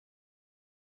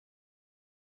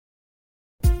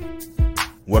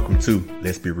Welcome to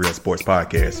Let's Be Real Sports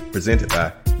Podcast, presented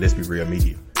by Let's Be Real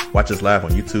Media. Watch us live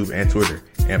on YouTube and Twitter,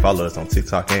 and follow us on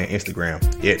TikTok and Instagram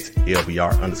at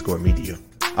LBR_media.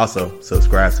 Also,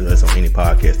 subscribe to us on any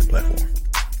podcasting platform.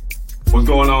 What's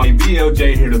going on?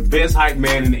 BLJ here, the best hype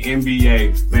man in the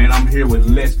NBA. Man, I'm here with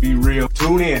Let's Be Real.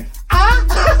 Tune in.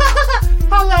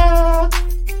 Hello.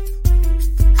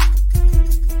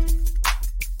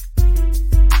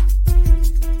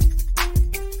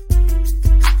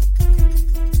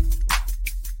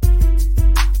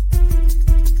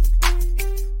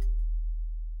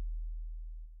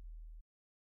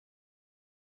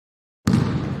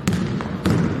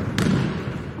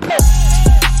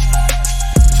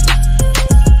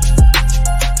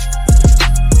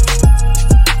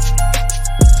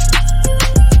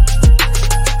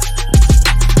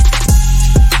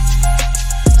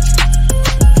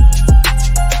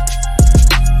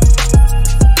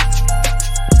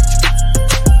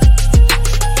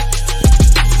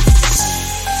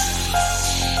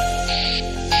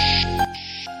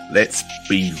 Let's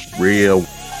be real.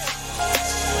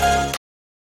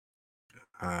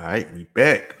 All right, we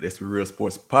back. Let's Be Real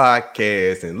Sports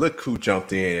Podcast, and look who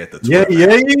jumped in at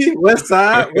the West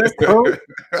Side, West Coast,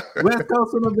 West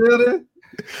Coast in the building.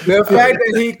 The fact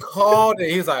that he called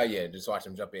and he's like, "Yeah, just watch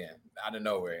him jump in out of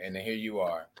nowhere," and then here you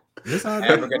are,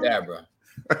 abracadabra.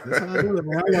 That's how I do it,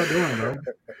 man. How y'all doing, bro?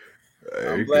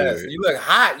 I'm blessed. You look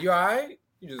hot. You all right?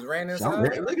 You just ran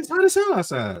inside. Look, it's hot as hell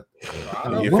outside.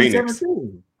 You're Phoenix.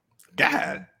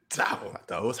 God, I thought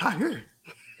it was hot here.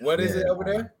 What is it over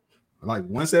there? Like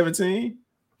 117.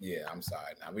 Yeah, I'm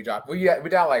sorry. Now we down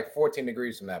like 14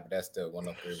 degrees from that, but that's still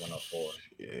 103, 104.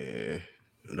 Yeah,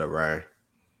 that right.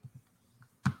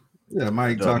 Yeah,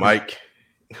 Mike. Mike.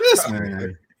 Yes,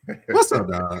 man. What's up,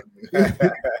 dog?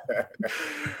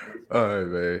 All right,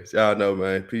 man. Y'all know,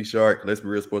 man. P Shark, Let's Be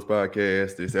Real Sports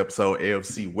Podcast. This episode,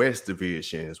 AFC West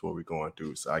Division is what we're going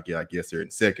through. So I guess here in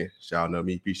a second. Y'all know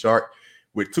me, P Shark,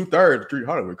 with 2/3 of the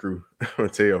 300 crew,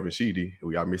 Mateo and Sheedy.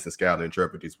 We are missing Skyler and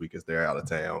Trevor this week as they're out of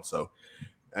town. So,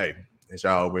 hey, as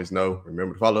y'all always know,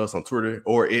 remember to follow us on Twitter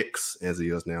or X, as it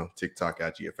is now, TikTok,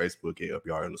 IG, and Facebook at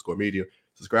LBR_media.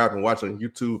 Subscribe and watch on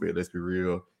YouTube at Let's Be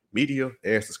Real Media,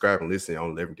 and subscribe and listen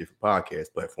on 11 different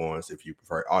podcast platforms if you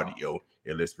prefer audio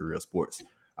at Let's Be Real Sports.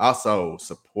 Also,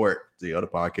 support the other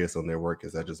podcasts on their work,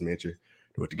 as I just mentioned,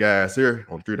 with the guys here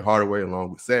on Through the Hardaway,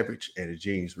 along with Savage, and the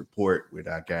Jeans Report with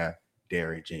our guy,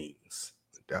 Darren Jeans.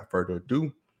 Without further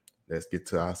ado, let's get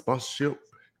to our sponsorship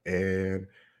and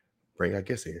bring our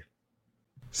guests in.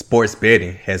 Sports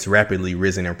betting has rapidly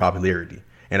risen in popularity,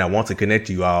 and I want to connect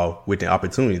you all with the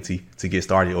opportunity to get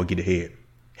started or get ahead.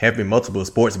 Having multiple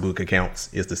sportsbook accounts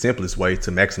is the simplest way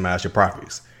to maximize your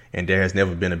profits, and there has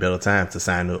never been a better time to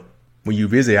sign up. When you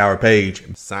visit our page,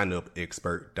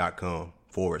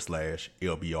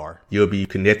 signupexpert.com/LBR, you'll be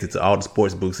connected to all the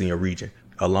sportsbooks in your region,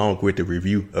 along with the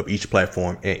review of each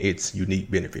platform and its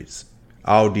unique benefits.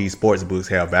 All these sportsbooks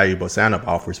have valuable sign-up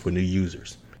offers for new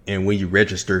users. And when you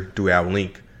register through our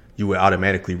link, you will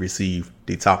automatically receive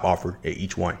the top offer at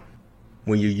each one.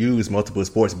 When you use multiple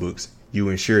sportsbooks, you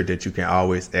ensure that you can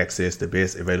always access the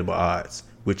best available odds,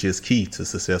 which is key to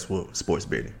successful sports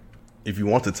betting. If you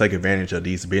want to take advantage of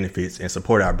these benefits and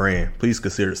support our brand, please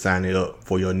consider signing up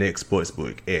for your next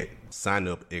sportsbook at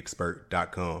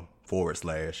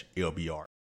signupexpert.com/LBR.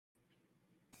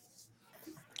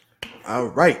 All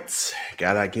right,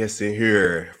 got our guests in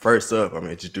here. First up, I'm going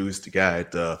to introduce the guy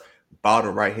at the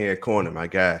bottom right-hand corner, my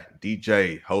guy,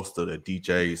 DJ, host of the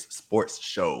DJ's Sports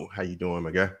Show. How you doing,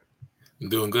 my guy? I'm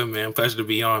doing good, man. Pleasure to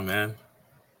be on, man.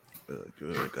 Good.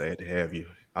 Glad to have you.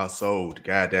 Also, the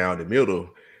guy down the middle,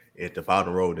 at the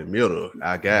bottom row in the middle,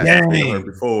 our guy has been here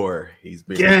before. He's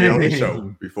been on the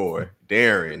show before.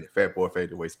 Darren, Fat Boy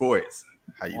Fadeaway Sports.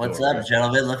 How you What's doing, up,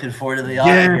 gentlemen? Looking forward to the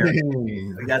honor here.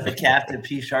 We got the captain,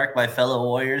 P Shark, my fellow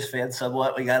Warriors fan,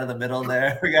 somewhat. We got in the middle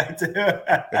there. We got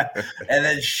to, and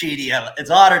then Sheedy. It's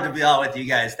an honor to be on with you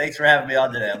guys. Thanks for having me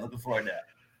on today. I'm looking forward to it.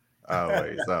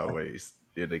 Always.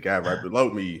 Yeah, the guy right below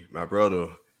me, my brother,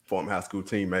 former high school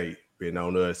teammate, been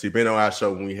on us. He been on our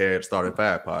show when we had Starting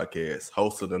Five podcast,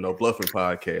 host of the No Bluffing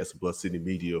podcast, Bluff City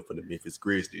Media for the Memphis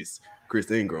Grizzlies.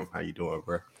 Chris Ingram, how you doing,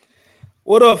 bro?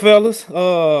 What up, fellas?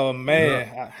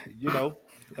 Man,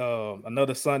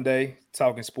 another Sunday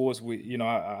talking sports.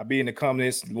 I be in the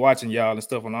comments watching y'all and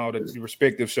stuff on all the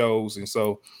respective shows, and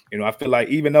so I feel like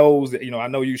even those that I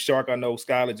know you, Shark, I know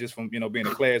Skyler just from being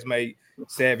a classmate,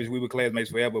 Savage, we were classmates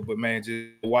forever. But man,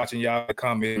 just watching y'all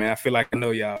comment, man, I feel like I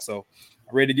know y'all. So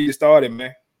I'm ready to get started,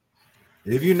 man.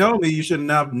 If you know me, you should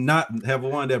not have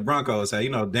one that Broncos have. You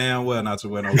know damn well not to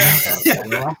wear no Broncos.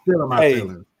 I'm feeling my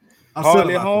feelings. I'm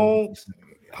Harley Holmes.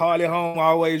 Harley home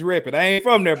always repping. I ain't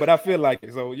from there, but I feel like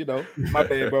it. So, my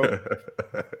bad, bro.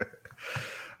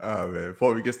 Oh, man.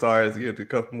 Before we get started, let's get a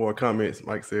couple more comments.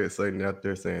 Mike said something out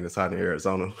there saying it's hot in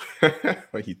Arizona.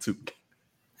 But he took.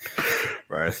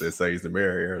 Right, say he's the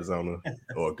mayor of Arizona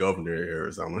or governor of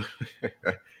Arizona.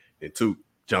 And Toot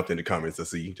jumped in the comments to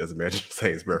see. Just imagine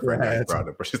saying his girlfriend got brought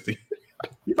up.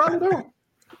 You probably don't.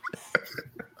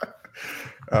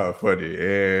 Oh, funny.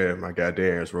 And my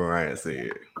goddamn, as Ryan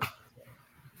said.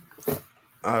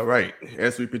 All right.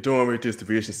 As we've been doing with this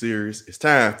division series, it's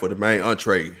time for the main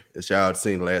entree. As y'all have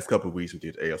seen the last couple of weeks, we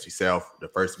did the AFC South the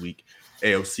first week,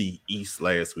 AFC East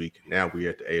last week. Now we're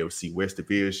at the AFC West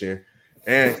division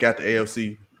and got the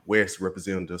AFC West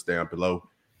representatives down below.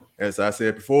 As I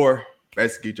said before,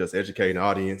 basically just educating the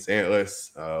audience and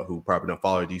us who probably don't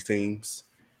follow these teams.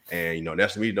 And,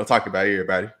 national media don't talk about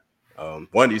everybody.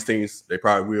 One of these teams, they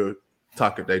probably will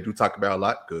talk. They do talk about a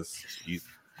lot because he's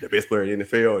the best player in the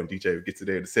NFL, and DJ will get to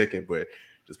that in a second. But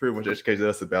just pretty much educated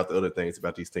us about the other things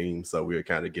about these teams, so we'll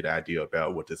kind of get an idea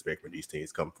about what to expect from these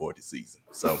teams coming forward this season.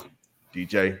 So,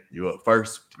 DJ, you're up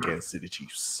first with the Kansas City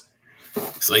Chiefs.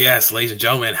 So, yes, ladies and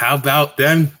gentlemen, how about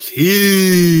them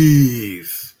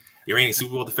Chiefs? Your reigning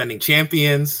Super Bowl defending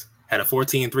champions had a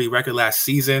 14-3 record last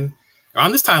season.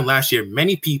 Around this time last year,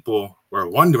 many people were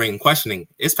wondering and questioning,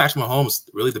 is Patrick Mahomes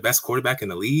really the best quarterback in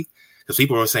the league? Because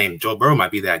people were saying Joe Burrow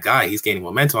might be that guy. He's gaining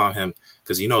momentum on him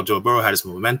because, Joe Burrow had his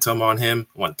momentum on him,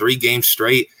 won 3 games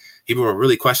straight. People were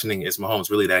really questioning, is Mahomes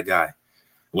really that guy?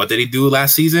 What did he do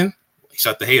last season? He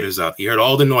shut the haters up. He heard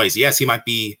all the noise. Yes, he might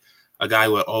be a guy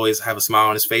who would always have a smile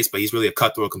on his face, but he's really a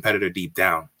cutthroat competitor deep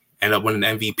down. Ended up winning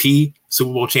MVP,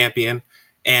 Super Bowl champion,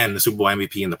 and the Super Bowl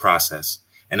MVP in the process.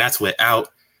 And that's without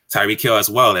Tyreek Hill as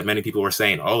well, that many people were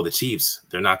saying, the Chiefs,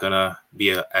 they're not going to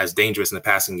be as dangerous in the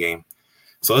passing game.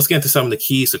 So let's get into some of the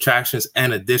key subtractions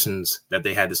and additions that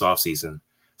they had this offseason.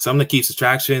 Some of the key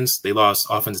subtractions, they lost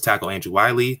offensive tackle Andrew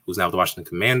Wiley, who's now with the Washington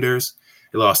Commanders.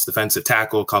 They lost defensive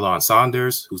tackle Carlon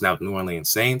Saunders, who's now with the New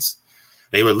Orleans Saints.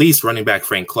 They released running back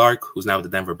Frank Clark, who's now with the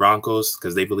Denver Broncos,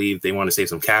 because they believe they want to save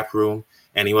some cap room,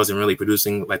 and he wasn't really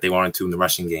producing like they wanted to in the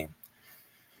rushing game.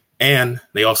 And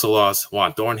they also lost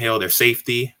Juan Thornhill, their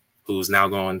safety, who's now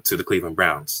going to the Cleveland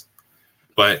Browns.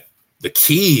 But the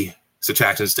key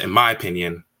subtractions, in my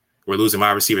opinion, were losing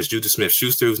wide receivers Juju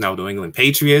Smith-Schuster, who's now with the New England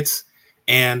Patriots,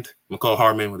 and McCall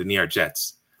Hardman with the New York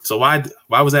Jets. So why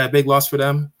was that a big loss for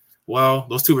them? Well,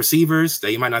 those 2 receivers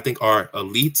that you might not think are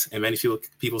elite in many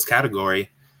people's category,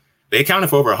 they accounted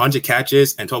for over 100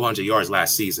 catches and 1,200 yards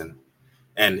last season.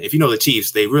 And if you know the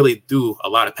Chiefs, they really do a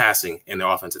lot of passing in their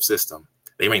offensive system.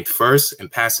 They ranked first in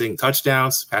passing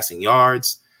touchdowns, passing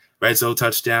yards, red zone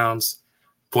touchdowns,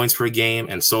 points per game,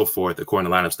 and so forth, according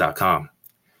to lineups.com.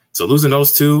 So losing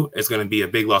those 2 is going to be a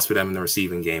big loss for them in the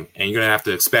receiving game. And you're going to have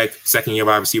to expect second-year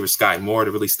wide receiver Sky Moore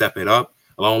to really step it up,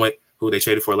 along with who they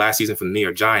traded for last season from the New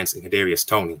York Giants and Kadarius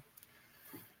Toney.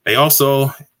 They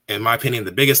also, in my opinion,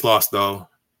 the biggest loss, though,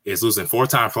 is losing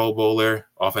 4-time Pro Bowler,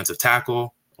 offensive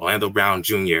tackle, Orlando Brown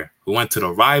Jr., who went to the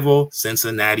rival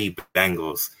Cincinnati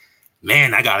Bengals.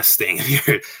 Man, that got to sting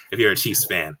if you're a Chiefs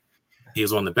fan. He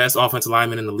was one of the best offensive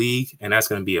linemen in the league, and that's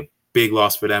going to be a big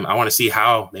loss for them. I want to see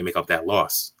how they make up that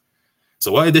loss.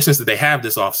 So what additions did they have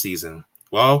this offseason?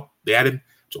 Well, they added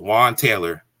Jawan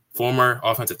Taylor, former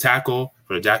offensive tackle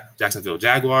for the Jacksonville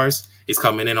Jaguars. He's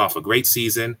coming in off a great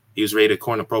season. He was rated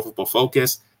according to Pro Football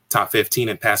Focus, top 15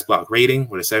 in pass block rating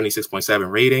with a 76.7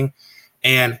 rating,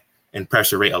 and in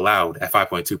pressure rate allowed at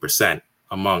 5.2%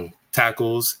 among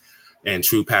tackles and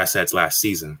true pass sets last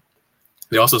season.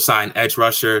 They also signed edge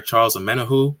rusher Charles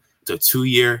Omenihu to a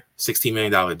 2-year, $16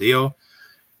 million deal.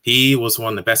 He was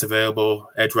one of the best available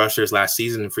edge rushers last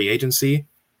season in free agency,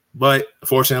 but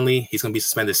unfortunately, he's going to be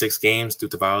suspended 6 games due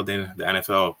to violating the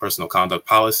NFL personal conduct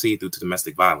policy due to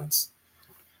domestic violence.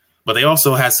 But they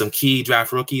also had some key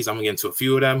draft rookies. I'm going to get into a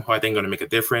few of them who I think are going to make a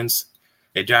difference.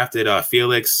 They drafted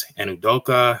Felix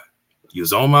Udoka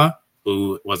Uzoma,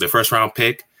 who was their first-round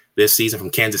pick this season from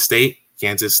Kansas State.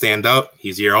 Kansas, stand up.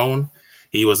 He's your own.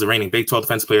 He was the reigning Big 12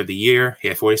 Defensive Player of the Year. He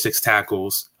had 46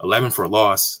 tackles, 11 for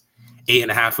loss.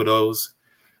 8.5 of those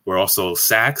were also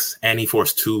sacks, and he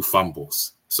forced 2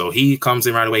 fumbles. So he comes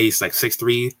in right away. He's like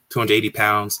 6'3", 280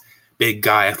 pounds, big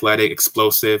guy, athletic,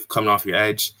 explosive, coming off your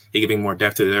edge. He can bring more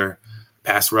depth to their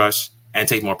pass rush and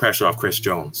take more pressure off Chris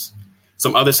Jones.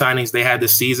 Some other signings they had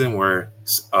this season were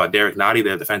Derek Nottie,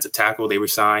 their defensive tackle, they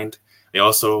re-signed. They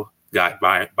also got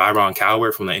Byron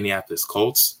Cowher from the Indianapolis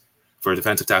Colts for a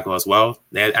defensive tackle as well.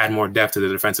 They add more depth to the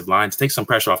defensive line to take some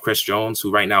pressure off Chris Jones,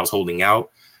 who right now is holding out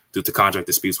due to contract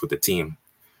disputes with the team.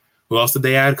 Who else did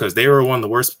they add? Because they were one of the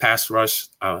worst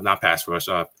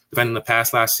defending the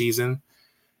pass last season.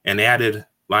 And they added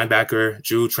linebacker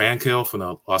Drew Tranquill from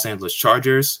the Los Angeles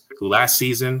Chargers, who last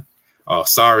season,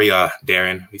 sorry,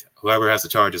 Darren, whoever has the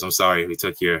Chargers, I'm sorry, we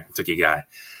took your guy.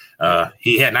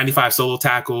 He had 95 solo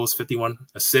tackles, 51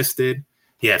 assisted.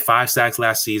 He had 5 sacks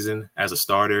last season as a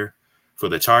starter for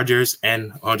the Chargers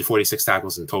and 146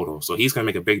 tackles in total. So he's going to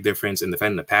make a big difference in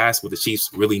defending the pass, what the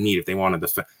Chiefs really need if they want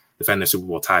to defend their Super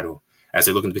Bowl title, as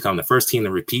they're looking to become the first team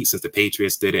to repeat since the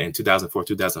Patriots did it in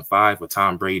 2004-2005 with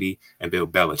Tom Brady and Bill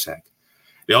Belichick.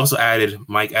 They also added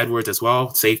Mike Edwards as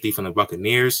well, safety from the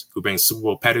Buccaneers, who brings Super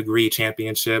Bowl pedigree,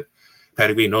 championship.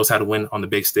 Pedigree, knows how to win on the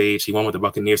big stage. He won with the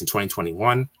Buccaneers in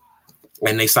 2021.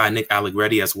 And they signed Nick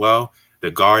Allegretti as well, the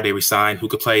guard they resigned, who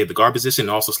could play the guard position and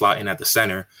also slot in at the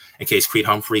center in case Creed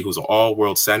Humphrey, who's an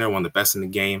all-world center, one of the best in the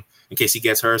game, in case he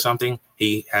gets hurt or something,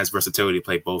 he has versatility to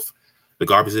play both the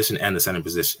guard position and the center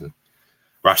position.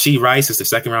 Rashee Rice is the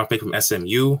second-round pick from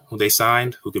SMU, who they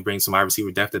signed, who could bring some wide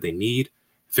receiver depth that they need,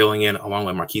 filling in along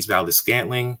with Marquise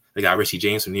Valdes-Scantling. They got Richie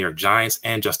James from New York Giants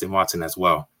and Justin Watson as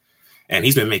well. And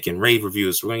he's been making rave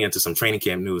reviews. We're going to get into some training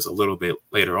camp news a little bit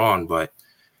later on,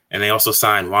 and they also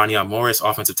signed Wanya Morris,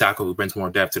 offensive tackle, who brings more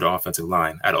depth to the offensive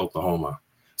line at Oklahoma.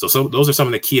 So those are some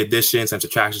of the key additions and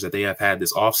subtractions that they have had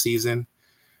this offseason.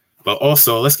 But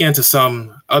also, let's get into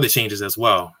some other changes as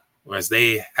well, whereas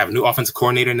they have a new offensive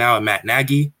coordinator now, Matt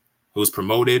Nagy, who was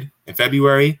promoted in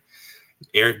February.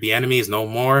 Eric Bieniemy is no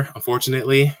more,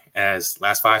 unfortunately, as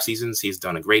last 5 seasons, he's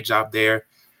done a great job there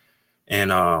in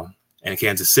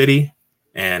Kansas City.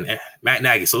 And Matt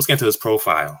Nagy, so let's get into his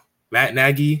profile. Matt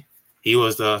Nagy,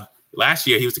 last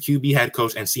year, he was the QB head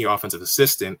coach and senior offensive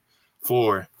assistant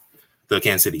for the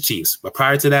Kansas City Chiefs. But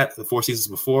prior to that, the 4 seasons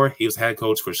before, he was head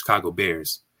coach for the Chicago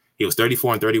Bears. He was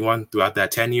 34-31 throughout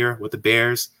that tenure with the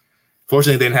Bears.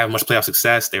 Fortunately, they didn't have much playoff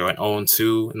success. They were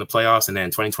 0-2 in the playoffs, and then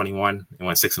in 2021, they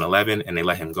went 6-11, and they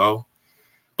let him go.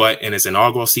 But in his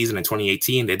inaugural season in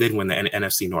 2018, they did win the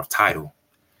NFC North title.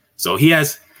 So he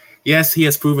has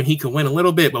proven he can win a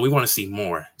little bit, but we want to see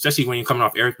more, especially when you're coming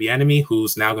off Eric Bieniemy,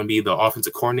 who's now going to be the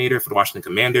offensive coordinator for the Washington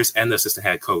Commanders and the assistant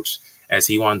head coach, as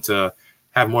he wanted to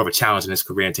have more of a challenge in his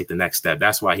career and take the next step.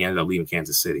 That's why he ended up leaving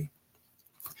Kansas City.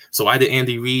 So why did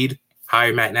Andy Reid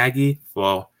hire Matt Nagy?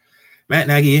 Well, Matt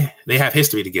Nagy, they have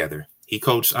history together. He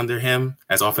coached under him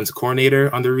as offensive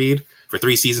coordinator under Reid for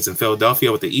 3 seasons in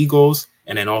Philadelphia with the Eagles,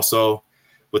 and then also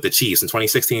with the Chiefs in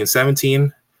 2016 and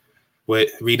 17.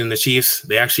 With Reid and the Chiefs,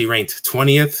 they actually ranked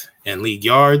 20th in league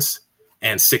yards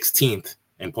and 16th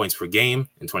in points per game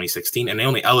in 2016, and they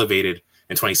only elevated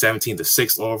in 2017 to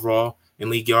 6th overall in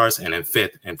league yards and then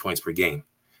 5th in points per game.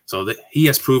 So he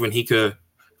has proven he could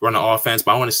run an offense,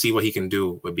 but I want to see what he can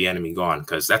do with Bieniemy gone,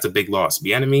 because that's a big loss.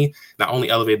 Bieniemy not only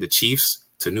elevated the Chiefs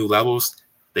to new levels,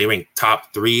 they ranked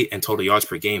top 3 in total yards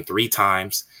per game 3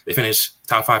 times. They finished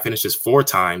top 5 finishes 4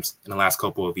 times in the last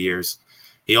couple of years.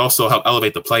 He also helped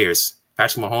elevate the players.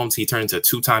 Patrick Mahomes, he turned into a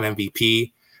 2-time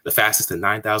MVP, the fastest to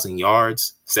 9,000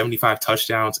 yards, 75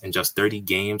 touchdowns in just 30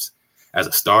 games as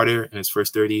a starter, in his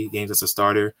first 30 games as a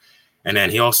starter. And then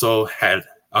he also had,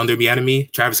 under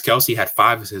Bieniemy, Travis Kelce had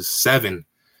 5 of his 7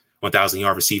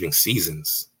 1,000-yard receiving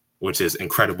seasons, which is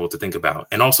incredible to think about.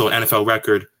 And also an NFL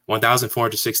record,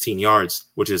 1,416 yards,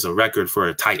 which is a record for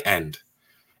a tight end,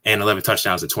 and 11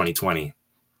 touchdowns in 2020.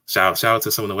 Shout out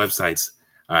to some of the websites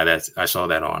that I saw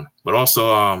that on. But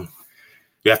also,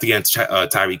 you have to get into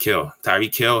Tyreek Hill.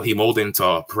 Tyreek Hill, he molded into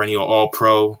a perennial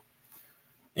All-Pro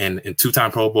and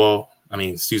 2-time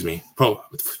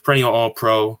perennial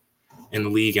All-Pro in the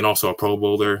league, and also a Pro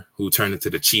Bowler who turned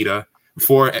into the Cheetah.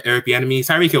 Before Eric Bieniemy,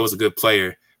 Tyreek Hill was a good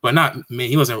player, but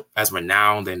he wasn't as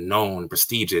renowned and known and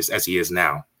prestigious as he is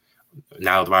now.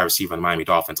 Now the wide receiver on the Miami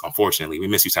Dolphins, unfortunately. We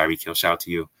miss you, Tyreek Hill. Shout out to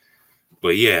you.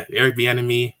 But yeah, Eric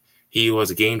Bieniemy, he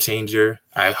was a game changer.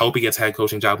 I hope he gets a head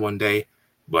coaching job one day,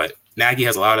 but Nagy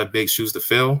has a lot of big shoes to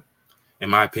fill, in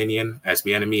my opinion, as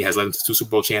Bieniemy has led them to 2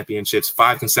 Super Bowl championships,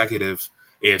 5 consecutive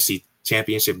AFC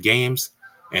championship games.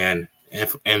 And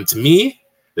to me,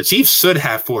 the Chiefs should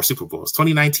have 4 Super Bowls.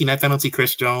 2019, that penalty,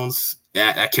 Chris Jones,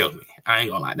 that killed me. I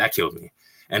ain't gonna lie, that killed me.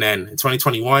 And then in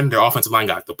 2021, their offensive line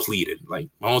got depleted. Like,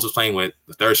 Mahomes was playing with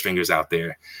the third stringers out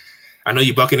there. I know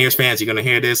you Buccaneers fans, you're going to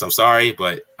hear this. I'm sorry,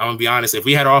 but I'm going to be honest. If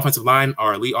we had our offensive line,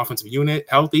 our elite offensive unit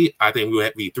healthy, I think we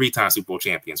would be 3-time Super Bowl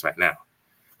champions right now.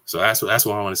 So that's what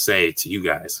I want to say to you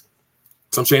guys.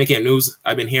 Some training camp news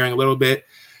I've been hearing a little bit.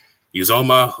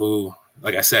 Uzoma, who,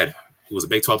 like I said, he was a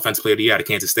Big 12 Defensive Player of the Year out of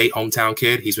Kansas State, hometown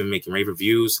kid. He's been making rave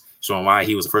reviews, showing why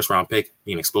he was a first-round pick,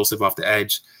 being explosive off the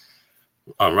edge,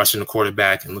 rushing the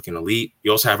quarterback and looking elite.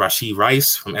 You also have Rashee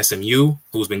Rice from SMU,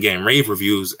 who's been getting rave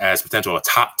reviews as potential a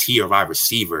top-tier wide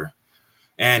receiver.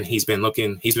 And he's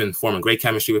been forming great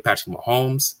chemistry with Patrick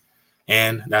Mahomes.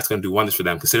 And that's going to do wonders for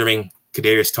them, considering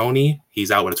Kadarius Toney,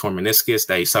 he's out with a torn meniscus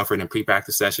that he suffered in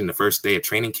pre-practice session the first day of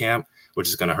training camp, which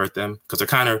is going to hurt them because they're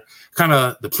kind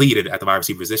of depleted at the wide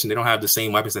receiver position. They don't have the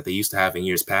same weapons that they used to have in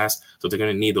years past, so they're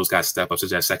going to need those guys to step up,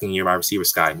 such as second-year wide receiver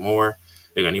Sky Moore.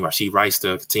 They're going to need Rashee Rice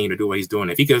to continue to do what he's doing.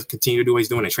 If he could continue to do what he's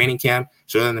doing in training camp,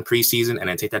 show that in the preseason, and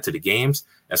then take that to the games,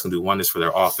 that's going to do wonders for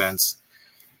their offense.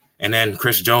 And then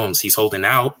Chris Jones, he's holding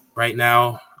out right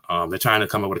now. They're trying to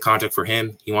come up with a contract for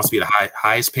him. He wants to be the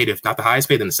highest paid, if not the highest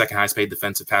paid, then the second highest paid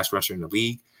defensive pass rusher in the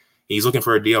league. He's looking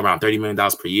for a deal around $30 million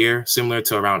per year, similar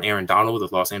to around Aaron Donald of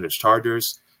the Los Angeles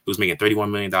Chargers, who's making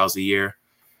 $31 million a year.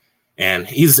 And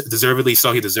he's deservedly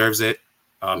so. He deserves it.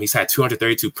 He's had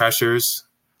 232 pressures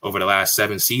over the last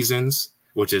 7 seasons,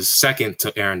 which is second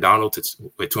to Aaron Donald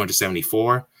with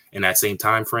 274 in that same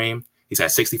time frame. He's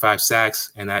had 65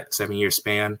 sacks in that 7-year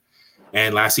span.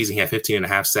 And last season, he had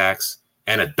 15.5 sacks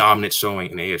and a dominant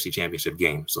showing in the AFC Championship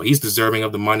game. So he's deserving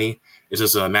of the money. It's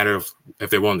just a matter of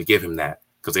if they're willing to give him that,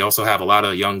 because they also have a lot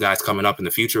of young guys coming up in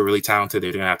the future, really talented.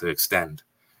 They're going to have to extend.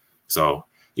 So,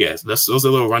 yes, those are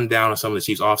a little rundown of some of the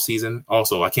Chiefs' offseason.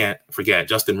 Also, I can't forget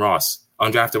Justin Ross,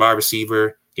 undrafted wide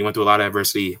receiver. He went through a lot of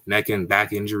adversity, neck and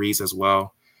back injuries as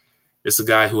well. It's a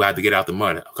guy who had to get out the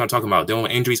mud. I'm talking about dealing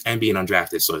with injuries and being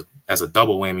undrafted. So that's a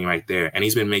double whammy right there. And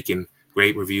he's been making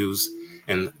great reviews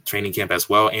in training camp as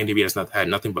well. Andy Reid has had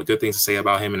nothing but good things to say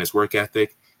about him and his work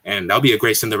ethic. And that'll be a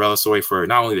great Cinderella story for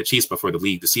not only the Chiefs, but for the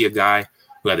league, to see a guy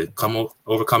who had to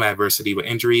overcome adversity with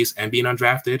injuries and being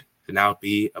undrafted to now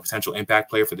be a potential impact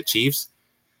player for the Chiefs.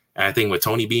 And I think with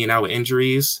Toney being out with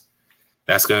injuries,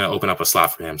 that's going to open up a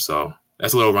slot for him. So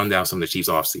that's a little rundown of some of the Chiefs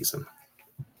offseason.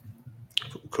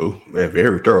 Cool, man.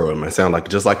 Very thorough, man. Sound like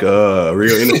just like a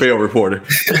real NFL reporter.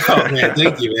 Oh man,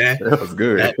 thank you, man. That was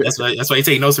good. That's why you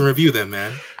take notes and review them,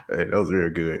 man. Hey, that was real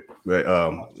good. But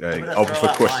hey, open for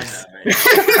questions.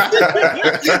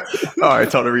 All right,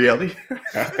 talk to reality.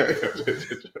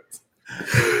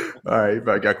 All right,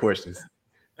 everybody got questions.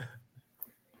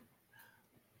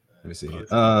 Let me see.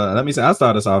 I'll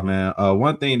start us off, man.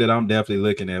 One thing that I'm definitely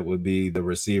looking at would be the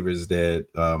receivers that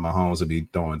Mahomes will be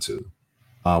throwing to.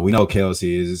 We know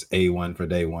Kelsey is A1 for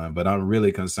day one, but I'm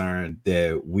really concerned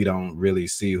that we don't really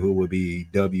see who would be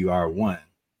WR1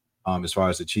 as far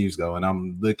as the Chiefs go. And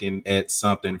I'm looking at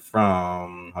something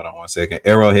from, hold on one second,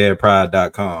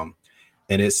 arrowheadpride.com.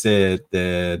 And it said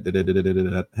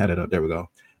that, had it up, there we go.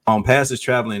 On passes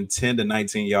traveling 10 to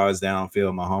 19 yards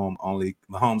downfield,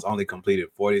 Mahomes only completed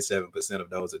 47% of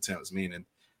those attempts, meaning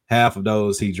half of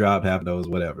those he dropped, half of those,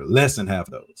 whatever, less than half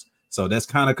of those. So that's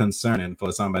kind of concerning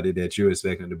for somebody that you're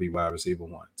expecting to be wide receiver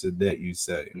one. To that you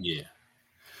say. Yeah.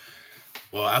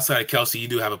 Well, outside of Kelsey, you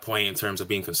do have a point in terms of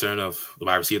being concerned of the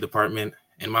wide receiver department.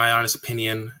 In my honest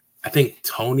opinion, I think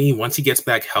Toney, once he gets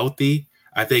back healthy,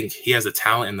 I think he has the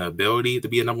talent and the ability to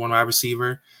be a number one wide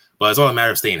receiver. But it's all a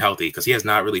matter of staying healthy, because he has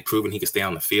not really proven he can stay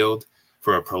on the field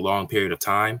for a prolonged period of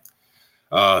time.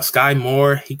 Sky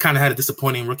Moore, he kind of had a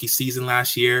disappointing rookie season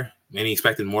last year. Many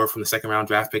expected more from the second-round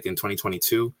draft pick in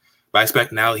 2022. But I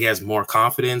expect now he has more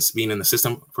confidence being in the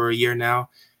system for a year now.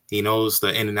 He knows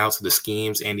the in and outs of the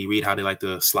schemes, Andy Reid, how they like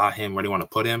to slot him, where they want to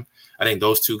put him. I think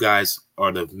those two guys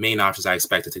are the main options I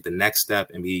expect to take the next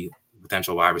step and be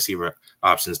potential wide receiver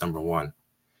options number one.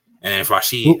 And if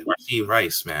Rashee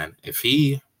Rice, man, if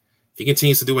he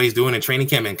continues to do what he's doing in training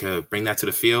camp and could bring that to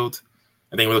the field,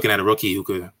 I think we're looking at a rookie who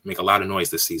could make a lot of noise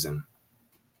this season.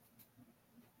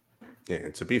 Yeah,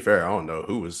 and to be fair, I don't know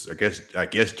who was. I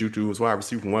guess Juju was wide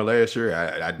receiver one last year.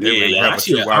 I didn't really have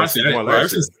a wide receiver one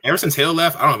last year. Ever since Hill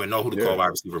left, I don't even know who to call wide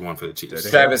receiver one for the Chiefs.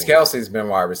 Travis Kelsey's been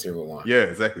wide receiver one. Yeah,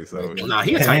 exactly. So he's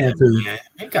a tight end, man.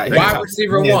 Wide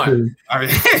receiver one.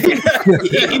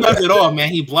 He does it all, man.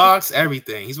 He blocks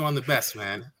everything. He's one of the best,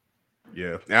 man.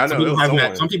 Yeah, I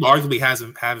know. Some people arguably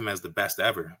have him as the best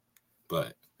ever,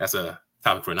 but that's a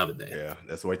topic for another day. Yeah,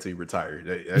 that's wait till you retire.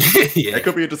 That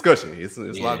could be a discussion. It's a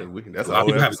lot of that's a lot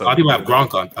of people have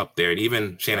Gronk up there, and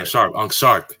even Shannon Sharp, Unc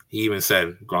Sharp, he even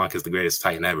said Gronk is the greatest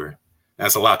tight end ever.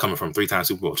 That's a lot coming from 3-time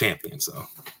Super Bowl champion. So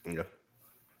yeah,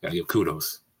 gotta give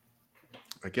kudos.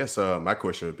 I guess my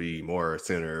question would be more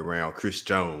centered around Chris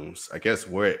Jones. I guess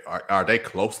what are they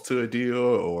close to a deal,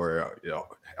 or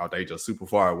are they just super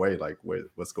far away? Like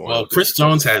what's going on? Well, Chris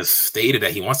Jones has stated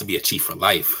that he wants to be a Chief for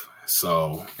life.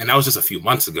 So, and that was just a few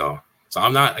months ago. So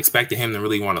I'm not expecting him to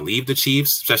really want to leave the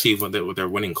Chiefs, especially with their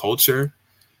winning culture.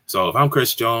 So if I'm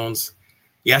Chris Jones,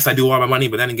 yes, I do want my money,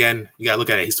 but then again, you got to look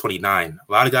at it. He's 29.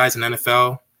 A lot of guys in the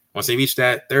NFL, once they reach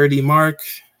that 30 mark,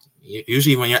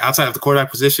 usually when you're outside of the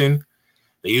quarterback position,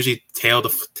 they usually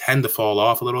tend to fall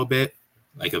off a little bit,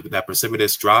 like that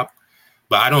precipitous drop.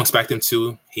 But I don't expect him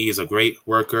to. He is a great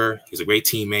worker. He's a great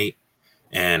teammate.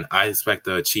 And I expect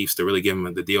the Chiefs to really give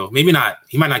him the deal. Maybe not.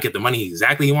 He might not get the money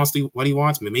exactly what he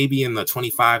wants, but maybe in the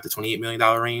 $25 to $28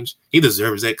 million range. He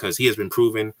deserves it because he has been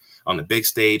proven on the big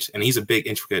stage, and he's a big,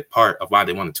 intricate part of why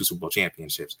they won the 2 Super Bowl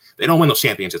championships. They don't win those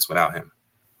championships without him.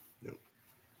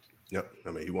 Yep.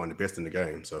 I mean, he won the best in the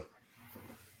game, so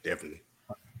definitely.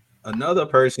 Another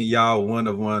person y'all won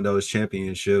of those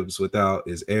championships without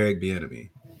is Eric Bieniemy.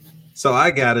 So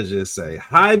I gotta just say,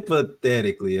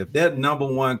 hypothetically, if that number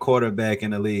 1 quarterback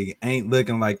in the league ain't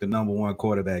looking like the number 1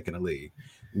 quarterback in the league,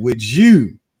 would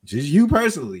you, just you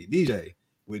personally, DJ,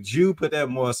 would you put that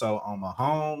more so on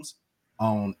Mahomes,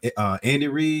 on Andy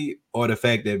Reid, or the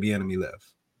fact that Bieniemy left?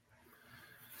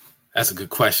 That's a good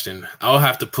question. I'll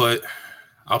probably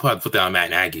put that on Matt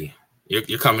Nagy.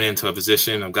 You're coming into a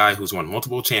position of a guy who's won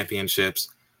multiple championships,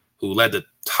 who led the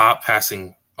top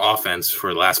passing offense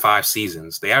for the last 5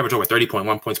 seasons. They average over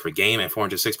 30.1 points per game and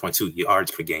 406.2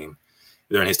 yards per game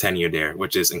during his tenure there,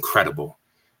 which is incredible.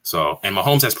 So, and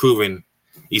Mahomes has proven,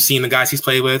 you've seen the guys he's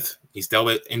played with, he's dealt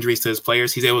with injuries to his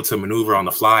players, he's able to maneuver on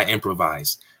the fly,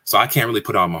 improvise. So I can't really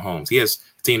put it on Mahomes. He has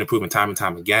continued improvement time and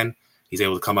time again. He's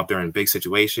able to come up there in big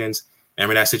situations.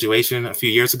 Remember that situation a few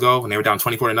years ago when they were down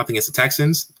 24-0 against the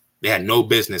Texans? They had no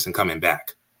business in coming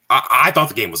back. I thought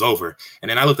the game was over.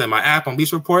 And then I looked at my app on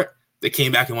Beast Report. They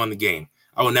came back and won the game.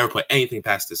 I would never put anything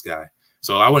past this guy.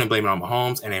 So I wouldn't blame it on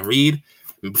Mahomes. And then Reid,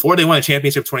 before they won a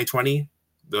championship 2020,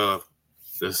 the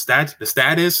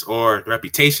status or the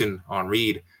reputation on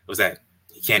Reid was that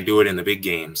he can't do it in the big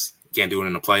games. He can't do it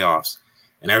in the playoffs.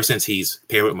 And ever since he's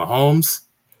paired with Mahomes,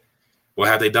 what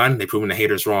have they done? They've proven the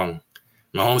haters wrong.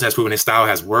 Mahomes has proven his style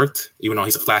has worked, even though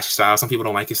he's a flashy style. Some people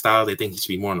don't like his style. They think he should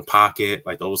be more in the pocket,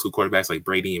 like the old school quarterbacks like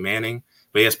Brady and Manning.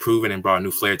 But he has proven and brought a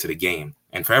new flair to the game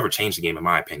and forever changed the game, in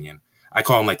my opinion. I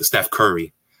call him like the Steph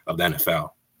Curry of the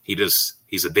NFL.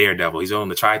 He's a daredevil. He's willing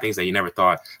to try things that you never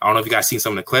thought. I don't know if you guys seen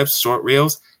some of the clips, short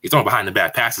reels. He's throwing behind the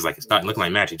back passes like it's not looking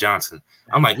like Magic Johnson.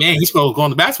 I'm like, man, he's supposed to go on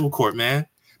the basketball court, man.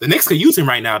 The Knicks could use him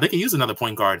right now. They could use another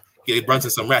point guard. He runs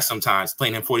in some rest sometimes,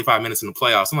 playing him 45 minutes in the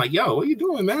playoffs. I'm like, yo, what are you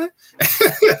doing, man?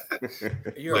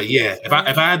 But yeah, if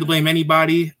I had to blame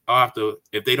anybody, I'll have to.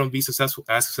 If they don't be successful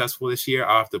this year,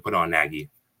 I'll have to put on Nagy.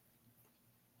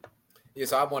 Yeah,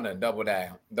 so I want to double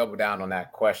down on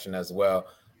that question as well.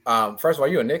 First of all, are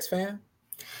you a Knicks fan?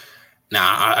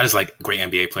 Nah, I just like great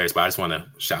NBA players, but I just want to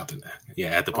shout them. Yeah,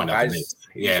 at the point of the Knicks.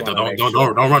 Yeah,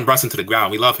 don't run Russ into the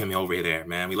ground. We love him over there,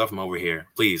 man. We love him over here.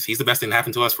 Please, he's the best thing that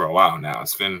happened to us for a while now.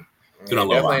 It's been a little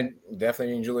while.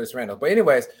 Definitely in Julius Randle. But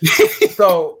anyways,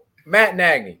 so Matt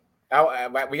Nagy.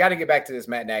 We got to get back to this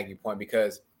Matt Nagy point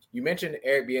because you mentioned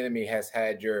Eric Bieniemy has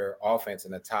had your offense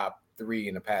in the top 3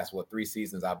 in the past, 3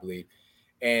 seasons, I believe.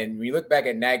 And when you look back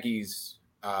at Nagy's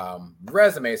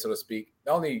resume, so to speak,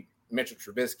 only Mitchell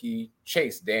Trubisky,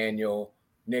 Chase Daniel,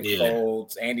 Nick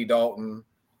Foles, Andy Dalton,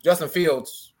 Justin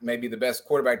Fields may be the best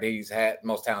quarterback that he's had,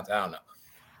 most talented, I don't know.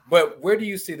 But where do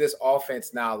you see this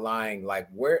offense now lying? Like,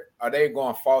 where are they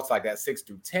going false like that 6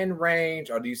 through 10 range,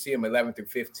 or do you see them 11 through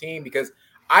 15? Because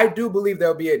I do believe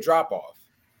there'll be a drop-off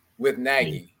with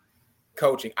Nagy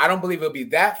coaching. I don't believe it'll be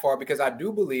that far because I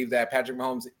do believe that Patrick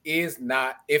Mahomes is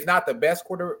not, if not the best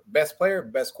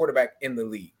quarterback in the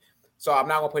league. So I'm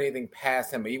not going to put anything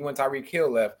past him. But even when Tyreek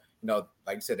Hill left,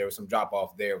 like you said, there was some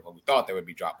drop-off there, but we thought there would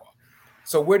be drop-off.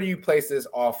 So where do you place this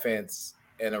offense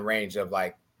in a range of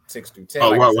like 6 through 10?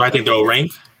 Oh, where I think they'll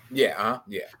rank? Yeah.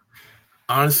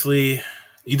 Honestly,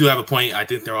 you do have a point. I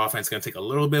think their offense is going to take a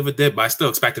little bit of a dip, but I still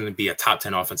expect them to be a top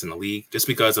 10 offense in the league just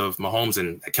because of Mahomes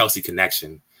and the Kelsey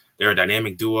connection. They're a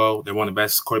dynamic duo. They're one of the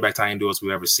best quarterback tie-in duos we've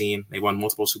ever seen. They won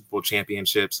multiple Super Bowl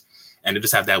championships, and they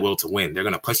just have that will to win. They're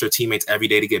going to push their teammates every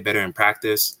day to get better in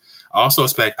practice. I also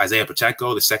expect Isaiah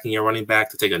Pacheco, the second-year running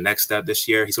back, to take a next step this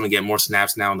year. He's going to get more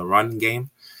snaps now in the run game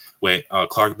with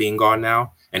Clark being gone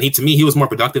now. And he was more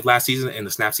productive last season in the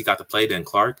snaps he got to play than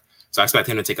Clark. So I expect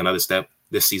him to take another step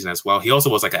this season as well. He also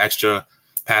was like an extra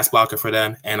pass blocker for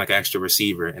them and like an extra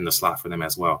receiver in the slot for them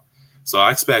as well. So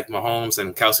I expect Mahomes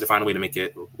and Kelsey to find a way to make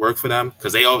it work for them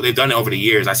because they've done it over the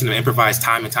years. I've seen them improvise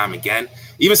time and time again.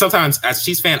 Even sometimes as a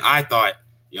Chiefs fan, I thought,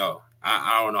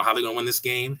 I don't know how they're going to win this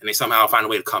game. And they somehow find a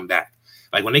way to come back.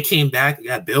 Like when they came back,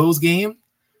 that Bills game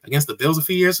against the Bills a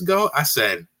few years ago, I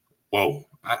said, whoa.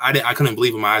 I couldn't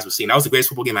believe what my eyes were seeing. That was the greatest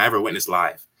football game I ever witnessed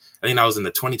live. I think that was in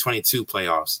the 2022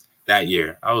 playoffs that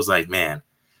year. I was like, man.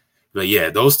 But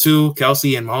yeah, those two,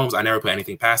 Kelsey and Mahomes, I never put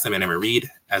anything past them. And then Reid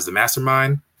as the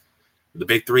mastermind, the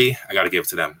big three, I got to give it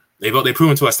to them. They've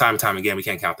proven to us time and time again. We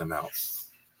can't count them out.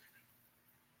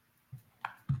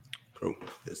 Cool.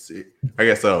 Let's see. I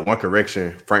guess one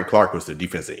correction. Frank Clark was the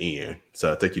defensive end.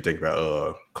 So I think you think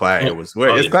about Clyde. It was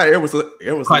Clyde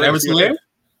Edwards-Helaire?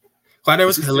 Clyde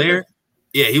Edwards-Helaire,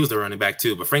 yeah, he was the running back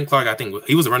too. But Frank Clark, I think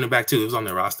he was a running back too. He was on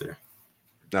their roster.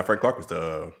 Now Frank Clark was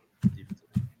the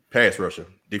pass rusher.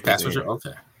 Pass rusher,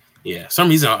 okay. Yeah, some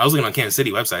reason I was looking on Kansas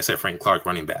City website. It said Frank Clark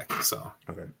running back. So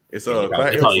okay, it's they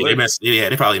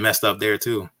probably messed up there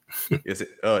too. Is it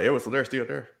Edwards-Helaire still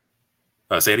there?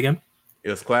 Say it again.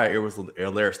 Is Clyde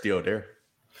Edwards-Helaire still there?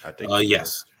 I think.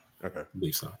 Yes. Okay, I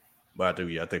believe so. But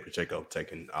I think Pacheco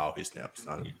taking all his snaps.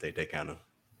 They kind of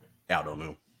out on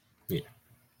him. Yeah.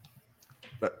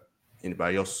 But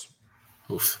anybody else?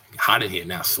 Oof, hot in here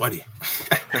now, sweaty.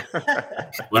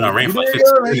 When I ran for 15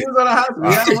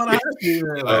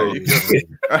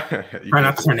 trying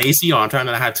not to turn the AC on, trying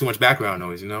not to have too much background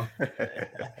noise, you know.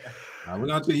 We're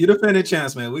gonna you defending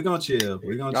chance, man. We're gonna chill.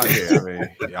 We're gonna chill. Yeah, I mean,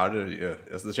 y'all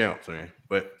that's the champs, man.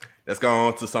 But let's go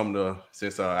on to some of the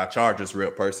since our Chargers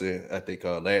rep person, I think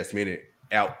last minute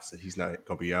out, so he's not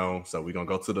gonna be on. So we're gonna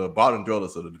go to the bottom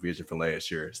dwellers of the division from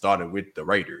last year, starting with the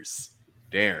Raiders.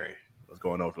 Darren, what's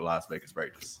going on with the Las Vegas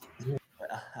Raiders?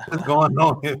 What's going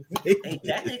on? Hey,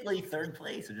 technically third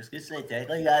place. I'm just gonna say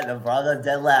technically got the Broncos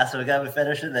dead last, so we got to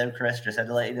finish with them. Chris just had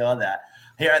to let you know on that.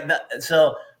 Here,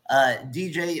 so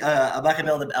DJ, I'm not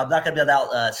gonna be able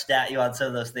to stat you on some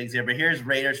of those things here, but here's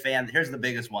Raiders fan. Here's the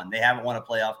biggest one. They haven't won a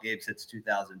playoff game since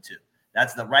 2002.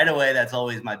 That's the right away. That's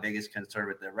always my biggest concern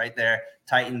with them. Right there,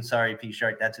 Titans. Sorry, P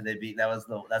Shark. That's who they beat. That's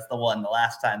the one. The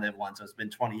last time they've won. So it's been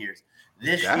 20 years.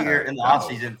 This year in the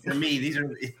offseason, for me, these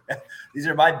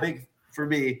are my big. For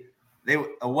me,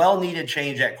 a well-needed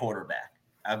change at quarterback.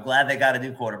 I'm glad they got a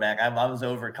new quarterback. I was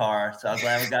over Carr, so I'm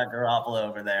glad we got Garoppolo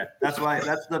over there. That's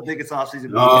the biggest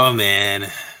offseason. Oh, man.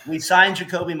 We signed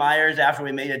Jacoby Myers after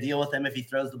we made a deal with him. If he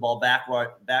throws the ball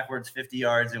backwards 50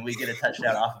 yards and we get a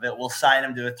touchdown off of it, we'll sign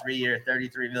him to a 3-year,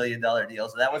 $33 million deal.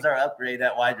 So that was our upgrade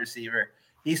at wide receiver.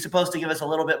 He's supposed to give us a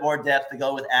little bit more depth to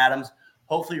go with Adams.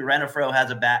 Hopefully Renfrow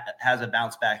has a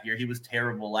bounce back year. He was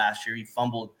terrible last year. He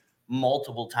fumbled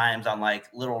multiple times on like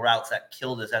little routes that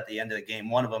killed us at the end of the game.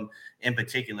 One of them in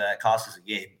particular that cost us a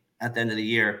game at the end of the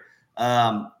year.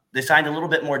 They signed a little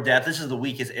bit more depth. This is the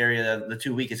weakest area, the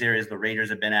two weakest areas the Raiders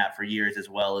have been at for years, as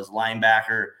well as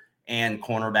linebacker and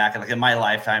cornerback. Like in my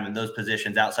lifetime, in those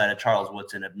positions outside of Charles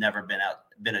Woodson have never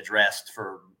been addressed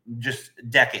for just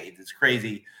decades. It's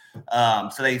crazy. So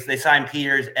they signed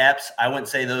Peters, Epps. I wouldn't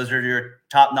say those are your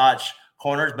top-notch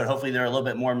corners, but hopefully they're a little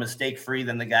bit more mistake-free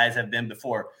than the guys have been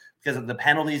before. Because of the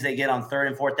penalties they get on 3rd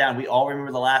and 4th down. We all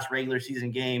remember the last regular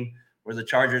season game where the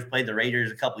Chargers played the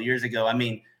Raiders a couple of years ago. I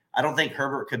mean, I don't think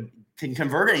Herbert can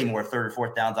convert any more 3rd or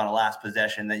 4th downs on a last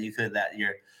possession than you could that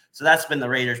year. So that's been the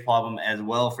Raiders' problem as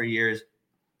well for years.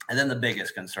 And then the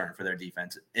biggest concern for their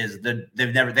defense is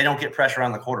they don't get pressure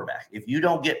on the quarterback. If you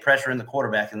don't get pressure in the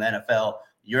quarterback in the NFL,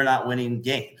 you're not winning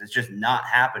games. It's just not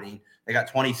happening. They got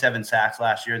 27 sacks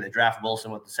last year. They drafted Wilson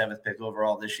with the 7th pick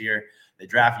overall this year. They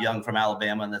draft Young from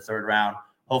Alabama in the 3rd round.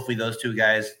 Hopefully those two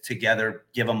guys together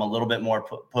give them a little bit more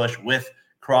push with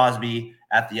Crosby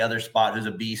at the other spot, who's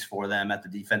a beast for them at the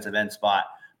defensive end spot.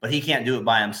 But he can't do it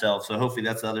by himself, so hopefully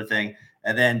that's the other thing.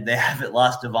 And then they haven't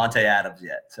lost Devontae Adams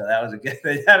yet, so that was a good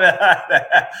thing.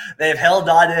 They've held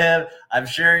on to him. I'm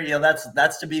sure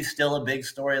that's to be still a big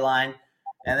storyline.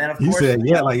 And then, of course, you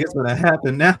said, like it's going to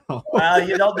happen now. Well,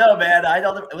 you don't know, man. I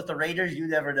know with the Raiders, you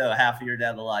never know half a year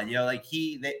down the line. Like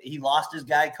he lost his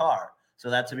guy Carr. So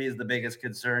that to me is the biggest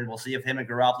concern. We'll see if him and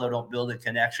Garoppolo don't build a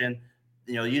connection.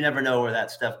 You never know where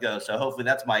that stuff goes. So hopefully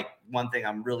that's my one thing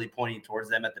I'm really pointing towards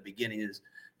them at the beginning is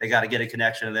they got to get a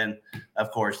connection. And then,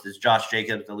 of course, there's Josh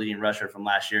Jacobs, the leading rusher from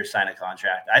last year, sign a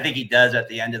contract. I think he does at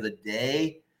the end of the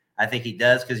day. I think he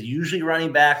does because usually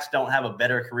running backs don't have a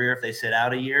better career if they sit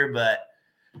out a year, but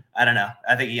I don't know.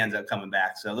 I think he ends up coming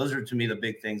back. So those are, to me, the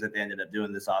big things that they ended up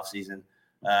doing this offseason.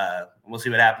 We'll see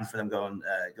what happens for them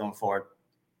going forward.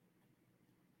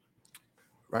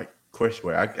 Right. Question.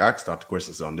 Well, I can start the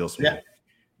questions on this one. Yeah.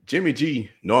 Jimmy G,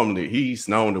 normally he's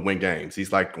known to win games.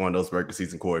 He's like one of those regular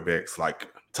season quarterbacks like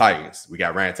Titans. We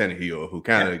got Ryan Tannehill, who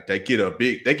kind of they get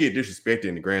disrespected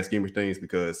in the grand scheme of things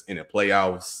because in the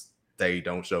playoffs they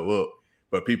don't show up.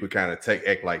 But people kind of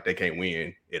act like they can't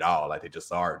win at all. Like they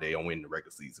just are. They don't win the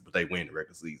regular season, but they win the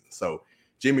regular season. So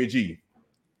Jimmy G,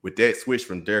 with that switch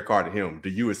from Derek Carr to him, do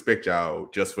you expect y'all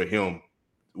just for him,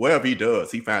 whatever he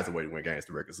does, he finds a way to win games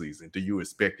the regular season. Do you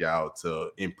expect y'all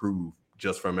to improve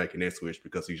just from making that switch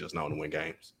because he's just known to win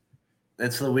games?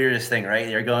 That's the weirdest thing, right?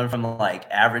 You're going from like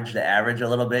average to average a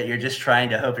little bit. You're just trying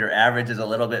to hope your average is a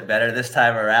little bit better this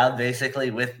time around,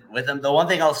 basically, with him. The one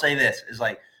thing I'll say this is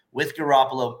like, with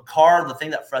Garoppolo, Carr, the thing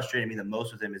that frustrated me the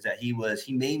most with him is that he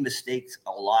made mistakes a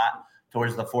lot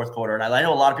towards the 4th quarter. And I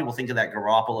know a lot of people think of that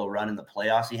Garoppolo run in the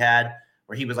playoffs he had,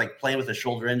 where he was like playing with a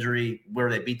shoulder injury where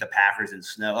they beat the Packers in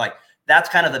snow. Like that's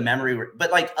kind of the memory. But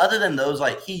like other than those,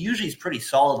 like he usually is pretty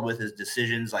solid with his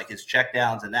decisions, like his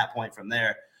checkdowns and that point from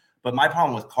there. But my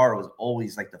problem with Carr was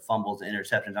always like the fumbles and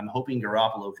interceptions. I'm hoping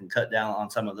Garoppolo can cut down on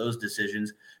some of those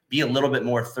decisions, be a little bit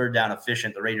more third down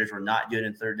efficient. The Raiders were not good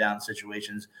in third down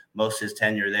situations most of his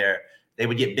tenure there. They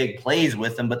would get big plays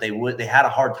with them, but they had a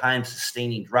hard time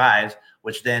sustaining drives,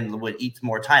 which then would eat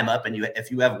more time up. And if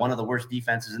you have one of the worst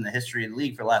defenses in the history of the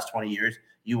league for the last 20 years,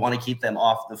 you want to keep them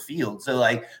off the field. So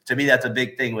like to me, that's a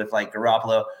big thing with like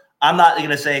Garoppolo. I'm not going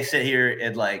to sit here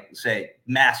and like say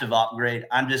massive upgrade.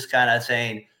 I'm just kind of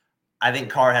saying I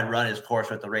think Carr had run his course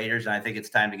with the Raiders, and I think it's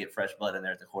time to get fresh blood in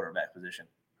there at the quarterback position.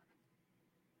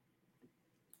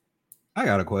 I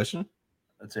got a question.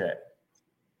 That's it.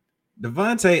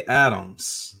 Devontae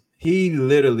Adams, he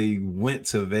literally went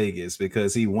to Vegas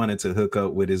because he wanted to hook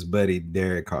up with his buddy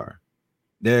Derek Carr.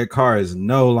 Derek Carr is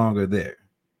no longer there.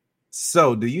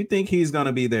 So do you think he's going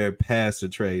to be there past the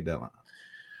trade deadline?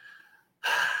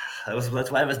 That's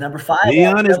why it was number 5. Be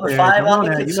honest, number 5 on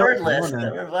the concern list.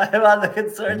 Number 5 on the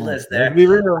concern list there. Let's be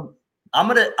real. I'm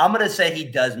gonna say he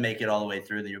does make it all the way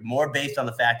through the year, more based on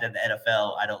the fact that the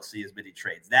NFL, I don't see as many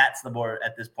trades. That's the more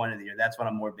at this point of the year. That's what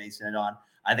I'm more basing it on.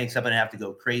 I think something have to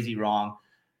go crazy wrong.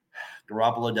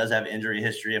 Garoppolo does have injury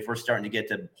history. If we're starting to get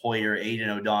to Hoyer, Aiden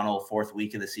O'Donnell, 4th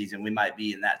week of the season, we might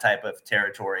be in that type of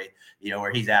territory,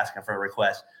 where he's asking for a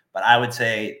request. But I would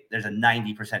say there's a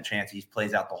 90% chance he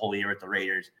plays out the whole year with the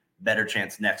Raiders. Better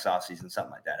chance next offseason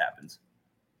something like that happens.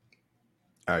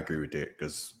 I agree with that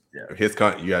because you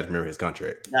guys remember his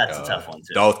contract. That's a tough one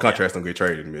too. Those contracts don't get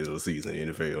traded in the middle of the season in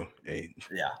the NFL.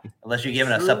 Unless you're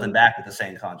giving us something back with the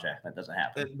same contract, that doesn't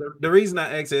happen. The reason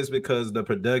I ask is because the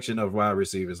production of wide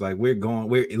receivers, like we're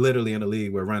literally in a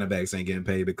league where running backs ain't getting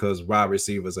paid because wide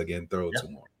receivers are getting thrown to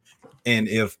more. And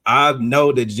if I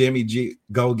know that Jimmy G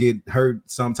go get hurt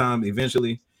sometime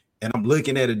eventually, and I'm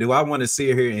looking at it, do I want to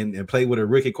sit here and play with a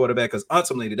rookie quarterback? Because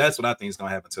ultimately, that's what I think is going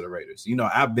to happen to the Raiders.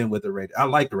 I've been with the Raiders. I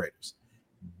like the Raiders,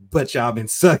 but y'all been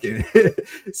sucking.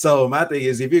 So my thing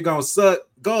is, if you're going to suck,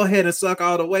 go ahead and suck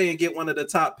all the way and get one of the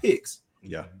top picks.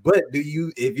 Yeah. But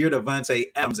if you're Devontae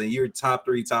Adams and you're top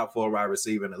 3, top 4 wide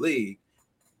receiver in the league,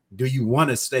 do you want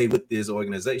to stay with this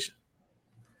organization?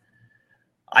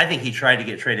 I think he tried to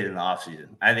get traded in the offseason.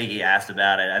 I think he asked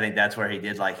about it. I think that's where he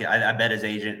did I bet his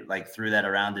agent threw that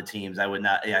around to teams. I would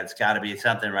not. Yeah, it's got to be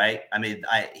something, right? I mean,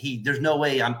 there's no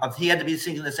way. He had to be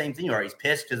thinking the same thing. Or he's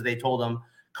pissed because they told him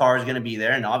Carr is going to be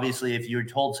there. And obviously, if you're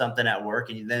told something at work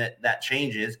and then that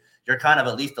changes, you're kind of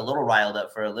at least a little riled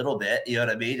up for a little bit. You know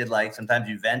what I mean? And sometimes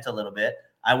you vent a little bit.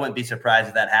 I wouldn't be surprised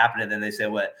if that happened. And then they say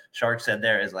what Shark said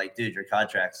there is dude, your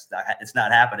contract's it's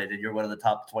not happening, and you're one of the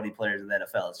top 20 players in the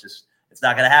NFL. It's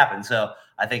not going to happen. So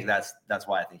I think that's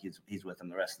why I think he's with him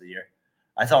the rest of the year.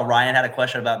 I saw Ryan had a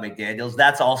question about McDaniels.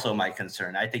 That's also my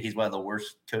concern. I think he's one of the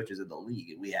worst coaches in the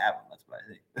league. We have him. That's what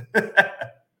I think.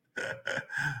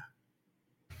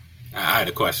 I had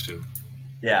a question.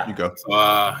 Yeah. You go.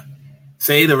 So,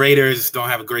 say the Raiders don't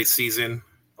have a great season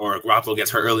or Garoppolo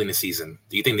gets hurt early in the season.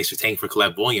 Do you think they should tank for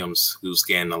Caleb Williams, who's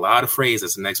getting a lot of praise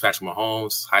as the next Patrick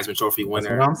Mahomes, Heisman Trophy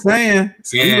winner? That's what I'm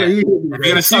saying. Yeah. You're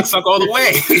going to suck all the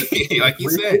way, like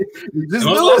you said. When was the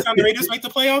last time the Raiders make the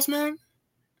playoffs, man?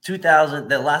 2000,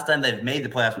 the last time they've made the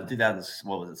playoffs was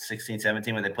 2016,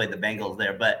 17 when they played the Bengals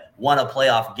there, but won a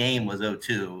playoff game was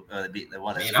 02. They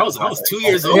won it. Man, I was 2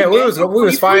 years old. Yeah, we was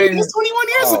fighting. It was 21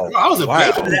 years ago. I was a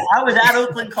baby. I was at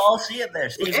Oakland Coliseum there.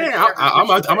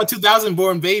 I'm a 2000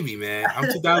 born baby, man.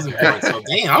 I'm 2000 born. So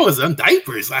I was on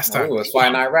diapers last time. We was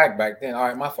fighting Iraq back then. All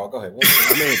right, my fault. Go ahead.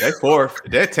 I mean,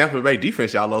 that Tampa Bay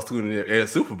defense y'all lost to in the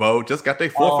Super Bowl just got their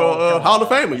 4th Hall of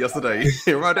Famer yesterday.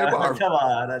 Right there, Barb. Come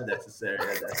on, unnecessary.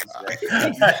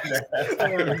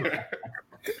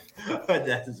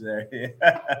 Unnecessary.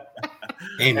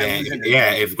 Hey man,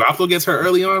 if Garoppolo gets hurt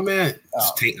early on, man,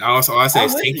 all I say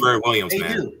is tank for Williams,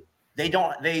 man. They've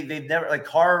never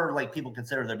Carr, people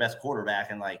consider their best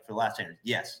quarterback, and for the last 10 years,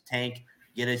 yes, tank,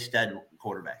 get a stud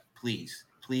quarterback, please.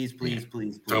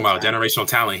 Talking about generational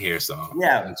talent here, so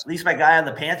at least my guy on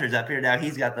the Panthers up here now,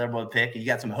 he's got the number 1 pick. You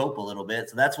got some hope a little bit,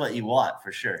 so that's what you want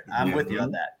for sure. I'm with you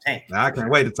on that. Tank. I can't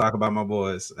wait to talk about my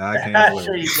boys. I can't wait.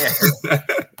 Sure you can.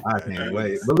 I can't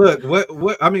wait. But look,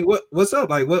 what's up?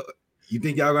 What you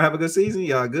think y'all gonna have a good season?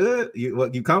 Y'all good?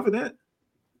 You confident?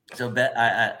 So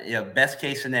best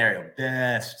case scenario.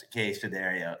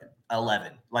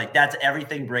 11. Like that's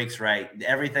everything breaks right.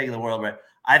 Everything in the world right.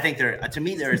 I think to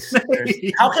me, there's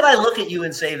how can I look at you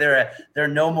and say they're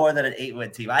no more than an 8-win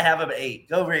team? I have them at 8.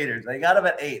 Go Raiders. I got them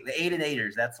at 8. The 8 and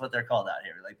 8ers. That's what they're called out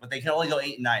here. Like, but they can only go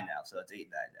 8 and 9 now. So it's 8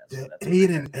 and 9 now. So 8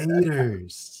 and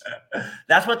 8ers.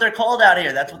 That's what they're called out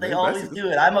here. That's what they always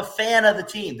do. And I'm a fan of the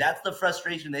team. That's the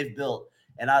frustration they've built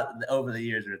over the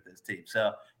years with this team.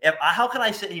 So how can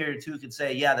I sit here too and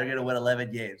say, yeah, they're going to win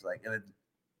 11 games? I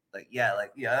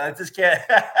just can't.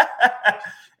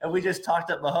 And we just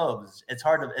talked up Mahomes. It's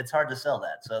hard to sell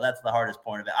that. So that's the hardest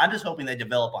point of it. I'm just hoping they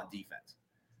develop on defense.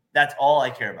 That's all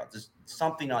I care about. Just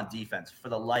something on defense for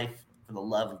the love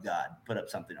of God. Put up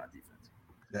something on defense.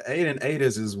 The 8 and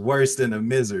 8ers is worse than the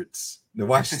Wizards. The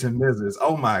Washington Wizards.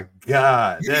 Oh my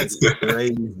God, that's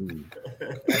crazy.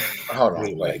 Hold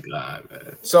on, my God,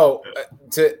 man. So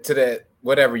to that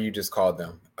whatever you just called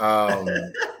them,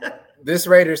 this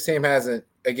Raiders team hasn't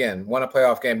won a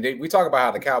playoff game. We talk about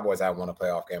how the Cowboys haven't won a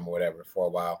playoff game or whatever for a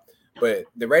while, but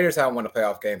the Raiders haven't won a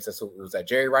playoff game since it was that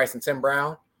Jerry Rice and Tim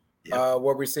Brown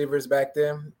were receivers back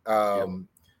then.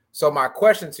 So my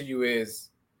question to you is,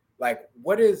 like,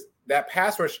 what is that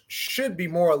pass rush should be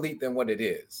more elite than what it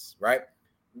is, right?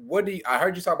 I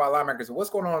heard you talk about linebackers.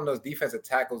 What's going on in those defensive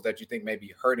tackles that you think may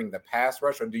be hurting the pass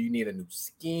rush, or do you need a new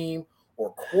scheme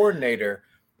or coordinator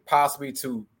possibly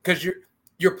because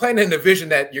you're playing in a division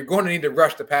that you're going to need to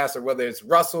rush the passer, whether it's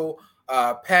Russell,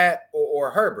 Pat, or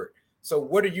Herbert. So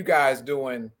what are you guys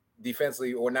doing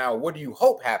defensively, or now what do you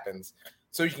hope happens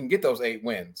so you can get those 8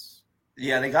 wins?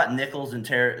 Yeah, they got Nichols and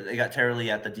they got Terry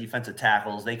at the defensive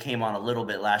tackles. They came on a little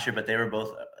bit last year, but they were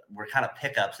kind of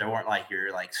pickups. They weren't like your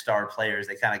star players.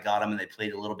 They kind of got them and they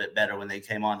played a little bit better when they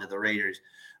came on to the Raiders.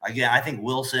 Again, I think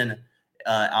Wilson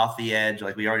off the edge,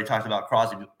 like we already talked about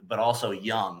Crosby, but also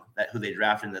Young, who they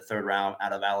drafted in the 3rd round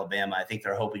out of Alabama. I think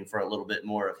they're hoping for a little bit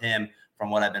more of him from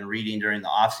what I've been reading during the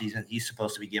offseason. He's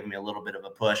supposed to be giving me a little bit of a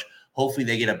push. Hopefully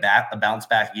they get a bounce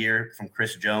back year from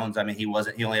Chris Jones. I mean, he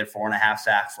only had 4.5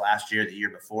 sacks last year. The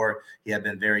year before, he had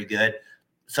been very good.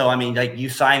 So, I mean, like, you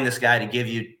sign this guy to give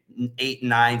you 8,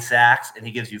 9 sacks, and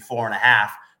he gives you 4.5.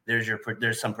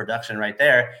 There's some production right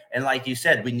there. And like you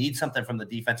said, we need something from the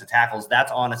defensive tackles.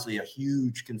 That's honestly a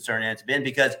huge concern. And it's been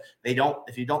because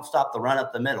if you don't stop the run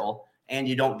up the middle and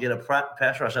you don't get a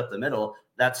pass rush up the middle,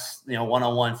 that's,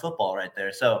 one-on-one football right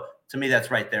there. So to me, that's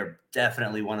right there.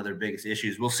 Definitely one of their biggest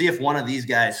issues. We'll see if one of these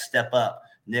guys step up,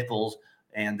 Nichols,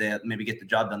 and they maybe get the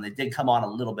job done. They did come on a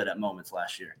little bit at moments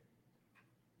last year.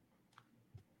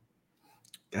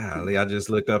 Golly, I just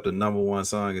looked up the #1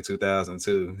 song in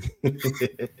 2002.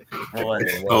 What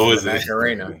was it?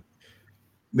 Macarena.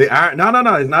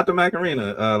 No, it's not the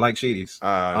Macarena, like Sheedy's.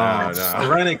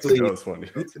 Ironically,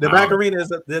 the Macarena is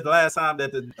the last time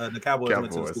that the Cowboys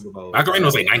went to the Super Bowl. Macarena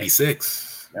was like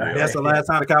 96. That's the last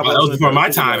time the Cowboys. That was before my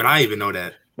time, and I even know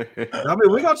that. I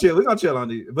mean, we're gonna chill on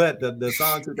these. But the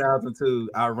song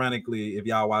 2002, ironically, if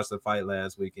y'all watched the fight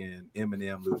last weekend,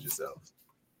 Eminem, Lose Yourself.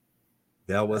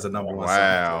 That was a #1 song.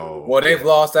 Wow. Well, they've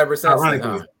lost ever since.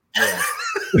 Ironically. Yeah.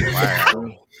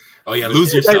 Wow. Oh yeah,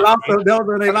 Lose Yourself.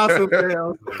 They lost some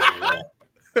sales.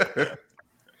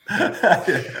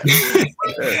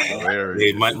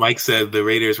 Hey, Mike said the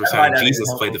Raiders were signing Jesus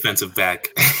to play defensive back.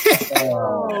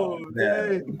 Oh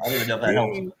man, I don't even know if that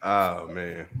helps. Oh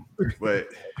man, but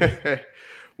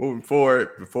moving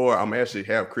forward, before I'm actually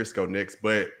have Chris go next,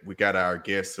 but we got our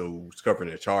guest who's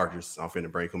covering the Chargers. I'm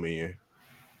finna break him in.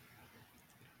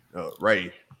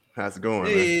 Ray, how's it going,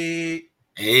 man?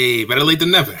 Hey, better late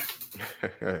than never.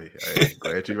 hey,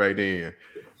 glad you right in.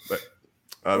 But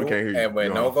we can't hear you. Hey,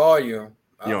 wait, no volume.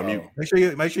 You on mute. Make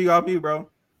sure you off mute, bro.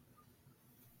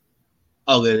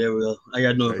 Okay, there we go. I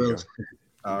got no bills.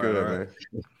 Good, man.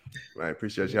 I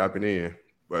appreciate you hopping in.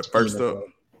 But first up,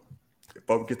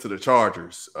 before we get to the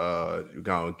Chargers, you're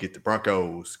gonna get the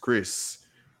Broncos. Chris,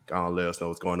 gonna let us know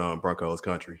what's going on in Broncos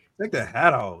country. Take the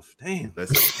hat off. Damn.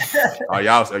 Are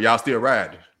y'all still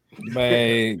riding?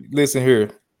 Man, listen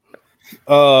here.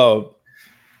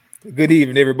 Good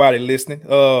evening, everybody listening.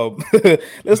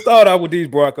 Let's start out with these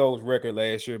Broncos record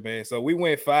last year, man. So we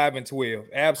went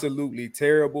 5-12, absolutely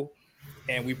terrible.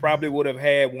 And we probably would have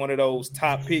had one of those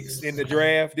top picks in the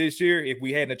draft this year if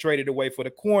we hadn't traded away for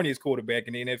the corniest quarterback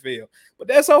in the NFL. But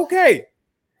that's okay.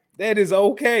 That is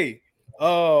okay.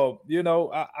 I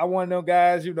one of them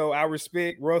guys, I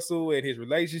respect Russell and his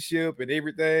relationship and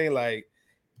everything. Like,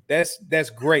 that's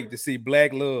great to see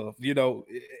black love,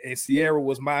 and Sierra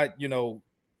was my,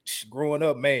 growing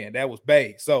up, man, that was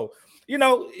bae. So,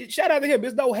 shout out to him.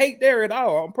 There's no hate there at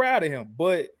all. I'm proud of him.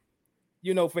 But,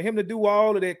 for him to do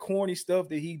all of that corny stuff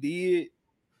that he did,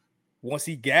 once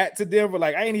he got to Denver,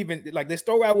 like I ain't even like let's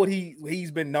throw out what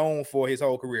he's been known for his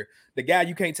whole career. The guy,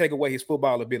 you can't take away his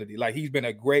football ability. Like he's been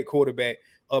a great quarterback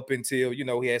up until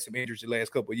he had some injuries the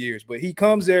last couple of years. But he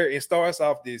comes there and starts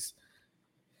off this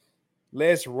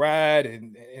let's ride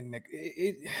and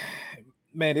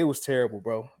man, it was terrible,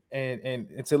 bro.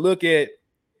 And to look at,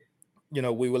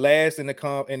 we were last in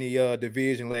the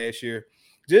division last year.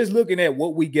 Just looking at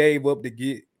what we gave up to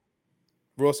get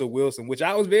Russell Wilson, which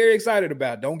I was very excited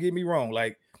about. Don't get me wrong.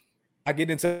 Like, I get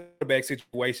into the back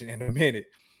situation in a minute.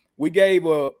 We gave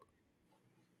up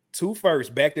 2 firsts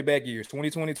back-to-back years,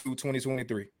 2022,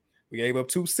 2023. We gave up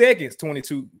 2 seconds,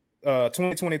 2022,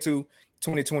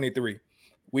 2023.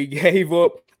 We gave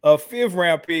up a 5th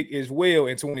round pick as well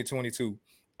in 2022.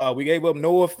 We gave up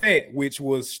Noah Fant, which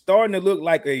was starting to look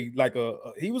like he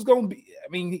was going to be. I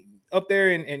mean, up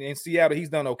there in Seattle, he's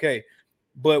done okay.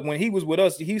 But when he was with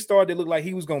us, he started to look like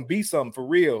he was going to be something for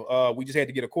real. We just had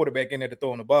to get a quarterback in there to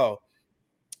throw on the ball.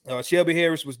 Shelby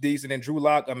Harris was decent, and Drew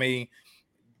Lock, I mean,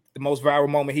 the most viral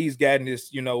moment he's gotten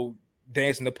is,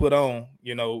 dancing to put on.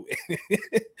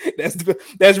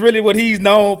 That's really what he's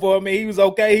known for. I mean, he was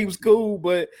okay, he was cool,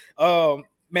 but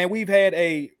man, we've had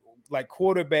a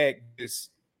quarterback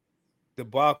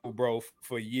debacle, bro,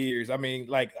 for years. I mean,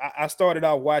 I started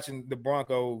out watching the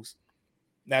Broncos.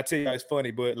 Now I tell you, it's funny,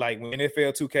 but when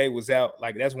NFL 2K was out,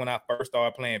 that's when I first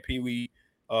started playing Pee Wee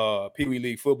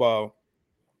League football.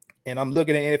 And I'm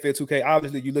looking at NFL 2K.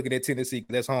 Obviously, you're looking at Tennessee.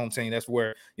 That's home team. That's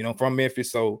where from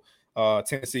Memphis. So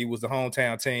Tennessee was the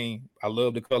hometown team. I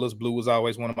love the colors. Blue was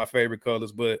always one of my favorite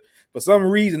colors. But for some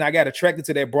reason, I got attracted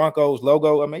to that Broncos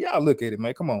logo. I mean, y'all look at it,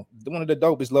 man. Come on, one of the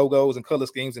dopest logos and color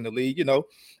schemes in the league.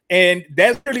 And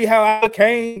that's really how I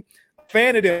became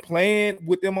fan of them, playing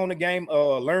with them on the game,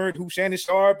 learned who Shannon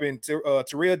Sharp and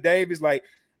Terrell Davis.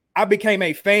 I became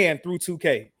a fan through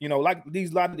 2K. A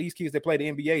lot of these kids that play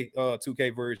the NBA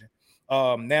 2K version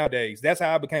nowadays. That's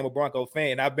how I became a Bronco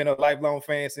fan. I've been a lifelong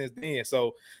fan since then.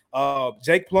 So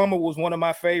Jake Plummer was one of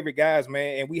my favorite guys,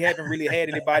 man, and we haven't really had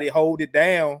anybody hold it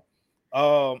down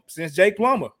since Jake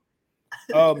Plummer.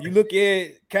 You look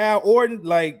at Kyle Orton,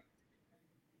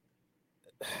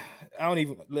 I don't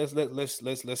even let's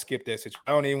skip that situation.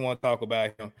 I don't even want to talk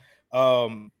about him.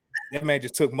 That man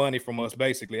just took money from us,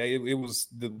 basically. It was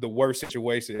the worst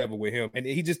situation ever with him, and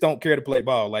he just don't care to play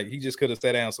ball. He just could have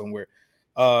sat down somewhere.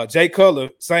 Jay Cutler,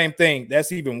 same thing.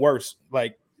 That's even worse.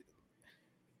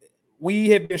 We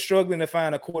have been struggling to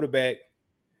find a quarterback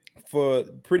for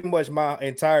pretty much my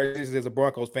entire existence as a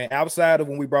Broncos fan, outside of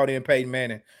when we brought in Peyton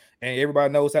Manning, and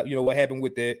everybody knows how what happened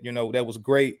with that. That was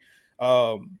great.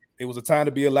 It was a time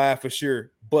to be alive for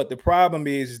sure. But the problem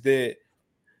is that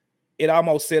it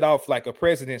almost set off like a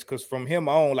precedence, because from him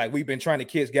on, we've been trying to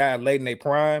catch guys late in their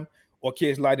prime or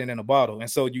catch lightning in a bottle. And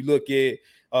so you look at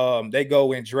they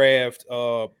go and draft.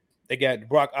 They got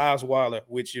Brock Osweiler,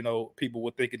 which people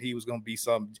were thinking he was going to be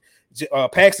something.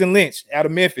 Paxton Lynch out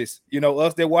of Memphis.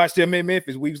 Us that watched him in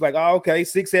Memphis, we was like, oh, okay,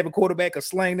 6'7" quarterback, a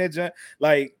slang that junk.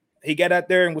 He got out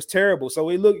there and was terrible. So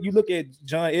you look at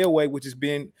John Elway, which has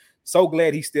been so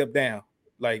glad he stepped down.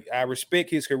 I respect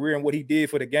his career and what he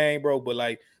did for the game, bro.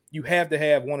 But you have to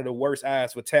have one of the worst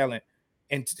eyes for talent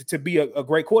and to be a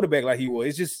great quarterback like he was.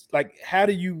 It's just how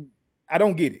do you? I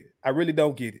don't get it. I really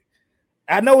don't get it.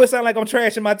 I know it sounds like I'm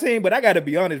trashing my team, but I got to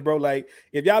be honest, bro.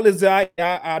 If y'all listen,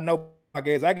 I know my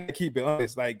guys. I got to keep it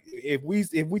honest. If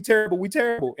we terrible, we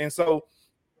terrible. And so,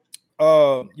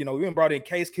 we even brought in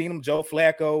Case Keenum, Joe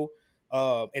Flacco.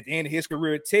 At the end of his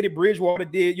career, Teddy Bridgewater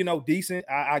did, decent.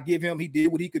 I give him. He did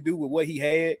what he could do with what he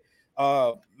had.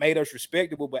 Made us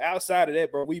respectable. But outside of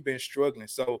that, bro, we've been struggling.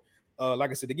 So,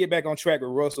 like I said, to get back on track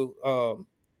with Russell,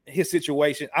 his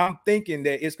situation, I'm thinking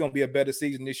that it's going to be a better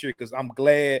season this year, because I'm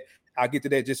glad. I'll get to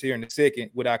that just here in a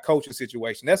second with our coaching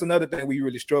situation. That's another thing we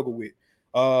really struggle with.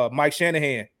 Mike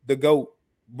Shanahan, the GOAT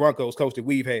Broncos coach that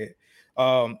we've had.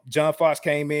 John Fox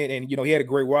came in and, he had a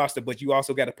great roster, but you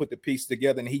also got to put the pieces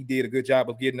together, and he did a good job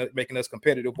of making us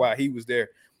competitive while he was there.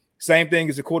 Same thing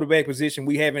as the quarterback position.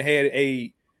 We haven't had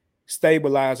a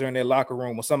stabilizer in their locker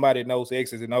room or somebody that knows the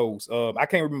X's and O's. I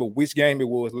can't remember which game it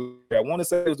was. I want to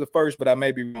say it was the first, but I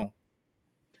may be wrong.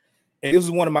 And this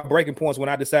was one of my breaking points when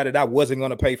I decided I wasn't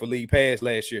going to pay for League Pass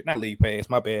last year. Not League Pass,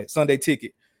 my bad. Sunday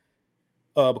ticket.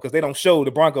 Because they don't show the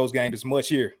Broncos game as much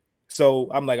here. So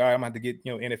I'm like, all right, I'm going to have to get,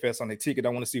 NFL Sunday ticket. I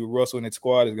want to see what Russell and his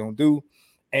squad is going to do.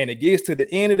 And it gets to the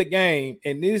end of the game,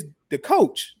 and the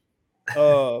coach,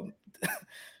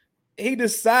 he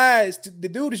decides the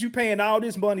dude that you paying all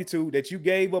this money to, that you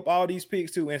gave up all these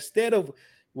picks to, instead of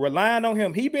relying on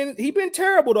him, he been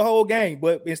terrible the whole game.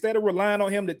 But instead of relying on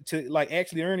him to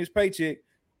actually earn his paycheck,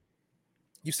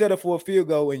 you set up for a field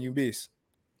goal and you miss.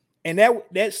 And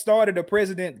that started a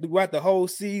precedent throughout the whole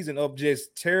season of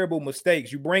just terrible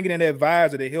mistakes. You bring in an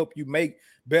advisor to help you make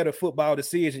better football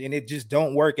decisions, and it just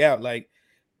don't work out. Like,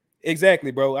 exactly,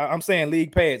 bro. I'm saying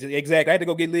league pass. Exactly. I had to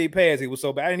go get league pass. It was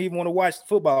so bad. I didn't even want to watch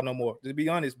football no more, to be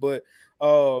honest. But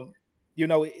you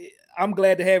know, I'm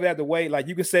glad to have it out the way. Like,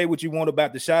 you can say what you want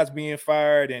about the shots being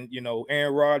fired and, you know,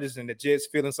 Aaron Rodgers and the Jets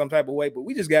feeling some type of way, but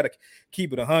we just got to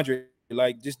keep it 100.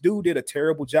 Like, this dude did a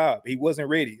terrible job. He wasn't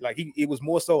ready. Like, it was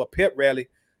more so a pep rally.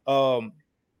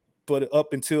 But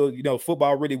up until, you know,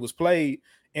 football really was played.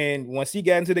 And once he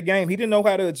got into the game, he didn't know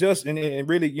how to adjust and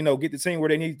really, you know, get the team where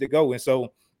they needed to go. And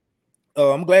so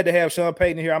I'm glad to have Sean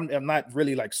Payton here. I'm not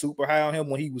really like super high on him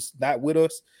when he was not with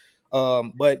us.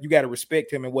 But you got to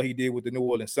respect him and what he did with the New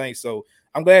Orleans Saints. So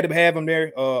I'm glad to have him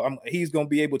there. He's going to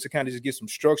be able to kind of just get some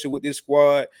structure with this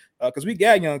squad because we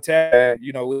got young talent.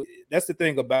 You know, that's the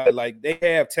thing about it. Like, they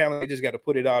have talent. They just got to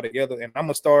put it all together. And I'm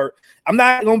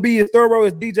not going to be as thorough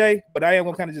as DJ, but I am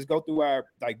going to kind of just go through our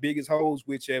like biggest holes,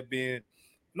 which have been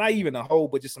not even a hole,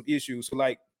 but just some issues. So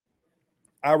like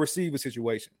our receiver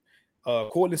situation.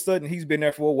 Courtland Sutton, he's been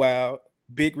there for a while.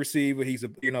 Big receiver. He's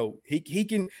he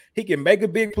can make a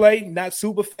big play, not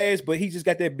super fast, but he just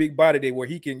got that big body there where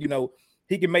he can,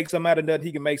 he can make some out of nothing.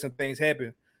 He can make some things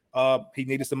happen. He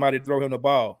needed somebody to throw him the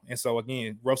ball. And so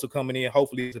again, Russell coming in,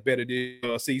 hopefully it's a better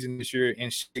season this year in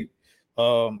shape,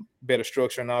 better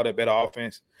structure and all that, better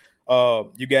offense.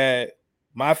 You got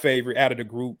my favorite out of the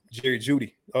group, Jerry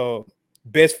Jeudy.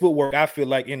 Best footwork, I feel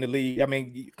like, in the league. I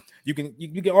mean, you can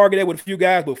argue that with a few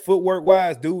guys, but footwork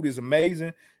wise, dude is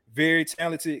amazing, very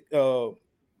talented.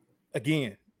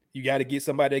 Again, you got to get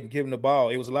somebody that can give him the ball.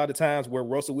 It was a lot of times where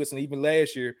Russell Wilson, even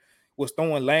last year, was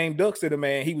throwing lame ducks to the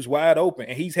man. He was wide open,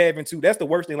 and he's having to. That's the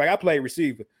worst thing. Like, I played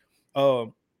receiver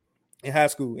in high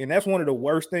school, and that's one of the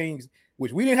worst things,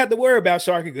 which we didn't have to worry about,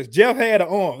 Sharky, because Jeff had an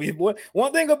arm.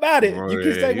 One thing about it, you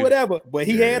can say whatever, but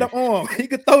he had an arm. He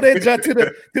could throw that jump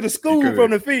to the school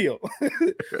from the field.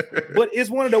 But it's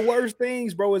one of the worst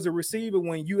things, bro, as a receiver,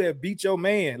 when you have beat your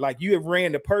man. Like, you have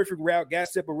ran the perfect route, got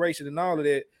separation and all of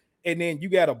that, and then you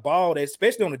got a ball that,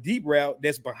 especially on a deep route,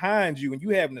 that's behind you, and you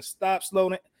having to stop, slow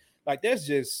down. Like,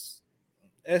 that's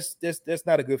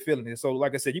not a good feeling. And so,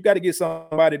 like I said, you got to get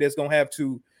somebody that's gonna have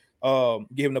to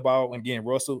give him the ball. And again,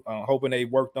 Russell, hoping they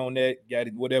worked on that, got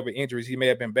whatever injuries he may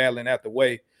have been battling out the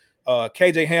way.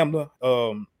 KJ Hamler,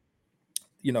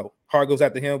 heart goes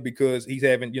out to him because he's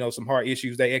having, some heart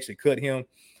issues. They actually cut him.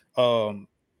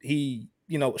 He,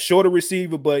 shorter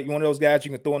receiver, but one of those guys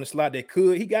you can throw in the slot that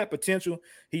could. He got potential.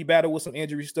 He battled with some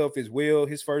injury stuff as well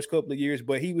his first couple of years,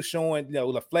 but he was showing,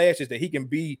 the flashes that he can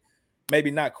be maybe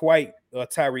not quite a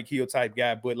Tyreek Hill type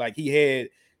guy, but like he had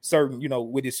certain,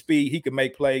 with his speed, he could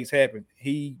make plays happen.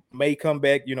 He may come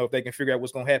back, if they can figure out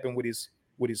what's going to happen with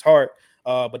his heart.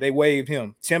 But they waived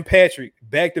him. Tim Patrick,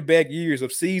 back-to-back years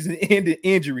of season-ending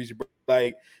injuries, bro.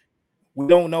 Like, we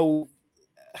don't know.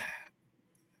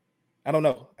 I don't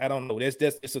know.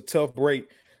 It's a tough break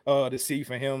to see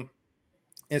for him.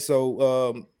 And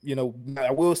so,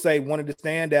 I will say one of the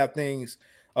standout things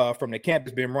from the camp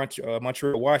has been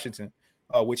Montreal Washington,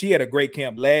 which he had a great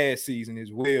camp last season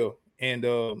as well.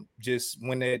 And just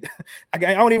when that, I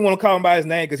don't even want to call him by his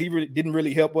name because he really didn't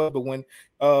really help us. But when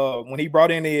he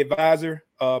brought in the advisor,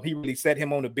 he really set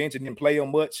him on the bench and didn't play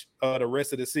him much the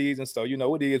rest of the season. So,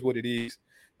 it is what it is.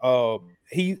 I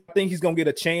think he's gonna get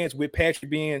a chance with Patrick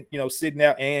being, sitting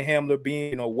out and Hamler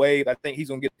being waived. I think he's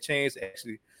gonna get a chance to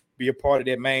actually be a part of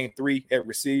that main three at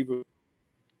receiver.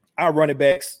 Our running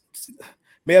backs,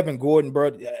 Melvin Gordon,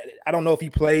 bro. I don't know if he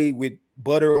played with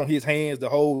butter on his hands the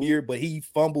whole year, but he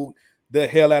fumbled the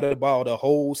hell out of the ball the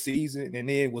whole season, and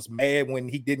then was mad when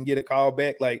he didn't get a call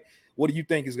back. Like, what do you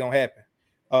think is gonna happen?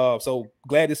 So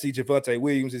glad to see Javonte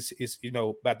Williams is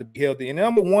about to be healthy. And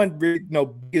number one,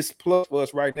 biggest plus for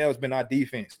us right now has been our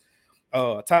defense.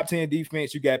 Top 10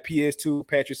 defense. You got PS2,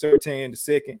 Patrick Surtain the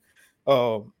second.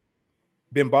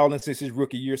 Been balling since his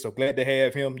rookie year, so glad to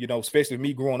have him. Especially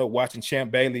me growing up watching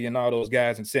Champ Bailey and all those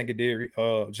guys in secondary,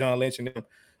 John Lynch and them.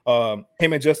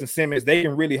 Him and Justin Simmons, they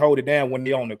can really hold it down when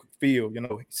they're on the field.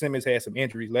 Simmons had some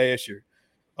injuries last year.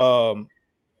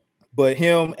 But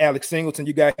him, Alex Singleton,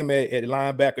 you got him at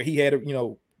linebacker. He had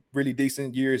a really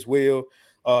decent year as well.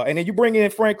 And then you bring in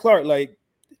Frank Clark. Like,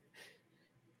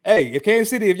 hey, if Kansas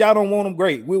City, if y'all don't want him,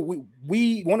 great.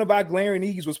 We one of our glaring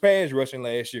needs was pass rushing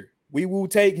last year. We will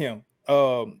take him.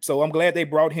 So I'm glad they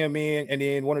brought him in. And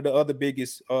then one of the other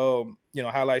biggest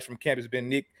highlights from camp has been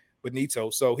Nick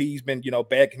Benito. So he's been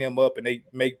backing him up, and they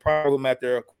make problem out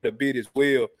there quite a bit as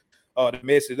well. To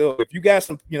mess it up. If you got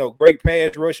some, great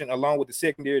pass rushing along with the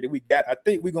secondary that we got, I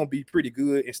think we're gonna be pretty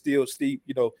good and still be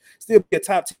a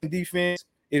top 10 defense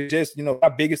It's just,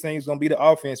 our biggest thing is going to be the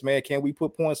offense, man. Can we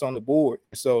put points on the board?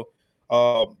 So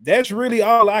that's really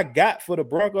all I got for the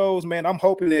Broncos, man. I'm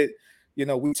hoping that,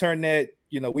 we turn that,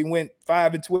 we went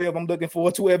 5-12. I'm looking for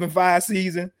a 12-5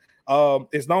 season.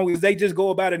 As long as they just go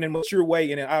about it in a mature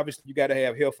way, and then obviously you got to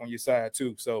have health on your side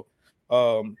too. So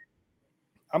I'm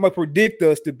gonna predict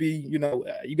us to be,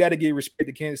 you got to give respect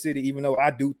to Kansas City, even though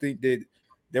I do think that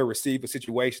their receiver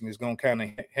situation is gonna kind of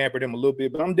hamper them a little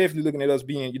bit. But I'm definitely looking at us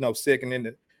being, second in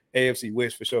the AFC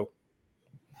West for sure.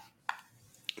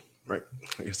 Right.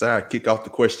 I guess I kick off the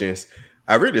questions.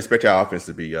 I really expect our offense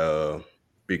to be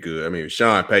good. I mean,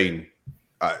 Sean Payton,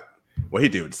 what he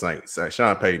did with the Saints,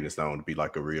 Sean Payton is known to be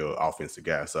like a real offensive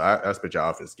guy. So I expect your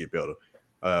offense to get better.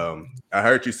 I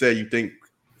heard you say you think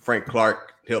Frank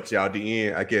Clark helps y'all at the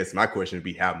end. I guess my question would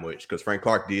be how much, because Frank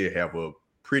Clark did have a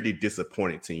pretty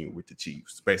disappointing team with the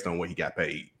Chiefs based on what he got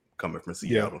paid coming from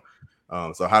Seattle.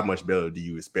 Yeah. So how much better do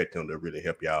you expect him to really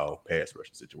help y'all pass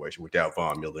rushing situation without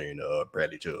Von Miller and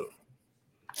Bradley Chubb?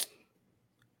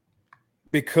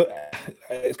 Because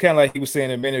it's kind of like he was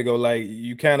saying a minute ago, like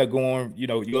you kind of going, you're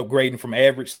upgrading from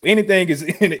average. Anything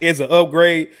is an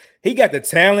upgrade. He got the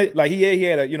talent. Like he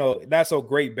had a, not so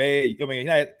great bad. I mean,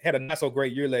 he had a not so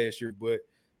great year last year, but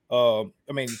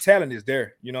the talent is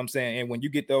there. You know what I'm saying? And when you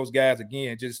get those guys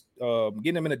again, just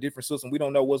getting them in a different system. We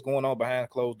don't know what's going on behind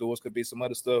closed doors. Could be some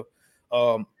other stuff.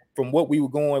 From what we were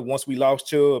going once we lost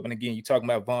Chubb, and again, you talking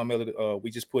about Von Miller.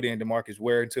 We just put in DeMarcus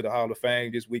Ware into the Hall of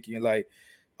Fame this weekend. Like,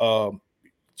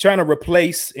 trying to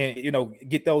replace and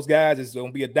get those guys is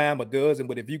gonna be a dime a dozen.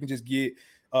 But if you can just get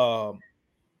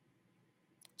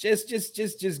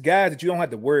just guys that you don't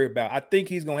have to worry about, I think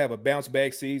he's gonna have a bounce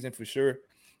back season for sure.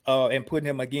 And putting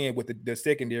him again with the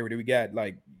secondary that we got,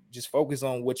 like just focus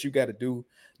on what you got to do.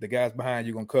 The guys behind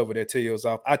you gonna cover their tails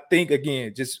off. I think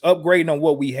again, just upgrading on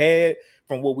what we had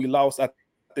from what we lost, I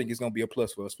think it's gonna be a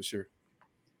plus for us for sure.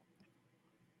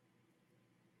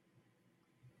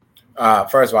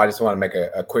 First of all, I just want to make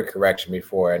a quick correction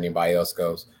before anybody else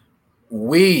goes.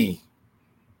 We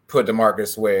put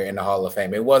DeMarcus Ware in the Hall of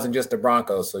Fame. It wasn't just the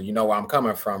Broncos, so you know where I'm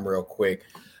coming from real quick.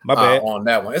 My bad. On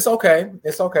that one. It's okay.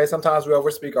 Sometimes we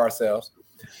overspeak ourselves.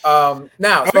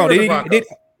 Now, did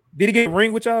he get a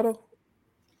ring with y'all though?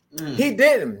 He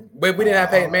didn't, but we didn't have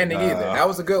Peyton Manning either. That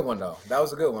was a good one though.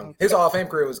 His Hall of Fame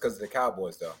career was because of the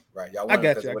Cowboys though, right? Y'all want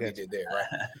to what he did there,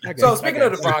 right? So speaking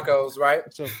of the Broncos, right?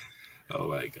 Oh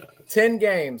my God. 10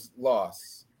 games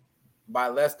lost by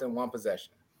less than one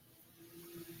possession.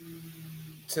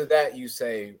 To that you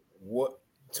say, what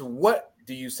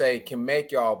do you say can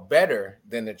make y'all better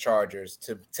than the Chargers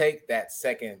to take that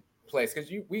second place? Because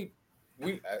we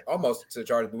almost to the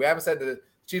Chargers, but we haven't said the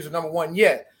Chiefs are number one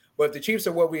yet. But if the Chiefs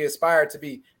are what we aspire to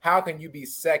be, how can you be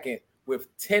second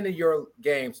with 10 of your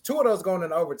games, 2 of those going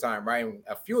into overtime, right? And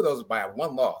a few of those by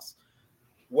one loss.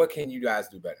 What can you guys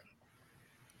do better?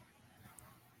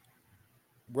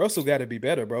 Russell got to be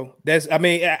better, bro.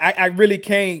 I really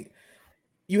can't.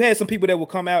 You had some people that will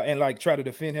come out and like try to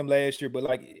defend him last year, but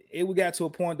like it got to a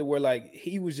point to where like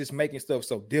he was just making stuff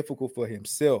so difficult for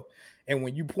himself. And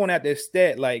when you point out that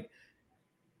stat, like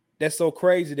that's so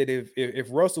crazy that if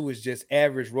Russell was just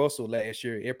average Russell last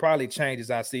year, it probably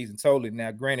changes our season totally.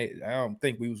 Now, granted, I don't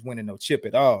think we was winning no chip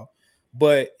at all,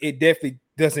 but it definitely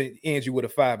doesn't end you with a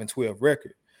 5-12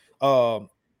 record.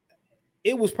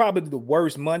 It was probably the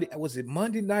worst Monday. Was it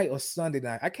Monday night or Sunday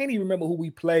night? I can't even remember who we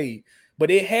played,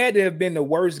 but it had to have been the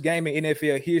worst game in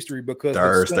NFL history because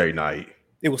Thursday night.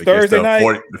 It was Thursday night.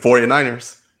 The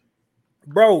 49ers.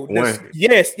 Bro,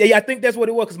 yes. Yeah, I think that's what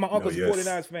it was because my uncle's a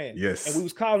 49ers fan. Yes. And we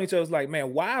was calling each other like,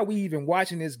 man, why are we even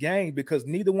watching this game? Because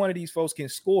neither one of these folks can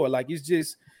score. Like, it's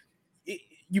just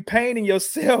you painting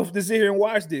yourself to sit here and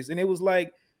watch this. And it was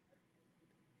like,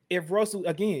 if Russell,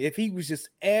 again, if he was just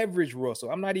average Russell,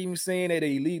 I'm not even saying at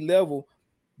an elite level,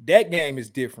 that game is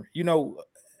different.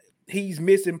 He's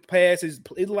missing passes.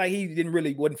 It's like he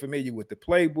wasn't familiar with the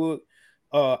playbook.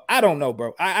 I don't know,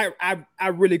 bro. I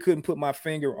really couldn't put my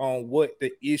finger on what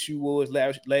the issue was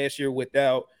last year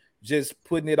without just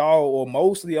putting it all or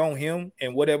mostly on him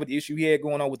and whatever the issue he had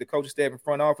going on with the coaching staff and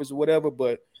front office or whatever.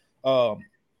 But I'm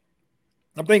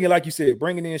thinking, like you said,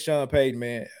 bringing in Sean Payton,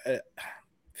 man,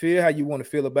 feel how you want to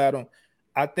feel about him.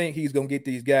 I think he's going to get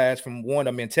these guys from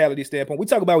a mentality standpoint. We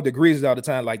talk about with the Grizzlies all the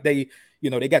time. Like they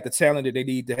got the talent that they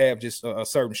need to have just a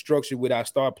certain structure with our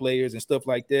star players and stuff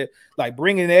like that. Like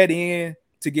bringing that in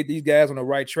to get these guys on the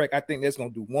right track, I think that's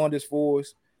going to do wonders for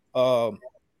us.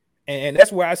 And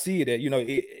that's where I see it at.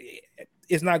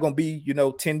 It's not going to be,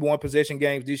 10-1 possession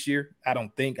games this year. I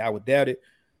don't think. I would doubt it.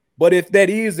 But if that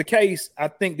is the case, I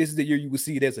think this is the year you will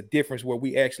see there's a difference where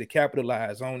we actually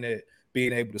capitalize on that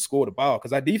being able to score the ball.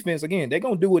 Because our defense, again, they're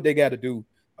gonna do what they got to do.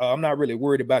 I'm not really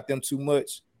worried about them too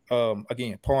much.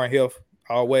 Again, pouring health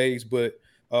always, but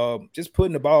just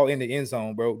putting the ball in the end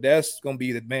zone, bro. That's gonna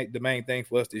be the main thing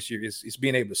for us this year. Is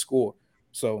being able to score.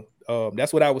 So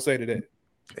that's what I would say to that.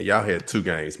 And y'all had 2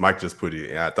 games. Mike just put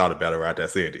it, and I thought about it right there. I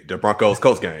said it. The Broncos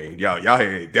Colts game. Y'all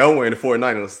had they were in the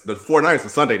 49ers. The 49ers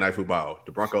was Sunday night football.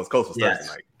 The Broncos Colts was Thursday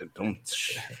night.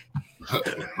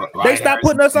 They stopped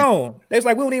putting us on. They was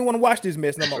like, we don't even want to watch this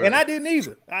mess no more. And I didn't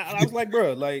either. I was like,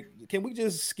 bro, like, can we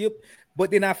just skip? But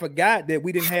then I forgot that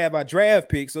we didn't have our draft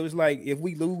pick. So it's like, if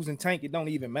we lose and tank, it don't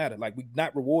even matter. Like, we're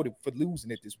not rewarded for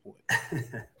losing at this point.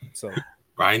 So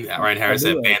Ryan Harris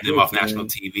said banned them off national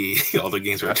TV. All the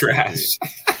games were trash.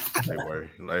 They were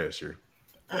last year.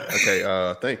 Okay,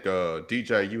 I think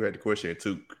DJ, you had the question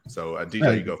too. So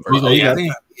DJ, you go first.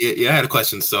 I had a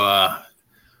question. So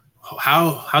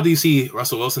how do you see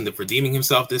Russell Wilson redeeming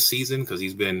himself this season? Because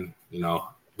he's been,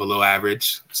 below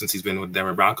average since he's been with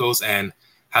Denver Broncos. And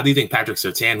how do you think Patrick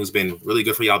Surtain, who's been really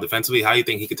good for y'all defensively, how do you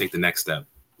think he could take the next step?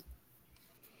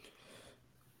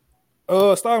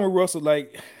 Starting with Russell,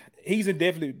 like, he's in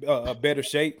definitely a better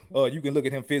shape. You can look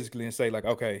at him physically and say, like,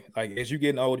 okay, like, as you're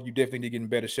getting older, you definitely need to get in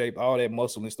better shape. All that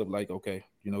muscle and stuff, like, okay,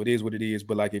 it is what it is.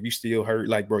 But, like, if you still hurt,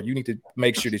 like, bro, you need to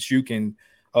make sure that you can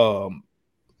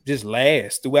just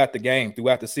last throughout the game,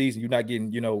 throughout the season. You're not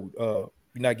getting, you're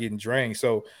not getting drained.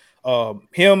 So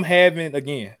him having,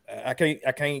 again, I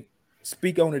can't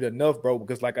speak on it enough, bro,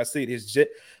 because like I said, it's just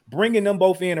bringing them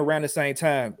both in around the same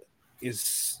time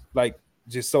is like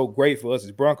just so great for us as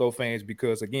Bronco fans,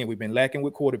 because again, we've been lacking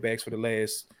with quarterbacks for the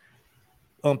last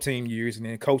umpteen years, and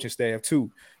then coaching staff too.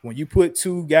 When you put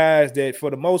 2 guys that for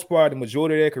the most part, the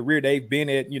majority of their career, they've been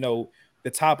at,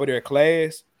 the top of their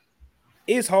class,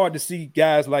 it's hard to see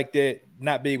guys like that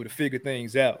not be able to figure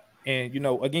things out. And,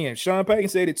 again, Sean Payton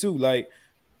said it too, like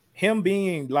him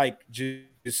being like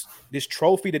just this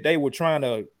trophy that they were trying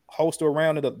to host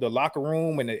around the locker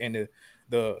room and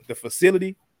the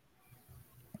facility.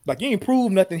 Like, you ain't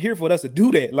proved nothing here for us to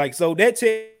do that. Like, so that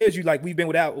tells you, like, we've been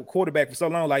without a quarterback for so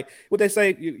long. Like, what they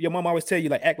say, your mom always tell you,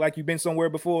 like, act like you've been somewhere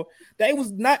before. They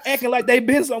was not acting like they've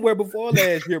been somewhere before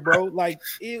last year, bro. Like,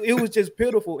 it was just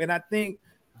pitiful. And I think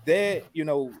that,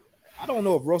 I don't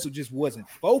know if Russell just wasn't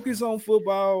focused on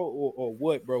football or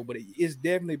what, bro, but it's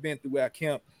definitely been throughout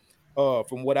camp.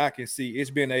 From what I can see,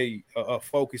 it's been a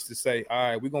focus to say, all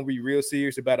right, we're going to be real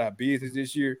serious about our business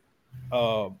this year.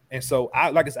 And so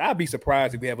I'd be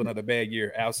surprised if we have another bad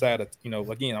year outside of,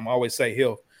 again, I'm always say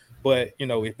health, but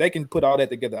if they can put all that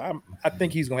together, I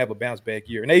think he's going to have a bounce back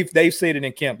year. And they've said it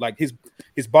in camp, like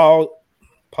his ball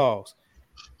pause.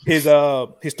 His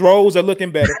throws are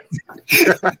looking better.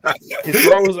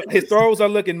 his throws are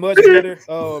looking much better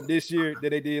this year than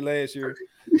they did last year.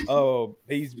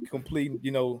 He's completing,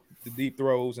 the deep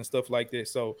throws and stuff like that.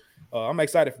 So I'm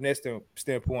excited from that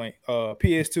standpoint.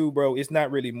 PS2, bro, it's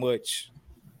not really much.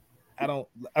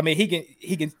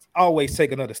 He can always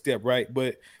take another step, right?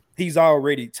 But he's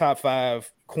already top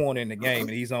 5 corner in the game,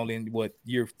 and he's only in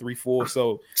year 3-4.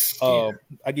 So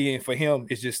again, for him,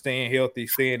 it's just staying healthy,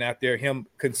 staying out there, him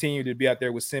continue to be out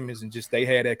there with Simmons, and just they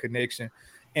had that connection.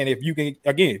 And if you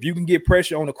can get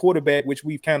pressure on the quarterback, which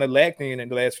we've kind of lacked in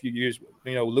the last few years,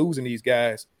 losing these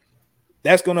guys,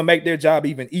 that's going to make their job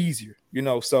even easier,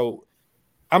 So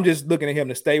I'm just looking at him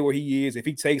to stay where he is. If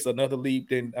he takes another leap,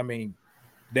 then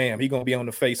damn, he's going to be on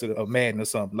the face of Madden or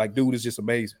something. Like, dude is just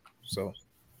amazing. So.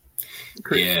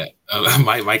 Yeah,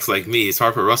 Mike's like me. It's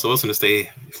hard for Russell Wilson to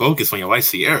stay focused on your wife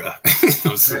Sierra.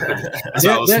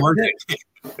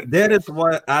 That is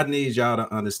what I need y'all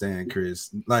to understand, Chris.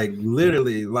 Like,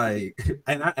 literally, like,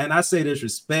 and I say this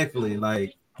respectfully,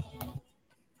 like,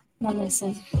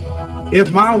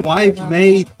 if my wife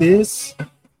made this,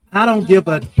 I don't give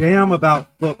a damn about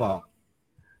football.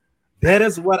 That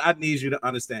is what I need you to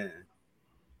understand.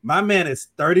 My man is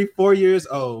 34 years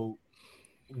old.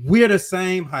 We're the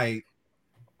same height.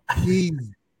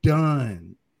 He's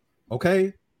done.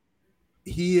 Okay?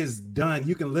 He is done.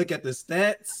 You can look at the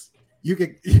stats. You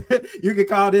can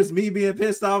call this me being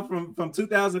pissed off from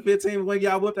 2015 when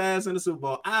y'all whooped ass in the Super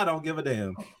Bowl. I don't give a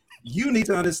damn. You need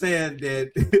to understand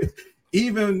that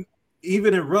even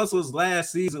in Russell's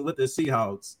last season with the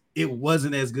Seahawks, it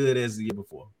wasn't as good as the year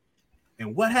before.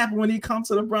 And what happened when he comes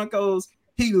to the Broncos?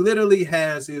 He literally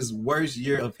has his worst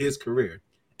year of his career.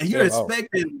 And you're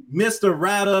expecting Mr.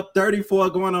 Right Up, 34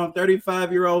 going on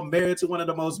 35-year-old, married to one of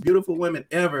the most beautiful women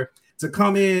ever, to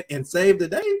come in and save the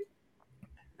day?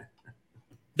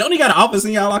 Don't he got an office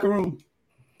in y'all locker room?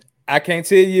 I can't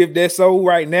tell you if that's so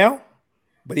right now,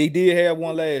 but he did have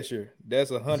one last year.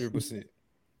 That's 100%.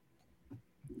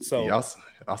 So he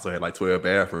also had like 12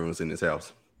 bathrooms in his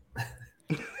house.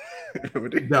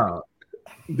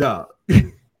 Dog.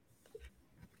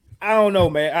 I don't know,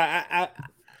 man.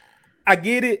 I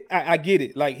get it. I get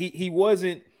it. Like he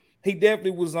wasn't. He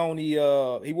definitely was on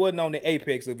the. He wasn't on the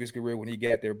apex of his career when he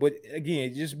got there. But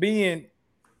again, just being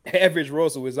average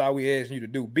Russell is all we asking you to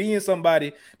do. Being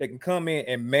somebody that can come in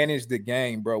and manage the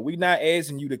game, bro. We're not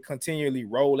asking you to continually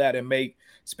roll out and make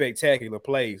spectacular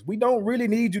plays. We don't really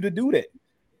need you to do that.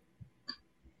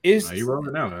 It's you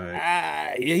rolling out.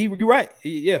 Right? You're right.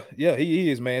 He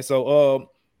is, man. So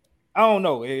I don't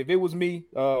know. If it was me,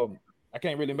 I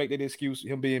can't really make that excuse.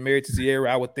 Him being married to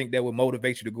Sierra, I would think that would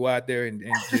motivate you to go out there and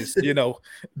just,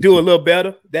 do a little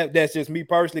better. That's just me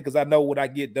personally, because I know what I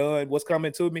get done, what's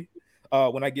coming to me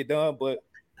when I get done. But,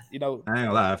 I ain't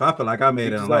gonna lie. If I feel like I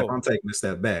made it in life, I'm taking a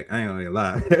step back. I ain't gonna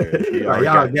lie.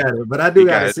 Y'all got it. But I do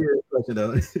got a serious question,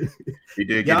 though. He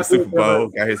did get the Super Bowl,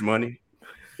 got his money.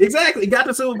 Exactly. Got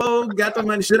the Super Bowl, got the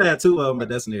money. Should have had two of them, but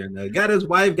that's near enough. Got his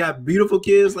wife, got beautiful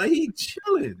kids. Like, he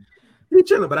chilling.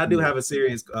 But I do have a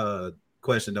serious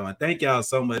question, though. And thank y'all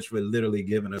so much for literally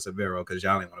giving us a Vero, because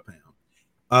y'all ain't want to pay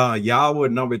him. Y'all were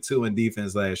number 2 in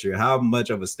defense last year. How much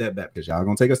of a step back? Because y'all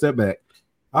going to take a step back.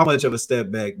 How much of a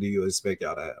step back do you expect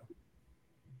y'all to have?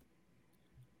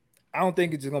 I don't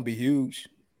think it's just going to be huge.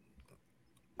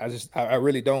 I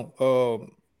really don't.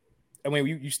 I mean,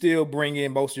 you still bring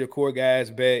in most of your core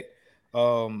guys back.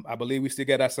 I believe we still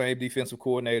got our same defensive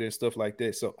coordinator and stuff like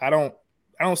that. So I don't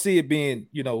see it being,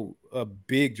 a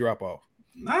big drop off.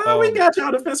 Nah, we got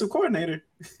y'all defensive coordinator.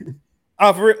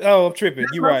 I'm tripping.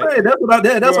 You're right. That's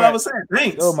what I was saying.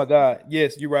 Thanks. Oh my God.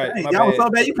 Yes, you're right. Dang, y'all was so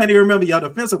bad you can't even remember your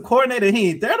defensive coordinator.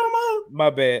 He ain't there no more. My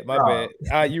bad.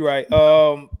 You're right.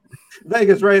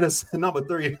 Vegas Raiders number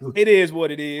 3. It is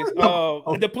what it is.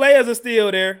 The players are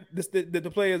still there.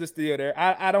 The players are still there.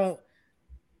 I don't.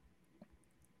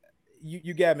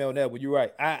 You got me on that one. You're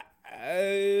right.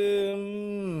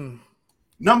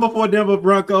 Number 4 Denver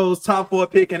Broncos, top 4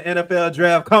 pick in NFL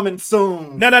draft coming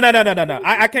soon. No.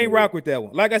 I can't rock with that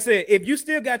one. Like I said, if you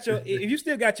still got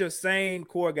your same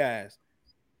core guys,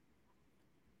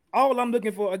 all I'm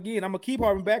looking for, again, I'm gonna keep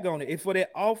harping back on it, is for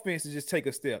that offense to just take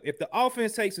a step. If the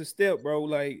offense takes a step, bro,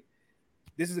 like,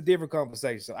 this is a different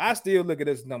conversation. So I still look at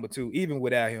this number 2, even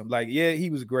without him. Like, yeah,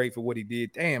 he was great for what he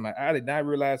did. Damn, I did not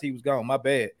realize he was gone. My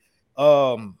bad.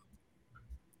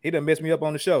 He done messed me up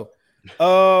on the show.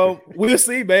 We'll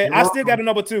see, man. I still got a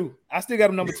number 2. I'm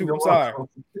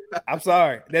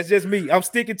sorry. That's just me. I'm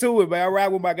sticking to it, man. I ride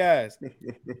with my guys.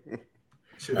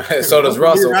 So does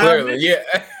Russell, clearly. Yeah.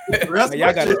 Russ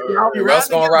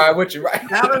gonna ride with you, right?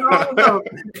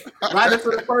 Right into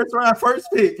the first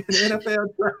pick in the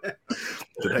NFL draft.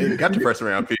 You got your first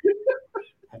round pick.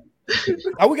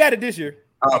 Oh, we got it this year.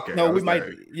 Okay. No, we might.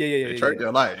 Yeah. Church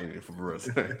their light for us.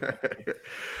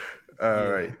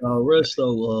 All right. Russ,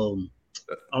 though,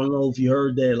 I don't know if you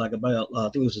heard that, like, about, I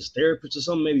think it was his therapist or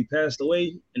something, maybe passed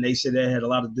away, and they said that had a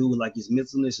lot to do with, like, his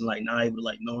mentalness and, like, not able to,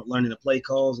 like, learning to play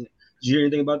calls. Did you hear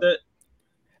anything about that?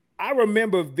 I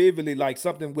remember vividly, like,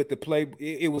 something with the play.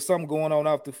 It was something going on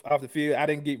off the field. I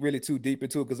didn't get really too deep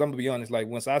into it, because I'm gonna be honest. Like,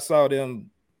 once I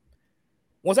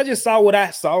just saw what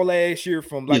I saw last year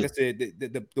from, like I said,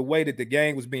 the way that the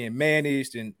game was being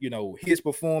managed and, his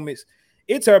performance,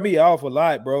 it turned me off a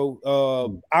lot,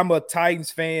 bro. I'm a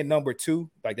Titans fan, number 2.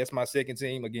 Like, that's my second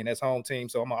team. Again, that's home team,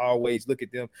 so I'm gonna always look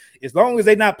at them. As long as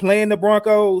they're not playing the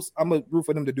Broncos, I'm gonna root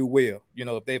for them to do well.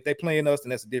 If they playing us, then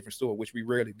that's a different story, which we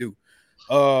rarely do.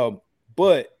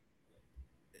 But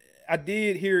I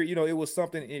did hear, it was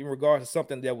something in regards to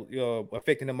something that was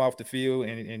affecting them off the field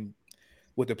and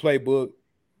with the playbook.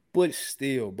 But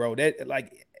still, bro, that,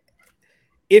 like,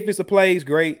 if it's a play, it's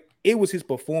great. It was his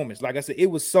performance. Like I said, it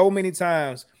was so many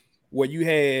times where you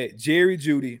had Jerry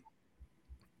Jeudy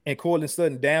and Cortland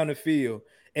Sutton down the field,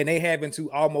 and they having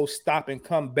to almost stop and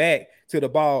come back to the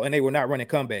ball, and they were not running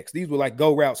comebacks. These were like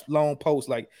go routes, long posts.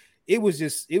 Like, it was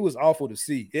awful to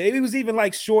see. It was even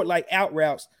like short, like out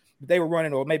routes that they were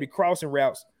running, or maybe crossing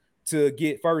routes to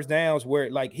get first downs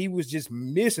where, like, he was just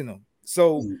missing them.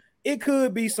 So it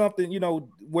could be something,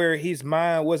 where his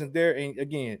mind wasn't there. And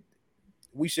again,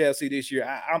 we shall see this year.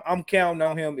 I'm counting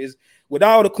on him. Is with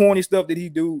all the corny stuff that he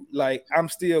do, like, I'm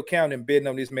still counting, betting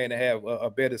on this man to have a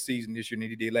better season this year than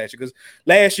he did last year. Because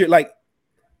last year, like,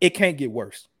 it can't get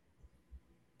worse.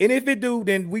 And if it do,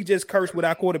 then we just curse with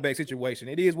our quarterback situation.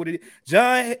 It is what it is.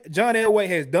 John Elway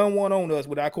has done one on us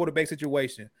with our quarterback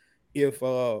situation. If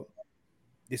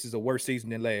this is a worse season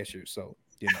than last year, so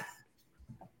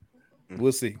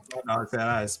we'll see.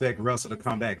 I expect Russell to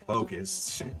come back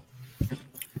focused.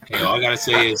 All I gotta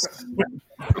say is,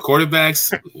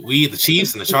 quarterbacks, the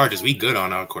Chiefs and the Chargers, we good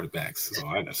on our quarterbacks. That's all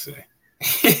I gotta say.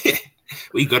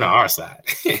 We good on our side.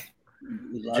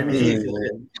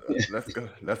 Let's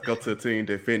go to a team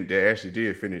that actually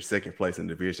did finish second place in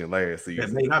the division last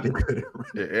season. That may not be good.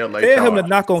 Tell him to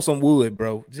knock on some wood,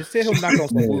 bro. Just tell him to knock on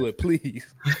some wood, please.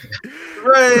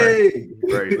 Ray,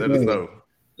 let us know.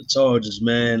 The Chargers,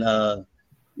 man.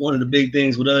 One of the big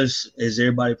things with us, as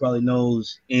everybody probably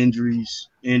knows, injuries.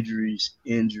 It's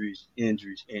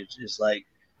like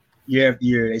year after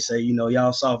year, they say,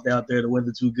 y'all soft out there, the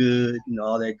weather too good,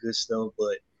 all that good stuff.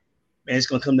 But man, it's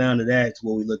gonna come down to that, to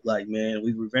what we look like, man.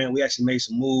 We actually made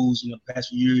some moves, the past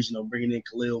few years, bringing in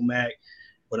Khalil Mack,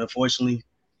 but unfortunately,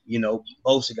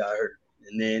 Bosa got hurt,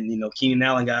 and then Keenan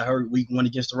Allen got hurt week 1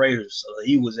 against the Raiders, so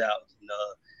he was out.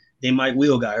 Then Mike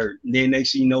Will got hurt, and then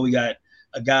next thing we got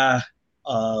a guy.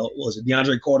 Was it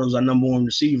DeAndre Carter was our number 1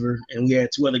 receiver, and we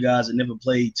had 2 other guys that never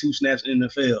played 2 snaps in the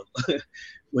NFL,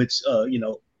 which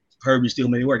Herbie still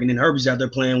made it work. And then Herbie's out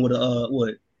there playing with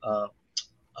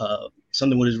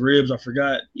something with his ribs. I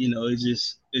forgot.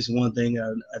 It's one thing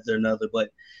after another. But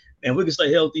man, if we can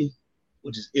stay healthy,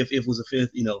 which is if was a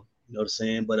fifth, you know what I'm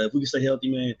saying. But if we can stay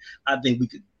healthy, man, I think we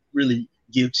could really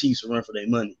give Chiefs a run for their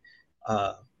money.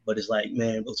 But it's like,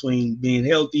 man, between being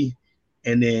healthy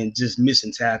and then just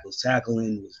missing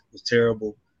tackling was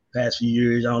terrible past few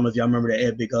years. I don't know if y'all remember that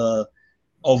epic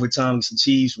overtime against the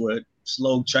Chiefs where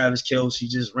slow Travis Kelce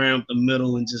just ran up the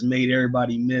middle and just made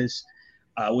everybody miss,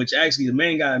 which actually the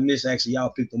main guy missed, actually y'all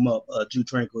picked him up, Drew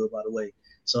Tranquil, by the way.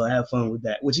 So I have fun with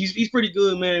that, which he's pretty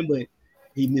good, man, but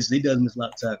he does miss a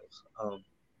lot of tackles.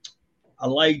 I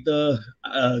like the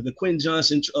Quentin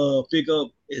Johnson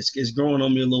pickup. It's growing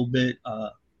on me a little bit.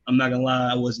 I'm not gonna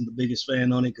lie, I wasn't the biggest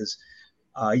fan on it because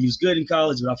he was good in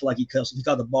college, but I feel like he caught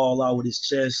the ball out with his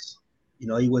chest.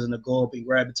 He wasn't a go up and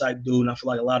grab it type dude. And I feel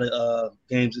like a lot of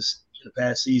games in the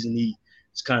past season, he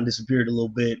just kind of disappeared a little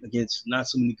bit against not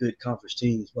so many good conference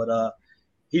teams. But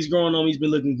he's growing on me. He's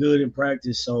been looking good in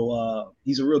practice. So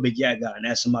he's a real big yak guy, and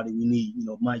that's somebody we need.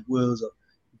 Mike Will's a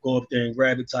go up there and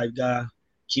grab it type guy.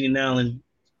 Keenan Allen,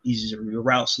 he's just a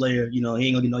route slayer. He ain't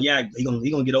gonna get no yak, but he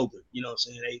gonna get open. You know what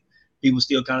I'm saying? People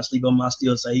still kind of sleep on him. I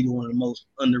still say he's one of the most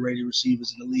underrated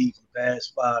receivers in the league for the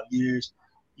past 5 years.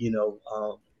 He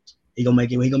gonna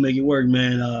make it work,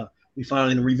 man. We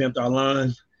finally revamped our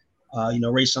line.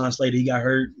 Rashawn Slater, he got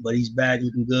hurt, but he's back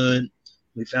looking good.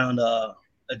 We found a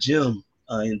gem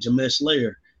in Jameer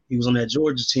Slayer. He was on that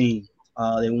Georgia team.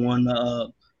 They won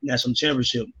the national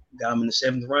championship. Got him in the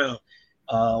 7th round.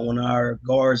 One of our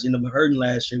guards ended up hurting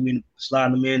last year. We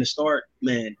sliding him in to start.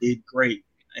 Man, did great.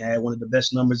 And had one of the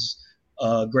best numbers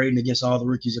grading against all the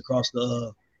rookies across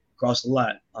the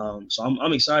lot. So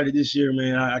I'm excited this year,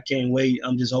 man. I can't wait.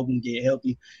 I'm just hoping to get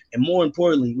healthy. And more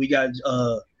importantly, we got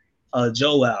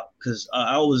Joe out because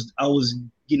I was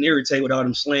getting irritated with all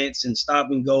them slants and stop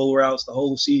and go routes the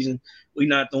whole season. We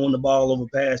not throwing the ball over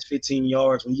past 15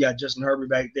 yards when you got Justin Herbert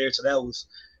back there. So that was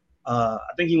I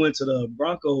think he went to the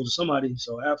Broncos or somebody.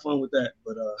 So have fun with that.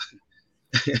 But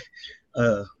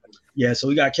yeah, so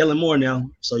we got Kellen Moore now.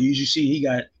 So you see he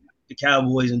got the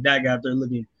Cowboys and Dak out there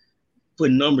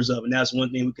putting numbers up, and that's one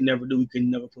thing we could never do. We could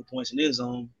never put points in his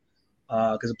zone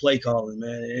because of play calling,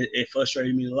 man. It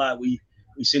frustrated me a lot. We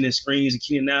send in screens of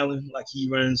Keenan Allen like he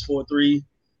runs 4-3. We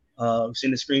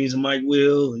send the screens of Mike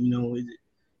Will, and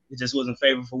it just wasn't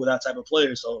favorable with that type of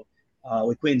player. So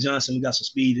with Quentin Johnson, we got some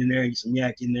speed in there, some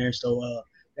yak in there. So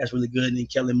that's really good. And then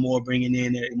Kellen Moore bringing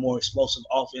in a more explosive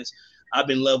offense. I've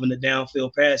been loving the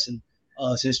downfield passing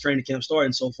since training camp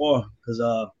starting so far because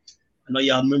I know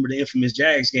y'all remember the infamous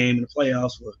Jags game in the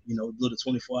playoffs where, blew the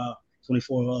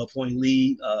 24-point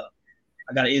lead. I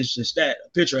got an interesting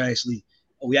picture actually.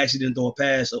 We actually didn't throw a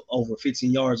pass over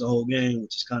 15 yards the whole game,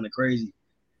 which is kind of crazy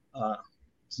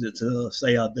to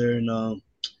stay out there. And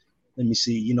let me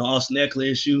see, Austin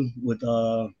Eckler issue with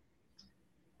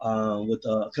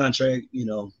contract,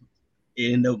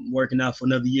 it ended up working out for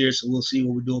another year, so we'll see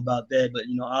what we do about that. But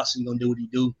Austin gonna do what he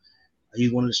do.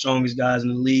 He's one of the strongest guys in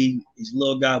the league. He's a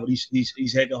little guy, but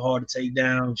he's heck of hard to take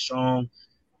down. Strong.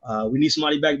 We need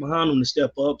somebody back behind him to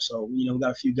step up. So we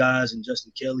got a few guys in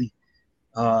Justin Kelly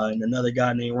and another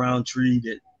guy named Roundtree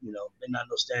that they're not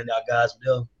no standout guys,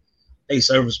 but they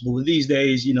serviceable. But these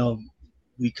days, you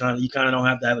kind of don't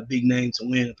have to have a big name to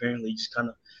win. Apparently, you just kind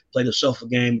of play the shuffle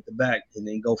game at the back and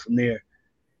then go from there.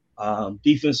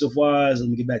 Defensive wise, let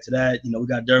me get back to that. We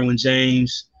got Derwin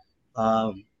James.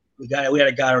 We had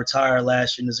a guy retire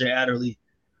last year, Nazir Adderley,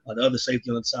 the other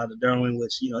safety on the side of Derwin,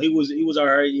 which he was all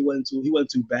right. He wasn't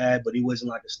too bad, but he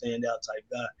wasn't like a standout type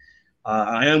guy.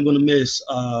 I am gonna miss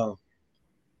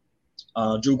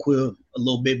Drew Quill a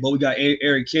little bit, but we got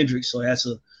Eric Kendricks, so that's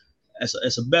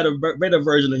It's a better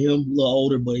version of him, a little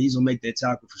older, but he's gonna make that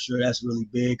tackle for sure. That's really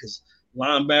big because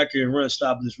linebacker and run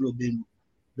stopping has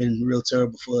been real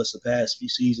terrible for us the past few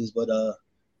seasons. But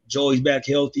Joey's back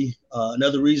healthy.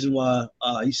 Another reason why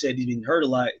he said he's been hurt a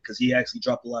lot because he actually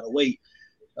dropped a lot of weight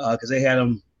because they had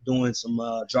him doing some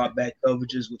drop back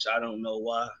coverages, which I don't know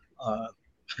why.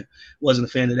 Wasn't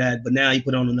a fan of that, but now he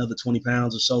put on another 20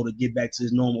 pounds or so to get back to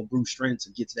his normal brute strength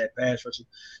to get to that pass rushing.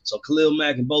 So Khalil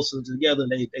Mack and Bosa together,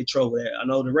 they trouble that. I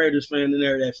know the Raiders fan in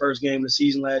there that first game of the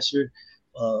season last year.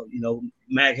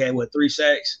 Mack had 3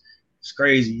 sacks. It's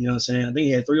crazy, you know what I'm saying? I think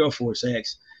he had 3 or 4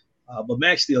 sacks. But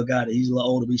Mack still got it. He's a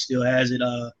little older, but he still has it.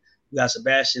 We got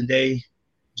Sebastian Day,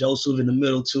 Joseph in the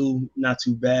middle too, not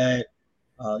too bad.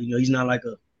 He's not like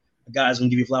a guy's gonna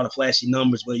give you a lot of flashy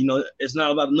numbers, but it's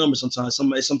not about the numbers sometimes.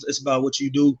 It's about what you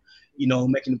do,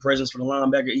 making the presence for the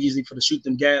linebacker easy for to shoot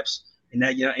them gaps and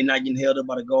not getting held up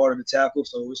by the guard or the tackle.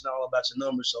 So it's not all about your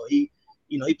numbers. So he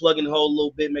plugging the hole a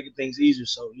little bit, making things easier.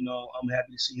 So I'm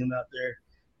happy to see him out there.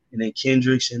 And then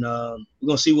Kendricks, and we're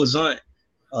gonna see what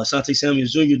Sante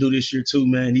Samuels Jr. do this year too,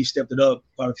 man. He stepped it up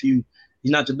quite a few.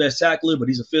 He's not the best tackler, but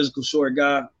he's a physical short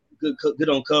guy. Good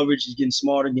on coverage. He's getting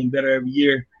smarter, getting better every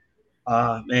year.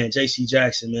 J.C.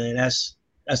 Jackson, man, that's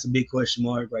the big question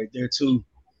mark right there too.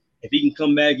 If he can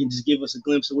come back and just give us a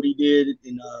glimpse of what he did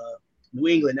in New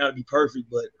England, that would be perfect.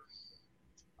 But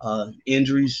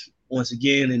injuries once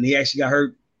again, and he actually got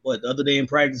hurt the other day in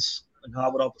practice and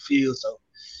hobbled off the field. So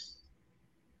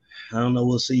I don't know,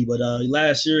 we'll see. But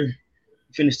last year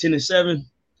he finished 10-7.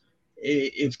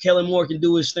 If Kellen Moore can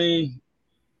do his thing,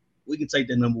 we can take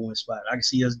that number 1 spot. I can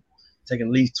see us taking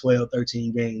at least 12,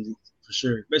 13 games. For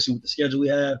sure, especially with the schedule we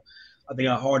have. I think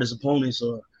our hardest opponents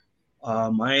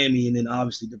are Miami, and then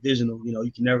obviously divisional.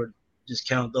 You can never just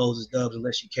count those as dubs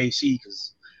unless you KC,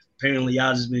 because apparently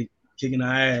y'all just been kicking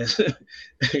our ass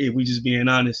if we just being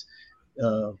honest.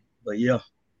 But yeah,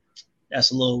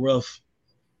 that's a little rough.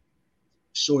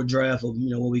 Short draft of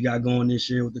what we got going this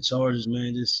year with the Chargers,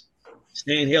 man. Just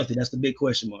staying healthy. That's the big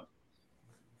question mark.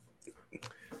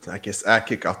 I guess I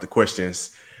kick off the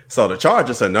questions. So the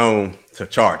Chargers are known to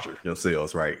charger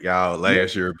themselves, right? Y'all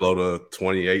last year blow the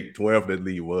 28-12 that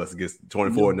lead was against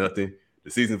 24-0.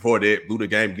 The season before that, blew the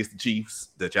game against the Chiefs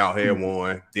that y'all had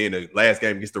won. Then the last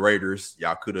game against the Raiders,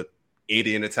 y'all could have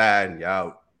ended in a tie, and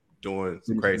y'all doing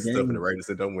some crazy stuff, and the Raiders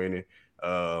ended up winning.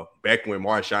 Back when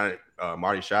Marty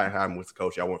Schottenheimer was the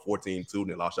coach, y'all won 14-2 and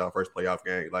then lost y'all first playoff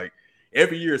game. Like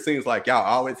every year, it seems like y'all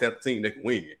always have a team that can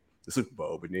win the Super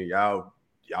Bowl, but then y'all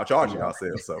charging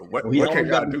yourselves. So what can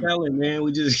y'all do? Talent, man.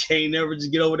 We just can't never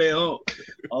just get over that hump.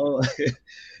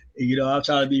 I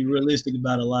try to be realistic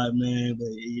about a lot, man. But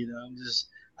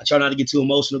I try not to get too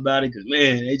emotional about it because,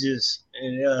 man,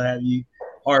 they'll have you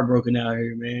heartbroken out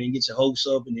here, man. You get your hopes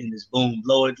up and then just boom,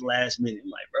 blow it at the last minute. I'm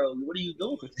like, bro, what are you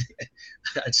doing?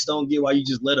 I just don't get why you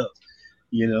just let up,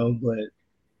 But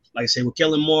like I said, with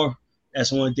Kellen Moore,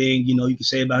 that's one thing you can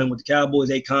say about him with the Cowboys.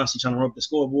 They constantly trying to run up the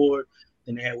scoreboard.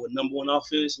 Then they had number 1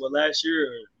 offense last year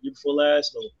or year before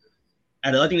last. So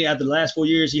I think after the last 4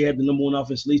 years, he had the number 1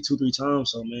 offense at least 2-3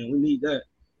 times. So man, we need that.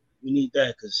 We need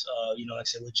that because like I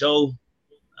said with Joe,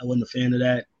 I wasn't a fan of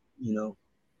that,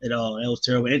 at all. That was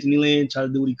terrible. Anthony Lynn tried to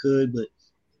do what he could, but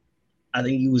I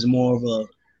think he was more of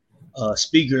a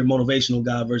speaker, motivational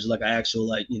guy versus like an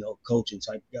actual coaching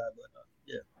type guy. But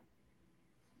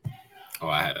yeah. Oh,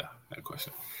 I had a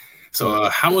question. So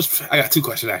how much? I got 2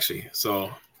 questions actually.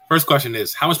 So. First question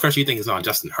is, how much pressure do you think is on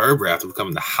Justin Herbert after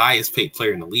becoming the highest paid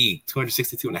player in the league?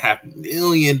 $262.5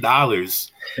 million.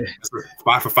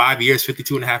 For 5 years,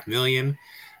 $52.5 million.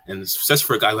 And especially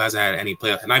for a guy who hasn't had any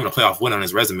playoff, not even a playoff win on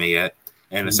his resume yet.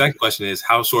 And the second question is,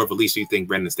 how short of a leash do you think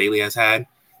Brandon Staley has had,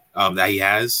 that he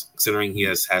has, considering he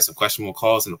has had some questionable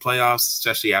calls in the playoffs,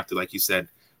 especially after, like you said,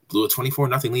 blew a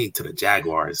 24-0 lead to the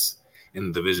Jaguars in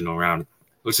the divisional round,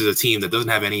 which is a team that doesn't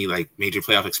have any major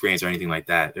playoff experience or anything like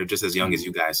that. They're just as young as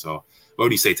you guys. So what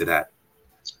would you say to that?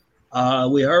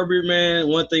 With Herbert, man,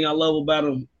 one thing I love about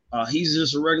him, he's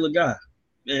just a regular guy.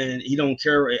 And he don't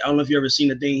care. I don't know if you ever seen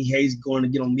the thing he hates going to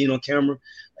get on being on camera.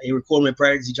 He record him in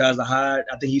practice. He tries to hide.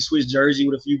 I think he switched jersey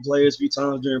with a few players a few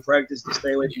times during practice to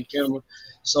stay away from the camera.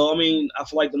 So, I mean, I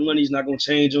feel like the money's not going to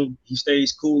change him. He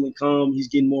stays cool and calm. He's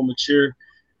getting more mature.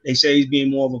 They say he's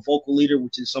being more of a vocal leader,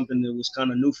 which is something that was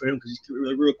kind of new for him because he's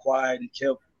really real quiet and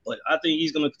kept. But I think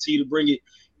he's going to continue to bring it.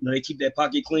 They keep that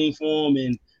pocket clean for him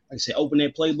and, like I said, open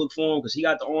that playbook for him because he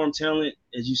got the arm talent,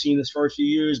 as you've seen his first few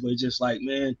years. But it's just like,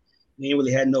 man, he ain't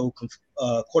really had no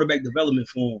quarterback development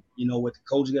for him. With the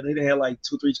coaches, they had like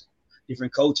 2-3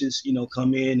 different coaches,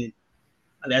 come in, and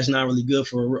that's not really good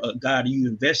for a guy that you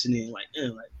investing in. Like,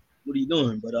 man, what are you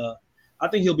doing? But I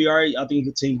think he'll be all right. I think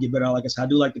he'll continue to get better. Like I said, I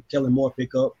do like the Kellen Moore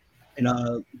pickup. And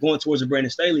going towards the Brandon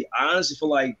Staley, I honestly feel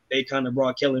like they kind of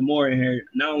brought Kellen Moore in here,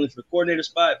 not only for the coordinator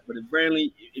spot, but if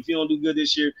Brandley, if you don't do good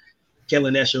this year,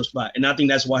 Kellen, that's your spot. And I think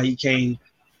that's why he came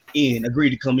in,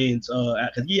 agreed to come in,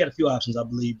 because he had a few options, I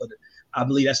believe. But I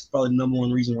believe that's probably the number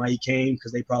one reason why he came,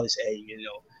 because they probably say, hey,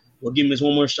 we'll give him this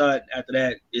one more shot. After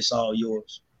that, it's all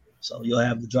yours. So you'll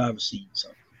have the driver's seat. So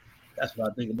that's what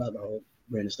I think about the whole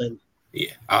Brandon Staley.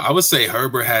 Yeah, I would say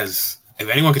Herbert has. If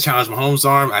anyone can challenge Mahomes'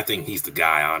 arm, I think he's the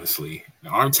guy. Honestly, the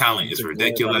arm talent is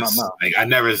ridiculous. Like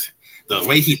the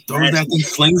way he throws that thing,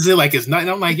 flings it like it's nothing.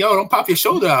 I'm like, yo, don't pop your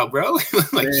shoulder out, bro.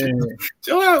 Like,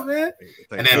 chill out, man.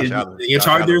 And then your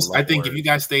Chargers, I think if you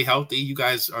guys stay healthy, you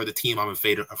guys are the team I'm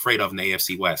afraid of in the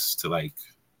AFC West. To like,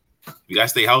 if you guys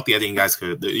stay healthy, I think you guys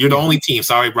could. You're the only team.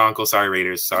 Sorry, Broncos. Sorry,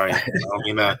 Raiders. Sorry, I don't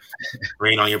mean to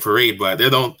rain on your parade, but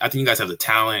I think you guys have the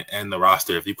talent and the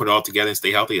roster. If you put it all together and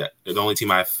stay healthy, they're the only team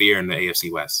I fear in the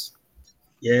AFC West.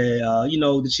 Yeah,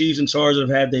 the Chiefs and Chargers have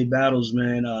had their battles,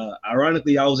 man.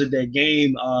 Ironically, I was at that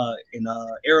game in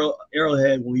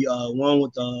Arrowhead when we won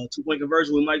with the 2-point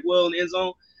conversion with Mike Will in the end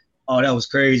zone. Oh, that was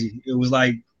crazy. It was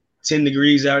like 10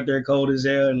 degrees out there, cold as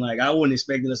hell, and like I wasn't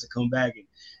expecting us to come back. And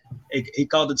he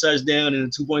caught the touchdown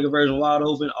and the 2-point conversion wide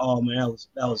open. Oh man,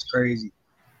 that was crazy.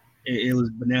 It was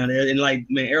banana. And like,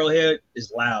 man, Arrowhead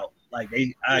is loud. Like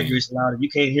I agree, it's loud. If you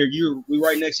can't hear we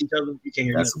right next to each other, you can't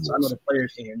hear nothing. So I know the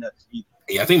players can't hear nothing either.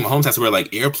 Yeah, I think Mahomes has to wear like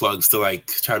earplugs to like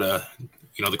try to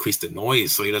decrease the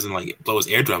noise so he doesn't like blow his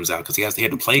eardrums out because he has to hear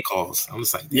the play calls. I'm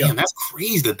just like, damn, that's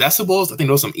crazy. The decibels. I think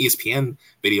there was some ESPN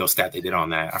video stat they did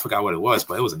on that. I forgot what it was,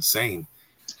 but it was insane.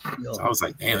 So I was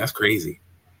like, damn, that's crazy.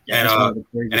 Yeah,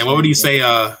 and then what would you say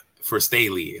for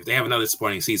Staley if they have another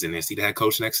disappointing season? Is he the head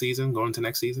coach next season, going into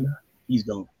next season? He's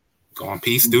gone. Go on,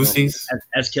 peace, deuces.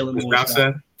 That's killing more. That's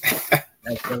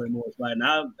killing more. And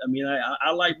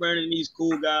I like Brandon. He's a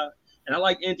cool guy, and I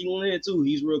like Anthony Lynn too.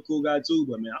 He's a real cool guy too.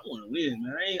 But man, I want to win,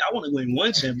 man. I want to win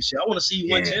one championship. I want to see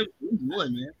one championship.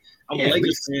 One, man. I'm a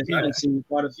Lakers fan. So I didn't see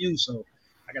quite a few, so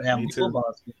I gotta have my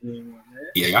football to win one, man.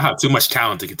 Yeah, y'all have too much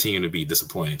talent to continue to be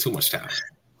disappointed. Too much talent.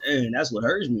 And that's what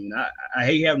hurts me. And I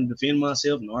hate having to defend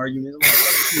myself in arguments.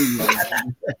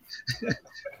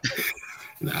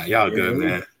 Nah, y'all good,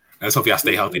 man. Let's hope y'all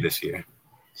stay healthy this year.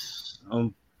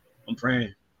 I'm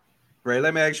praying. Ray,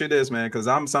 let me ask you this, man, because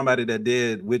I'm somebody that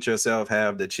did with yourself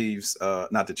have the Chiefs,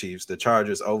 the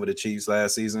Chargers over the Chiefs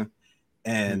last season.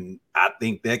 And I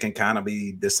think that can kind of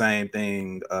be the same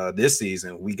thing this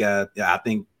season. I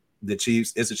think the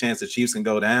Chiefs, it's a chance the Chiefs can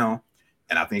go down.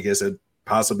 And I think it's a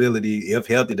possibility, if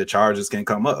healthy, the Chargers can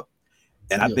come up.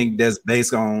 And I think that's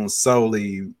based on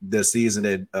solely the season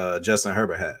that Justin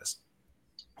Herbert has.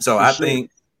 So I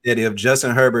think that if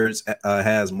Justin Herbert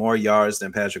has more yards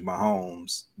than Patrick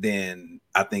Mahomes, then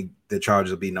I think the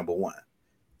Chargers will be number one.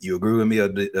 You agree with me or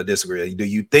disagree? Do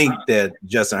you think that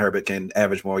Justin Herbert can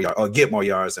average more yards or get more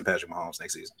yards than Patrick Mahomes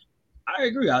next season? I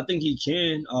agree. I think he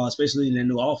can, especially in the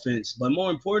new offense. But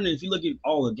more importantly, if you look at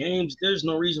all the games, there's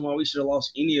no reason why we should have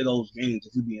lost any of those games,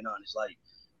 if we're being honest. Like,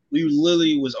 we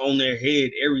literally was on their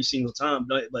head every single time.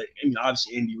 But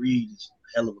obviously, Andy Reid is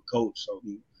a hell of a coach. So,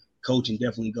 coaching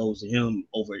definitely goes to him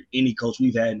over any coach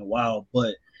we've had in a while.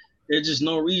 But there's just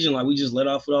no reason. Like, we just let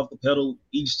our foot off the pedal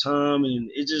each time, and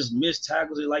it just missed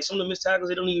tackles. Like, some of the missed tackles,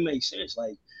 they don't even make sense.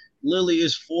 Like, literally,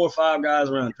 it's 4 or 5 guys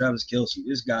around Travis Kelce.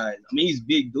 This guy, he's a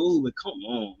big dude, but come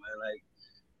on, man. Like,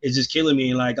 it's just killing me.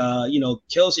 And, like,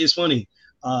 Kelce, it's funny.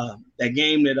 That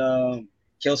game that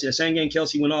the same game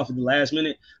Kelce went off at the last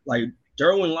minute, like,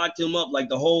 Derwin locked him up, like,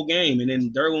 the whole game. And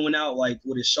then Derwin went out, like,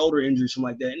 with his shoulder injury, something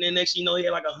like that. And then next thing you know, he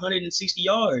had, like, 160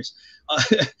 yards.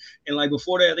 And, like,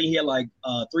 before that, I think he had, like,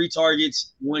 3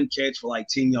 targets, 1 catch for, like,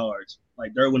 10 yards.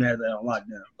 Like, Derwin had that on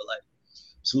lockdown. But, like,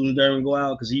 as soon as Derwin go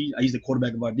out, because he's the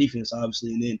quarterback of our defense,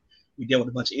 obviously. And then we dealt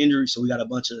with a bunch of injuries, so we got a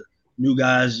bunch of new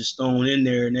guys just thrown in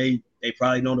there. And they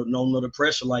probably don't know the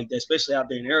pressure like that, especially out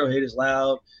there in Arrowhead. It's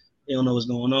loud. They don't know what's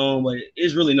going on. But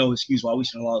it's really no excuse why we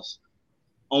should have lost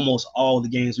almost all the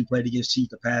games we played against Chiefs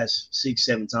the past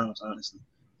 6-7 times, honestly.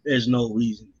 There's no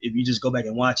reason. If you just go back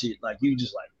and watch it, like, you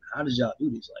just like, how did y'all do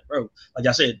this? Like, bro, like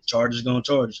I said, Chargers going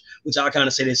Chargers, which I kind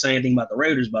of say the same thing about the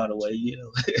Raiders, by the way.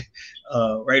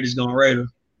 Raiders going Raider.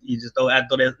 You just throw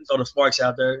the sparks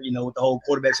out there, with the whole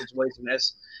quarterback situation.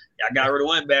 I got rid of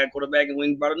one bad quarterback and went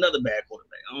and brought another bad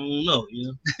quarterback. I don't know,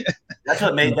 That's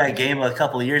what made that game a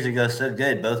couple of years ago so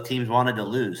good. Both teams wanted to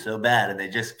lose so bad, and they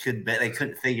just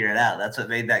couldn't figure it out. That's what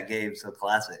made that game so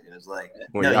classic. It was like,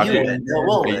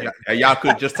 we'll win. Y'all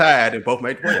could just tied and both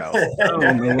made the playoffs. I don't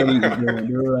know what he was doing,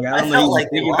 dude. Like, I felt like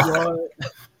they were.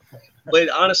 But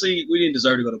honestly, we didn't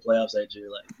deserve to go to playoffs that year.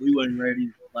 Like we weren't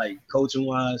ready. Like coaching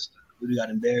wise, we got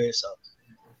embarrassed. So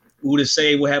we would have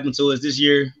said what happened to us this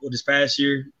year or this past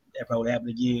year. That probably would happen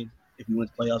again if we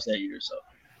went to playoffs that year. So,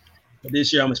 but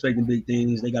this year I'm expecting big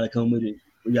things. They got to come with it.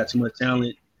 We got too much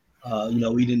talent.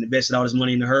 We didn't invest all this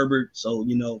money into Herbert. So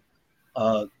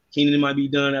Keenan might be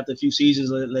done after a few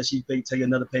seasons unless he take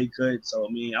another pay cut. So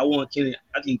I want Keenan.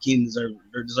 I think Keenan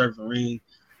deserves a ring.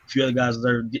 A few other guys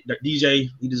deserve. DJ,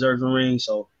 he deserves a ring.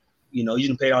 So you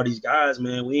can pay all these guys,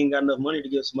 man. We ain't got enough money to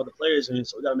give some other players in,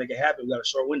 so we got to make it happen. We got a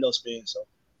short window spin, so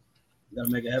we got to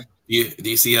make it happen. Do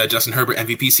you see Justin Herbert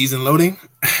MVP season loading?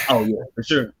 Oh yeah, for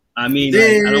sure. I mean,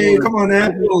 come on,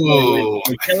 man.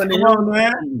 Come on,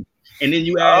 man. And then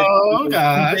you add,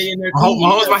 God,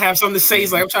 Mahomes might have something to say.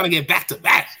 He's like, I'm trying to get back to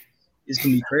back. It's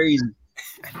gonna be crazy.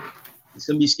 It's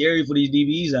gonna be scary for these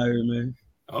DBs out here, man.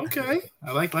 Okay,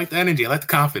 I like the energy. I like the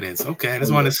confidence. Okay, I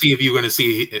just want to see if you were going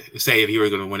to say if you were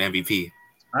going to win MVP.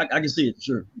 I can see it for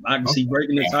sure. I can see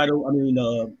breaking the title. I mean, I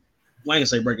ain't gonna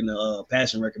say breaking the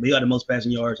passing record, but he got the most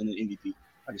passing yards in the MVP.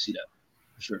 I can see that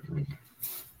for sure.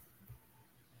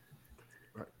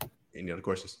 Right. Any other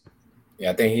questions?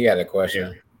 Yeah, I think he had a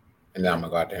question, and then I'm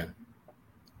gonna go out to him.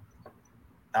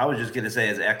 I was just gonna say,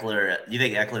 is Eckler? You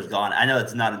think Eckler's gone? I know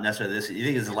it's not necessarily this. You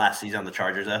think it's the last season on the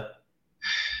Chargers, though?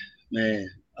 Man,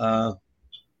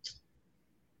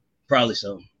 probably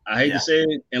so. I hate to say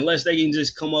it, unless they can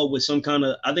just come up with some kind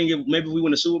of. I think maybe we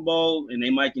win a Super Bowl and they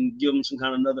might can give him some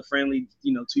kind of another friendly,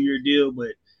 2-year deal. But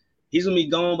he's gonna be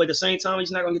gone. But at the same time,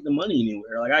 he's not gonna get the money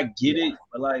anywhere. Like I get it,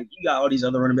 but like you got all these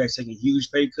other running backs taking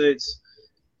huge pay cuts.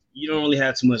 You don't really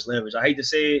have too much leverage. I hate to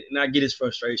say it, and I get his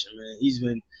frustration, man.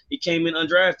 He came in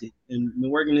undrafted and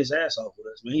been working his ass off with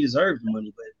us, man. He deserves the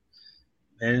money,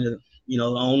 but man, the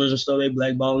owners and stuff, they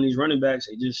blackballing these running backs.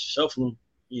 They just shuffle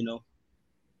them,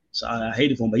 So I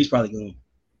hate it for him, but he's probably going.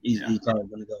 He's probably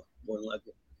going to go more than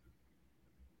likely.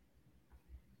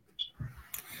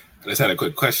 I just had a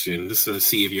quick question, just to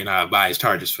see if you're not a biased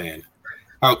Chargers fan.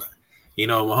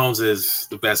 Mahomes is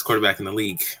the best quarterback in the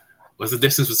league. What's the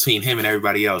distance between him and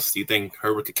everybody else? Do you think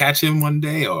Herbert could catch him one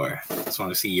day, or I just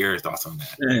want to see your thoughts on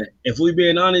that? If we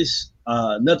being honest,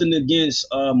 nothing against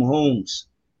Mahomes,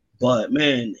 but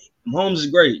man, Mahomes is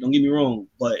great. Don't get me wrong,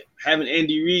 but having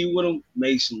Andy Reid with him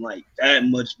makes him like that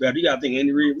much better. You gotta think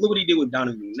Andy Reid. Look what he did with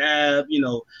Donovan McNabb.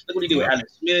 Look what he did with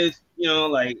Alex Smith.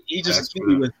 He just a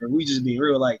QB with her. We just being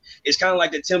real. Like it's kind of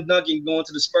like the Tim Duncan going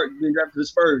to the Spurs, being drafted to the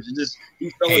Spurs.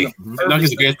 He fell in the Tim Duncan's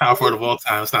the greatest power forward of all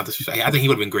time. It's not the. I think he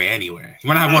would have been great anywhere. He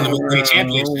might not have won the league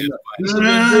championship.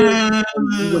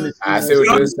 I see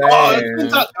what you're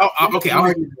saying. Okay,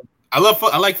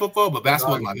 I like football, but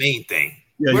basketball is my main thing.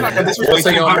 We're not going to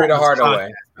disrespect you the hard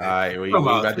way. All right, we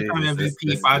got to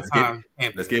MVP 5-time.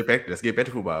 Let's get back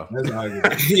to football.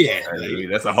 Yeah,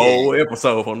 that's a whole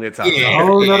episode from that topic. A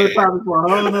whole other topic for a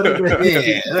whole other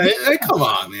day. Yeah, come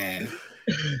on, man.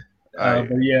 But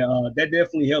that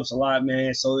definitely helps a lot,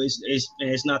 man. So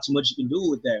it's not too much you can do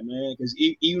with that, man. Because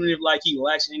even if like he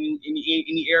lacks in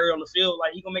any area on the field,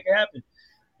 like he gonna make it happen.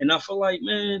 And I feel like,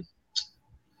 man,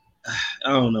 I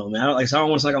don't know, man. I don't want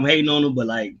to sound like I'm hating on him, but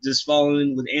like just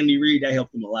following with Andy Reid, that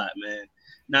helped him a lot, man.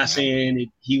 Not saying that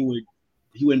he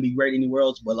wouldn't be great anywhere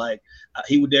else, but like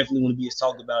he would definitely want to be as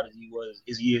talked about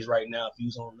as he is right now if he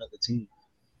was on another team.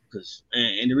 Because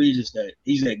Andy Reid is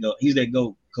he's that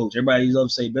GOAT coach. Everybody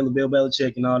loves to say Bill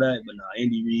Belichick and all that, but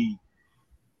Andy Reid,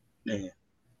 man,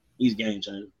 he's a game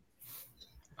changer.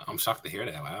 I'm shocked to hear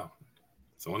that. Wow.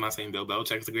 So we're not saying Bill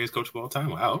Belichick is the greatest coach of all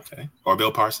time. Wow, okay. Or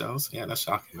Bill Parcells. Yeah, that's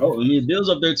shocking. Oh, Bill's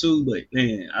up there too, but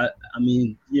man, I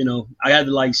had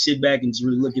to like sit back and just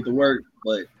really look at the work,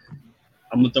 but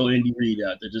I'm gonna throw Andy Reid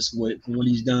out there just for what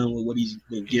he's done with what he's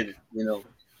been given,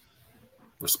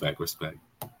 Respect.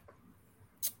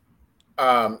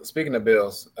 Speaking of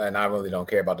Bills, and I really don't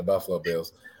care about the Buffalo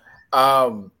Bills,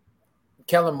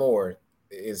 Kellen Moore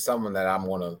is someone that I'm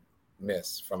gonna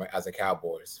miss as a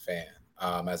Cowboys fan.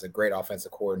 As a great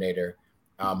offensive coordinator,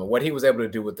 and what he was able to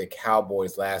do with the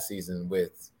Cowboys last season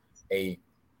with a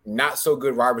not so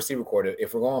good wide receiver core.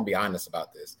 If we're going to be honest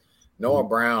about this, Noah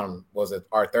Brown was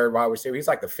our third wide receiver. He's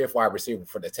like the fifth wide receiver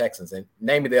for the Texans, and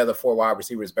name me the other four wide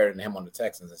receivers better than him on the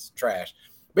Texans. It's trash.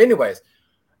 But anyways,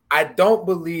 I don't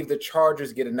believe the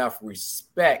Chargers get enough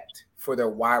respect for their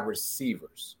wide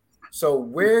receivers. So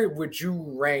where would you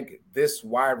rank this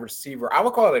wide receiver? I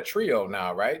would call it a trio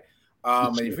now, right?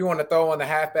 And if you want to throw on the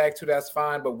halfback too, that's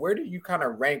fine. But where do you kind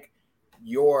of rank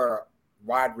your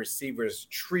wide receivers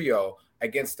trio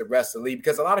against the rest of the league?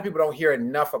 Because a lot of people don't hear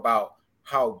enough about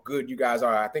how good you guys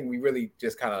are. I think we really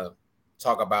just kind of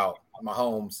talk about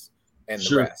Mahomes and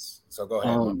the rest. So go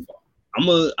ahead. I'm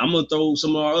gonna throw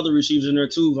some of our other receivers in there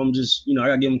too. I'm just, I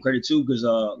gotta give them credit too, because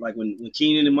like when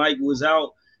Keenan and Mike was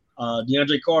out,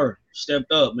 DeAndre Carter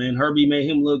stepped up, man. Herbie made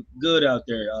him look good out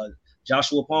there.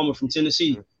 Joshua Palmer from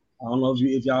Tennessee. I don't know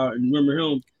if y'all remember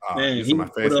him. Man, he was on my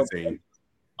fantasy team.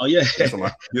 Oh yeah, he was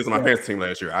on my fantasy team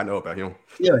last year. I know about him.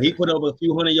 Yeah, he put up a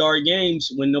few 100-yard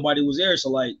games when nobody was there. So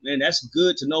like, man, that's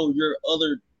good to know your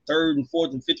other third and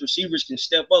fourth and fifth receivers can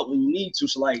step up when you need to.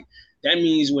 So like, that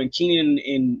means when Keenan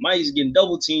and Mike's getting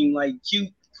double teamed, like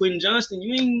Quentin Johnston,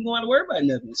 you ain't going to worry about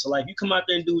nothing. So like, you come out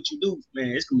there and do what you do, man,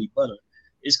 it's gonna be butter.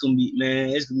 It's gonna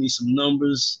be some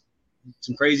numbers,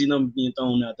 some crazy numbers being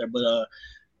thrown out there. But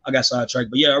I got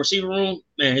sidetracked. But yeah, our receiver room,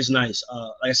 man, it's nice.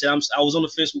 Like I said, I was on the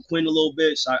fence with Quinn a little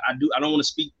bit, so I don't want to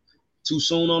speak too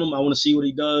soon on him. I want to see what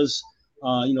he does.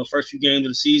 First few games of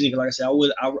the season. Because like I said,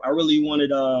 I really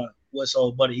wanted what's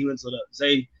old buddy. He went to the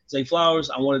Zay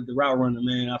Flowers. I wanted the route runner,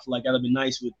 man. I feel like that'd be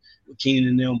nice with Keenan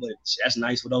and them, but that's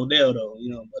nice with Odell though,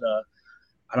 But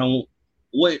I don't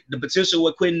the potential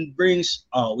what Quentin brings.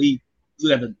 We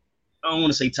got the, I don't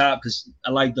want to say top because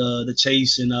I like the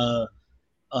Chase and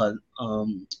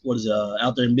what is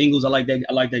out there in Bengals. I like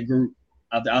that group.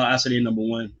 I say they're number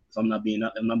one if I'm not being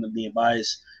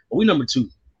biased. But we number two.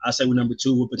 I say we're number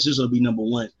two with potential to be number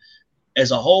one.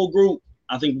 As a whole group,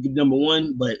 I think we could be number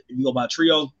one. But if you go by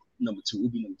trio, number two,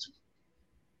 we'll be number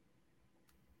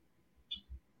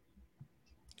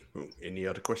two. Any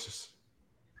other questions?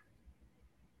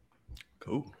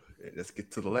 Cool. Let's get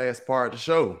to the last part of the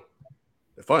show.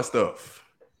 The fun stuff.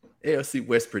 AFC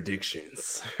West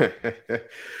predictions.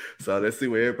 So let's see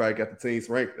where everybody got the teams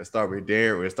ranked. Let's start with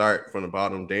Darren. We'll start from the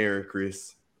bottom. Darren,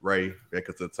 Chris, Ray, back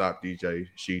up to the top. DJ,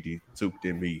 Sheedy, Took,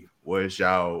 then me. What is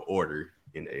y'all order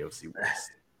in the AFC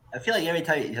West? I feel like every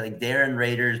time you like Darren,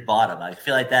 Raiders, bottom. I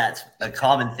feel like that's a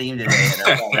common theme today.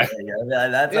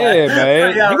 That's man.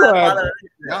 I got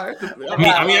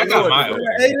my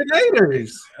order.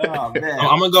 Oh man,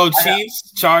 I'm gonna go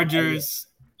Chiefs, Chargers,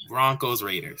 Broncos,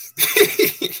 Raiders.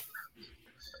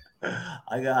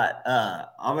 I'm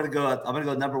gonna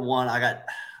go number one.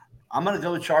 I'm gonna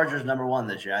go Chargers number one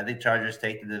this year. I think Chargers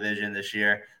take the division this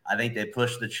year. I think they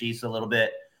push the Chiefs a little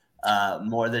bit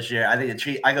more this year. I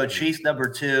think I go Chiefs number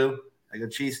two. I go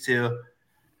Chiefs two.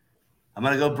 I'm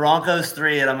gonna go Broncos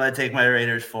 3, and I'm gonna take my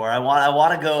Raiders 4. I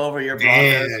want to go over your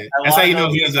Broncos. That's how you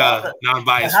know he's a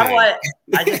non-biased fan.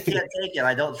 I just can't take it.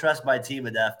 I don't trust my team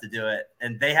enough to do it,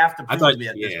 and they have to prove me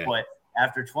at this point.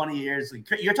 After 20 years,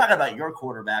 you're talking about your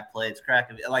quarterback play. It's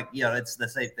cracking. It's the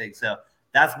same thing. So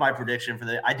that's my prediction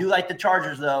for I do like the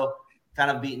Chargers though, kind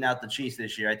of beating out the Chiefs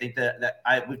this year. I think they're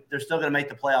still going to make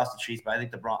the playoffs, the Chiefs, but I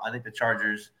think the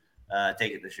Chargers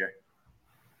take it this year.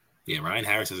 Yeah, Ryan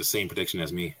Harris has the same prediction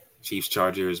as me. Chiefs,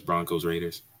 Chargers, Broncos,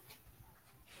 Raiders.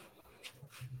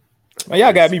 Man,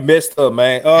 y'all got me messed up,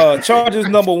 man. Chargers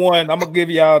number one. I'm gonna give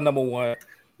y'all number one.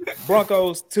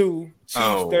 Broncos 2, Chiefs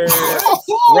 3rd,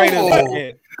 Raiders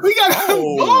second. We got a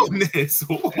bonus.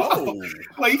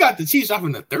 Like you got the Chiefs off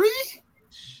in the 3?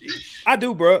 I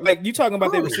do, bro. Like you talking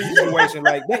about their receiving situation.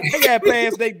 Like they got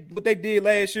past what they did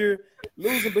last year,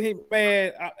 losing. But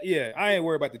I ain't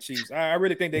worried about the Chiefs. I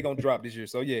really think they're gonna drop this year.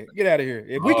 So yeah, get out of here.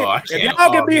 If y'all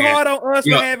can be hard on us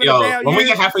for having a bad when year, we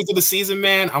get halfway through the season,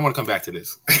 man, I want to come back to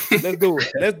this. Let's do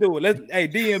it. Hey,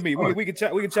 DM me. We can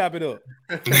chop it up.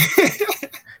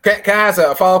 Can I ask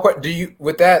a follow-up question?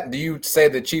 Do you say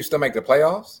the Chiefs still make the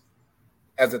playoffs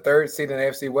as the third seed in the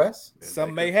AFC West?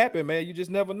 Something may happen, man. You just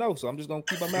never know. So I'm just gonna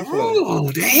keep my mouth closed.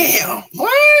 Oh, damn!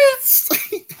 What?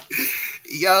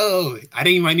 Yo, I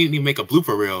didn't even need to make a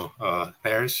blooper reel,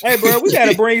 Parrish. Hey, bro, we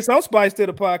gotta bring some spice to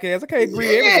the podcast. I can't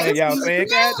agree with everything y'all saying.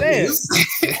 God damn.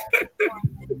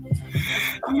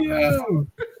 Yo,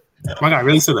 my God,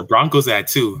 really said the Broncos at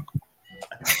 2.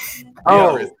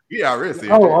 Yeah, really.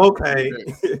 Oh, okay.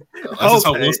 Let's just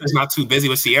hope Wilson's not too busy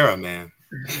with Sierra, man.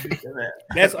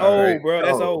 That's old, bro.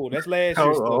 That's old. That's last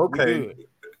year's stuff. Okay.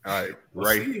 All right,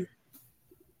 right.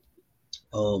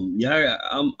 I'm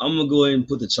gonna go ahead and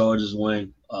put the Chargers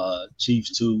 1,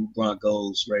 Chiefs 2,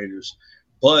 Broncos, Raiders.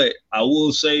 But I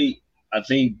will say I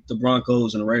think the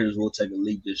Broncos and the Raiders will take a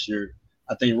leap this year.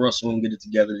 I think Russell will get it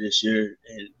together this year,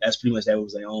 and that's pretty much that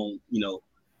was their own,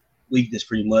 weakness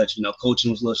pretty much.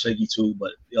 Coaching was a little shaky too,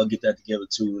 but they'll get that together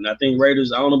too. And I think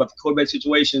Raiders, I don't know about the quarterback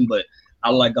situation, but I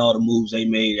like all the moves they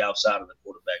made outside of the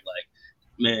quarterback. Like,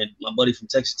 man, my buddy from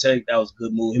Texas Tech, that was a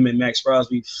good move. Him and Max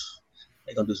Crosby,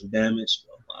 they're going to do some damage.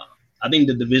 I think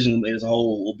the division as a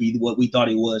whole will be what we thought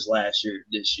it was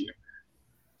this year.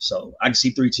 So I can see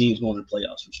 3 teams going to the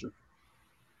playoffs for sure.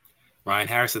 Ryan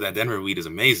Harris said that Denver weed is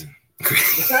amazing.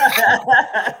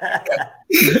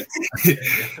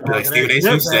 Like Stephen A.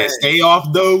 Smith said, "Stay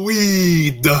off the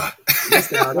weed."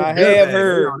 I have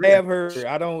heard.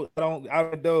 I don't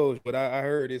indulge, but I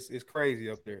heard it's crazy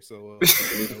up there. So, but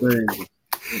just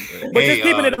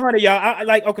keeping it 100, y'all.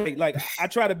 I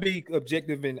try to be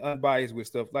objective and unbiased with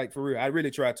stuff. Like for real, I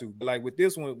really try to. But like with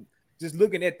this one, just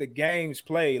looking at the games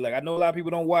played, like I know a lot of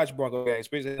people don't watch Bronco games,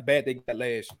 especially how bad they got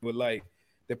last year. But like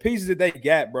the pieces that they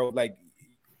got, bro, like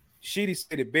Sheedy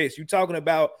said it best. You talking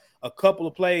about a couple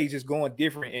of plays just going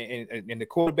different and the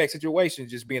quarterback situation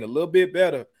just being a little bit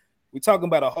better. We're talking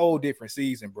about a whole different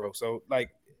season, bro. So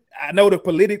like I know the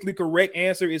politically correct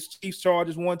answer is Chiefs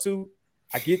Chargers 1-2.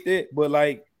 I get that, but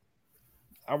like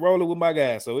I'm rolling with my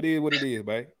guys, so it is what it is,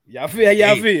 man. Y'all feel how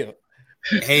y'all feel.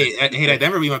 Hey, that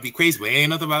Denver weed might be crazy, but ain't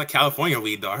nothing about California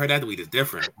weed though. I heard that weed is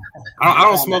different. I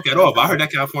don't smoke at all, but I heard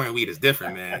that California weed is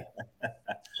different, man.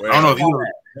 I don't know if you.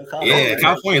 Yeah,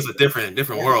 California is a different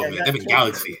world, man. Different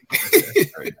galaxy.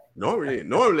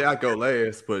 Normally I go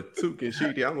last, but Tuke and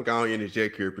Sheedy, I'm gonna go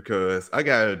interject here because I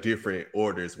got a different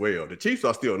order as well. The Chiefs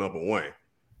are still number 1,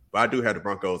 but I do have the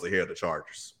Broncos ahead of the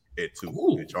Chargers at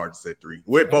 2, the Chargers at 3.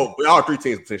 With all 3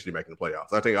 teams potentially making the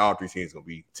playoffs. I think all 3 teams gonna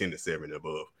be 10-7 and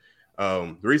above.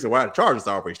 The reason why the Chargers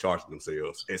always charging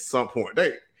themselves at some point,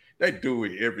 they do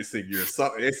it every single year.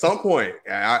 At some point,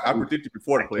 I predicted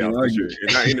before the playoffs this year,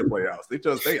 and not in the playoffs.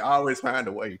 They always find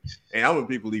a way. And I'm a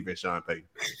big believer in Sean Payton.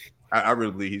 I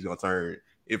really believe he's gonna turn.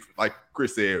 If, like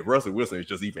Chris said, Russell Wilson is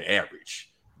just even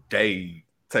average, they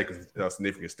take a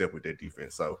significant step with their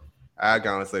defense. So I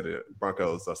gotta say the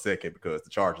Broncos are second because the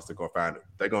Chargers are gonna find it.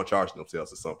 They're gonna charge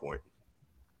themselves at some point.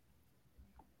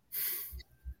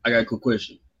 I got a quick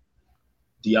question.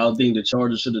 Do y'all think the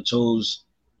Chargers should have chose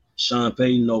Sean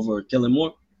Payton over Kellen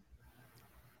Moore?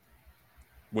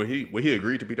 Will he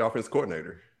agree to be the offensive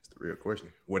coordinator? It's the real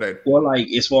question. Well, like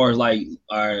as far as like,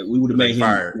 all right, we would have made him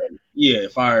fired. Yeah,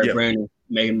 fired Brandon,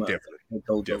 made him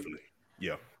definitely.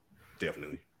 Yeah,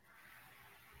 definitely.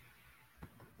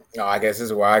 No, I guess this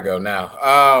is where I go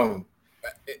now.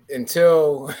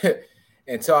 Until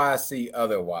I see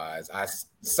otherwise,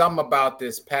 something about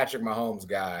this Patrick Mahomes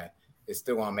guy is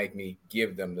still gonna make me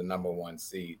give them the number 1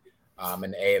 seed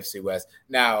in the AFC West.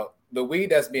 Now, the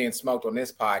weed that's being smoked on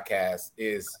this podcast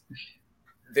is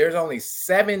there's only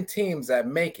 7 teams that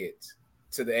make it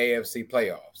to the AFC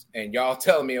playoffs, and y'all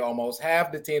telling me almost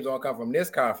half the teams gonna come from this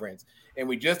conference. And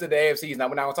we just did the AFCs. Now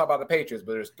we're not gonna talk about the Patriots,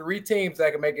 but there's 3 teams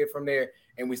that can make it from there,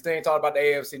 and we still ain't talking about the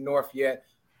AFC North yet.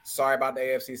 Sorry about the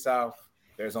AFC South.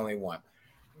 There's only 1.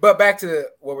 But back to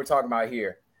what we're talking about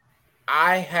here.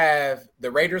 I have the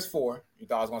Raiders 4. You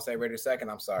thought I was going to say Raiders second?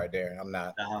 I'm sorry, Darren. I'm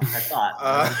not. I thought.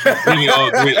 I think we all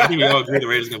agree the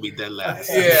Raiders going to be dead last.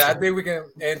 Yeah, I think we can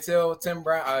until Jim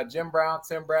Brown,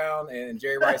 and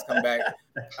Jerry Rice come back.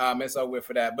 And so we're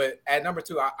for that. But at number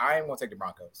 2, I am going to take the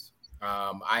Broncos.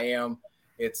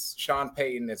 It's Sean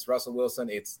Payton. It's Russell Wilson.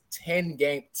 It's 10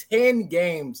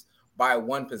 games by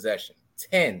 1 possession.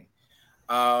 10.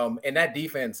 And that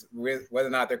defense, whether or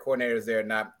not their coordinator is there or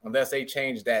not, unless they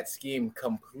change that scheme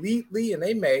completely, and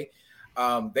they may,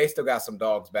 they still got some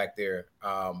dogs back there,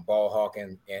 ball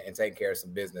hawking and taking care of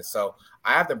some business. So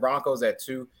I have the Broncos at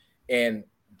 2. And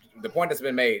the point that's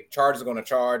been made, Chargers are going to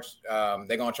charge.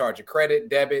 They're going to charge a credit,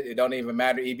 debit. It don't even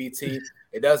matter, EBT.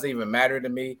 It doesn't even matter to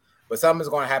me. But something's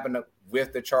going to happen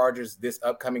with the Chargers this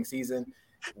upcoming season.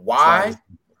 Why?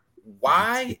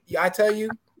 I tell you,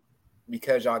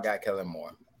 because y'all got Kellen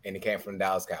Moore, and he came from the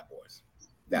Dallas Cowboys.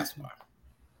 That's why.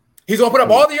 He's going to put up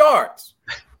all the yards,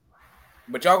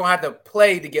 but y'all going to have to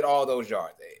play to get all those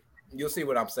yards. You'll see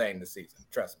what I'm saying this season.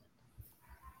 Trust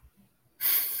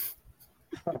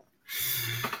me.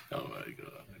 Oh, my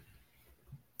God.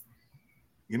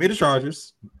 Give me the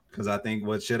Chargers, because I think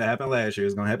what should have happened last year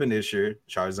is going to happen this year.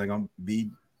 Chargers ain't going to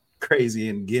be crazy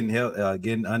and getting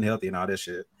unhealthy and all that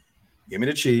shit. Give me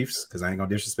the Chiefs, because I ain't going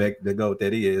to disrespect the GOAT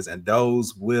that he is, and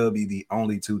those will be the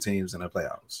only 2 teams in the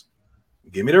playoffs.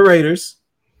 Give me the Raiders.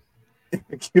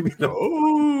 Give me the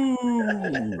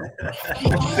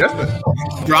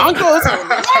Broncos.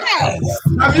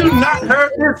 Have you not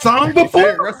heard this song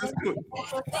before?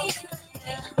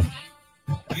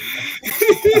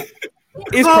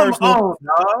 It's personal.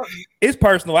 It's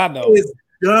personal. I know. It's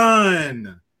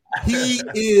done. He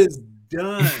is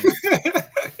done.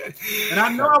 And I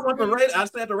know I want the Raiders. I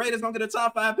said the Raiders gonna get a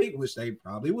top 5 pick, which they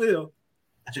probably will.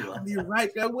 I'll be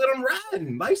right there with them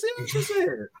riding. Like, see what you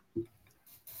said.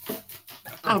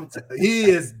 He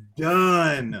is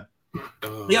done.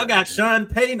 Y'all got Sean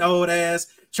Payton old ass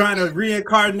trying to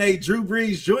reincarnate Drew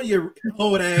Brees Jr.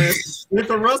 old ass with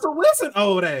the Russell Wilson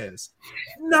old ass.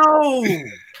 No.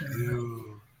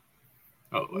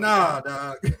 Oh, Nah,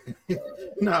 dog.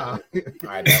 Nah. All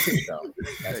right, that's it though.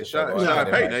 That's Hey, it. Sean Nah,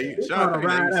 Payton, Sean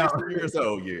Payton ain't even 60 years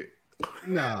old yet.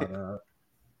 Nah, dog.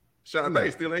 Sean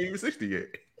Payton still ain't even 60 yet.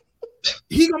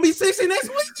 He gonna be 60 next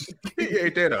week. He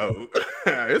ain't that old.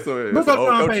 Look up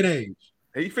Sean Payton age.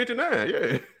 He 59,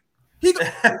 yeah. He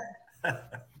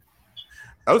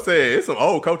I would say it's some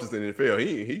old coaches in the NFL.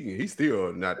 He's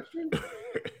still not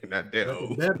that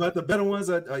old. but the better ones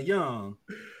are young.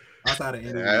 Outside of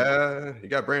Indy. You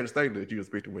got Brandon Staley that you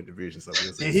expect to win division. So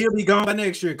and he'll be gone by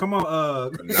next year. Come on,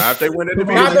 not if they win the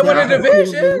division. Not if they win the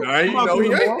division. Nah, you know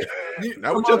he ain't.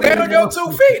 Not with Stand on your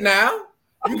 2 feet now.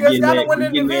 You just gotta win the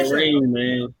division. Ring,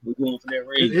 man. We're going for that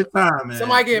ring. It's time, man.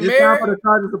 Somebody get it's married. Time for the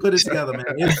Chargers to put it together, man.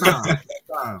 It's time. It's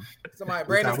time. Somebody,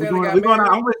 Brandon We're Staley going, got married.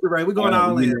 I'm with you, Ray. We're going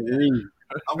all in.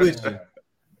 I'm with you.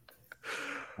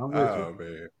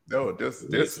 Man. No, this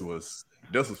was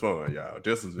fun, y'all.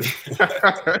 This was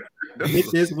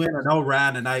Get this win or no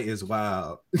ride tonight is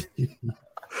wild. He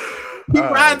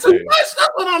riding too much. That's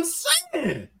what I'm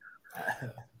saying.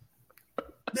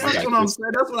 That's what I'm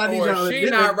saying. That's what I need y'all to do. She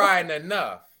not riding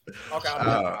enough. Okay.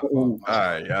 All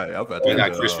right. I'm about to we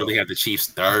got Chris really have the Chiefs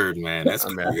third, man. That's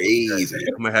crazy.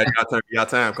 I'm gonna have y'all turn y'all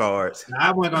time cards.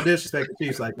 I wasn't gonna disrespect the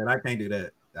Chiefs like that. I can't do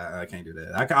that. I can't do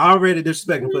that. I can already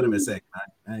disrespect and put them in second.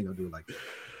 I ain't gonna do it like that.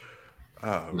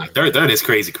 Third is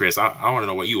crazy, Chris. I want to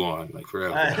know what you on, like for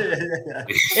real.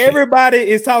 Everybody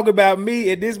is talking about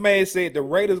me, and this man said the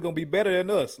Raiders gonna be better than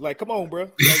us. Like, come on, bro.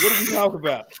 Like, what are we talking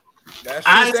about?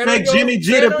 I expect Jimmy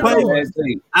G to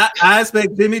play. I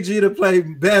expect Jimmy G to play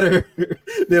better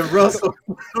than Russell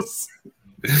Wilson.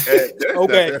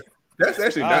 Okay. That's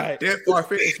actually not that far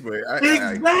fetched, but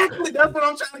exactly. That's what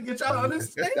I'm trying to get y'all to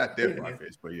understand. That's not that far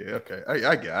fetched, but yeah, okay.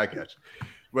 I got you.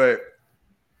 But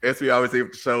as we always say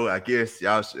with the show, I guess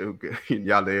y'all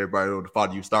let everybody know to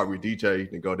follow you. Start with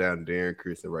DJ and go down to Darren,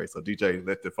 Chris, and Ray. So DJ,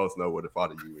 let the folks know where to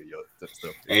follow you and your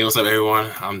stuff. Hey, what's up,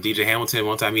 everyone? I'm DJ Hamilton,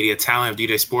 multimedia talent of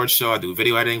DJ Sports Show. I do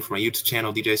video editing for my YouTube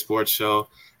channel, DJ Sports Show.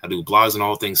 I do blogs on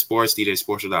all things sports,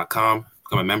 DJSportsShow.com.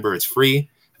 Become a member; it's free.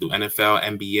 I do NFL,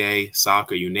 NBA,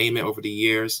 soccer, you name it. Over the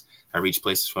years, I reach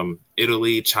places from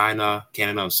Italy, China,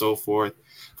 Canada, and so forth.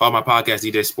 Follow my podcast,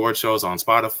 DJ Sports Shows, on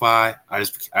Spotify.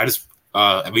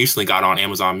 I recently got on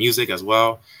Amazon Music as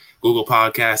well, Google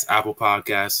Podcasts, Apple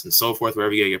Podcasts, and so forth,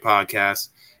 wherever you get your podcasts.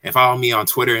 And follow me on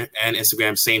Twitter and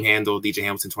Instagram, same handle, DJ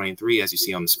Hamilton23, as you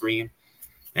see on the screen.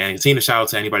 And continue to shout out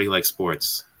to anybody who likes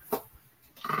sports.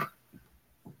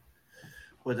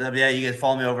 Yeah, you can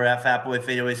follow me over at Fatboy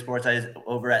Fadeaway Sports.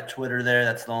 Over at Twitter there.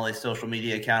 That's the only social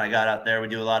media account I got out there. We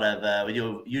do a lot of we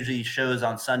do usually shows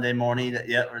on Sunday morning.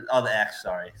 The X.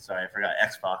 Sorry, I forgot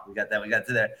Xbox. We got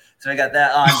to there. So I got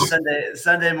that on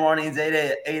Sunday mornings,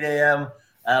 8 a.m.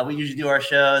 We usually do our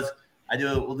shows.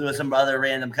 We'll do some other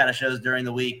random kind of shows during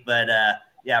the week. But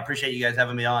yeah, I appreciate you guys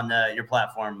having me on your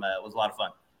platform. It was a lot of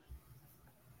fun.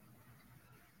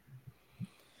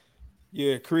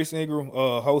 Yeah, Chris Ingram,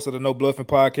 host of the No Bluffing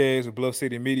podcast with Bluff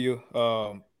City Media,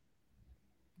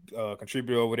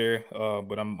 contributor over there.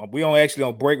 But we actually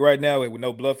on break right now with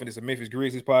No Bluffing. It's a Memphis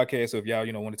Grizzlies podcast. So if y'all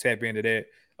want to tap into that,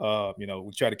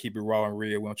 we try to keep it raw and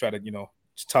real. We don't try to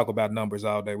just talk about numbers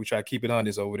all day. We try to keep it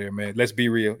honest over there, man. Let's be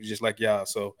real, just like y'all.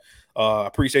 So I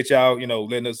appreciate y'all,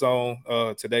 letting us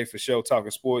on today for sure,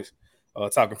 talking sports,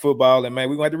 talking football, and man,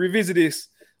 we're gonna have to revisit this.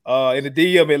 In the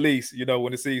DM at least,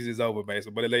 when the season is over, man.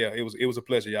 So, but yeah, it was a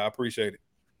pleasure, y'all. I appreciate it.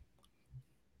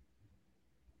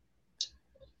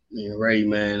 Yeah, Ray,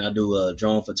 man, I do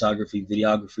drone photography,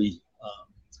 videography,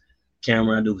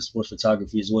 camera. I do sports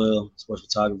photography as well. Sports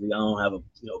photography. I don't have a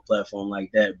platform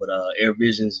like that, but Air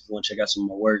Visions. If you want to check out some of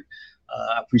my work,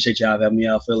 I appreciate y'all having me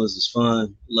out, fellas. It's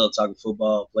fun. Love talking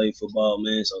football, play football,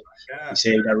 man. So you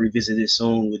say you got to revisit this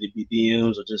soon with the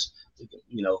DMs or just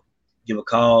give a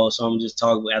call or something, just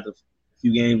talk after a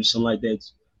few games or something like that.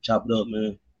 Chop it up,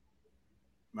 man.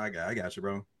 My guy, I got you,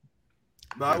 bro.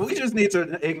 But we just need to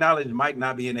acknowledge Mike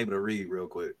not being able to read real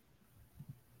quick.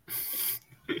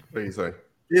 What do you say?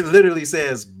 It literally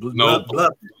says no.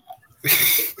 Literally.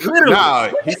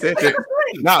 No, he said that.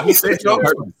 No, he said your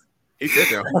purpose. He said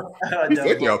that. He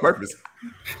said that on purpose.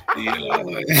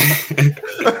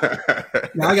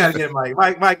 No, I gotta get Mike.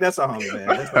 Mike, that's a homie, man.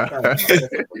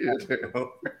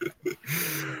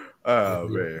 Oh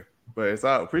man. But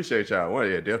I appreciate y'all. Well,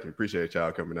 yeah, definitely appreciate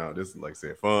y'all coming out. This is, like I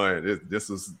said, fun. This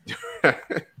was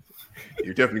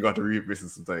you're definitely going to revisit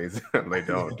some things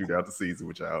later on throughout the season,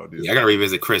 which I do. Yeah, I gotta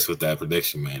revisit Chris with that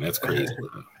prediction, man. That's crazy.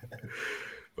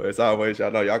 But as always,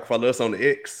 y'all know y'all can follow us on the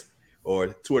X or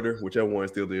Twitter, whichever one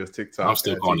still is. TikTok. I'm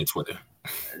still calling it Twitter.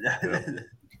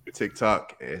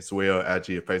 TikTok as well, IG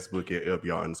and Facebook at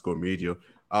LBR_media.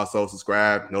 Also,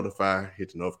 subscribe, notify,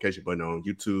 hit the notification button on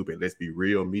YouTube, and Let's Be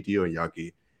Real Media, and y'all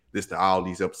get listen to all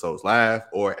these episodes live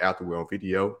or after we're on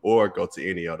video, or go to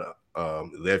any of the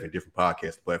 11 different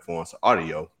podcast platforms for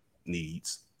audio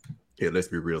needs. Yeah, Let's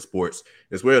Be Real Sports.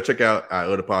 As well, check out our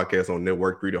other podcasts on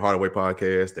Network 3, the Hardaway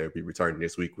podcast. They'll be returning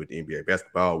this week with NBA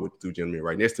basketball with two gentlemen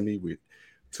right next to me, with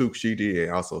Took Sheedy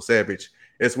and also Savage,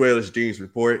 as well as Gene's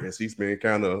Report, as he's been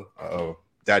kind of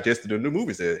digesting the new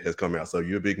movies that has come out. So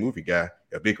you're a big movie guy,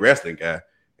 a big wrestling guy,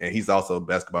 and he's also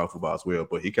basketball and football as well,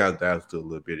 but he kind of dives into a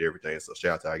little bit of everything. So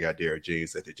shout out to our guy Derek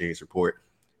Jeans at the Jeans Report.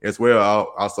 As well,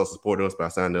 I'll also support us by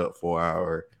signing up for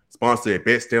our sponsor at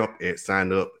BetStamp at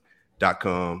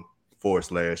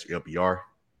signup.com/LBR.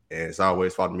 And as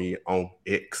always, follow me on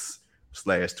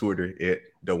X/Twitter at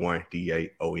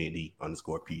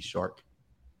the1DAONE_P Shark.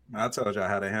 I told y'all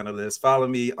how to handle this. Follow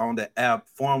me on the app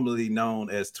formerly known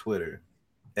as Twitter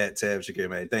at Tab Shakir,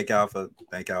 man. Thank y'all for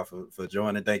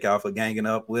joining. Thank y'all for ganging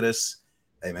up with us.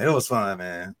 Hey man, it was fun,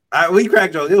 man. We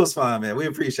cracked jokes. It was fun, man. We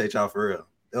appreciate y'all for real.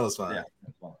 It was fun.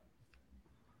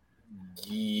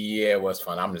 Yeah, it was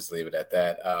fun. I'm just leave it at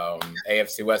that.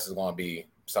 AFC West is going to be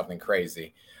something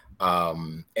crazy,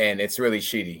 and it's really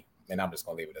shitty. And I'm just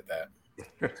going to leave it at that.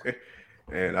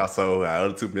 And also, our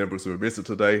other two members who were missing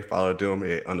today, follow them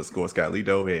at _Scott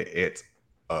and at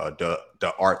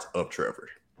the Art of Trevor.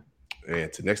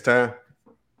 And till next time,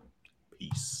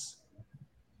 peace.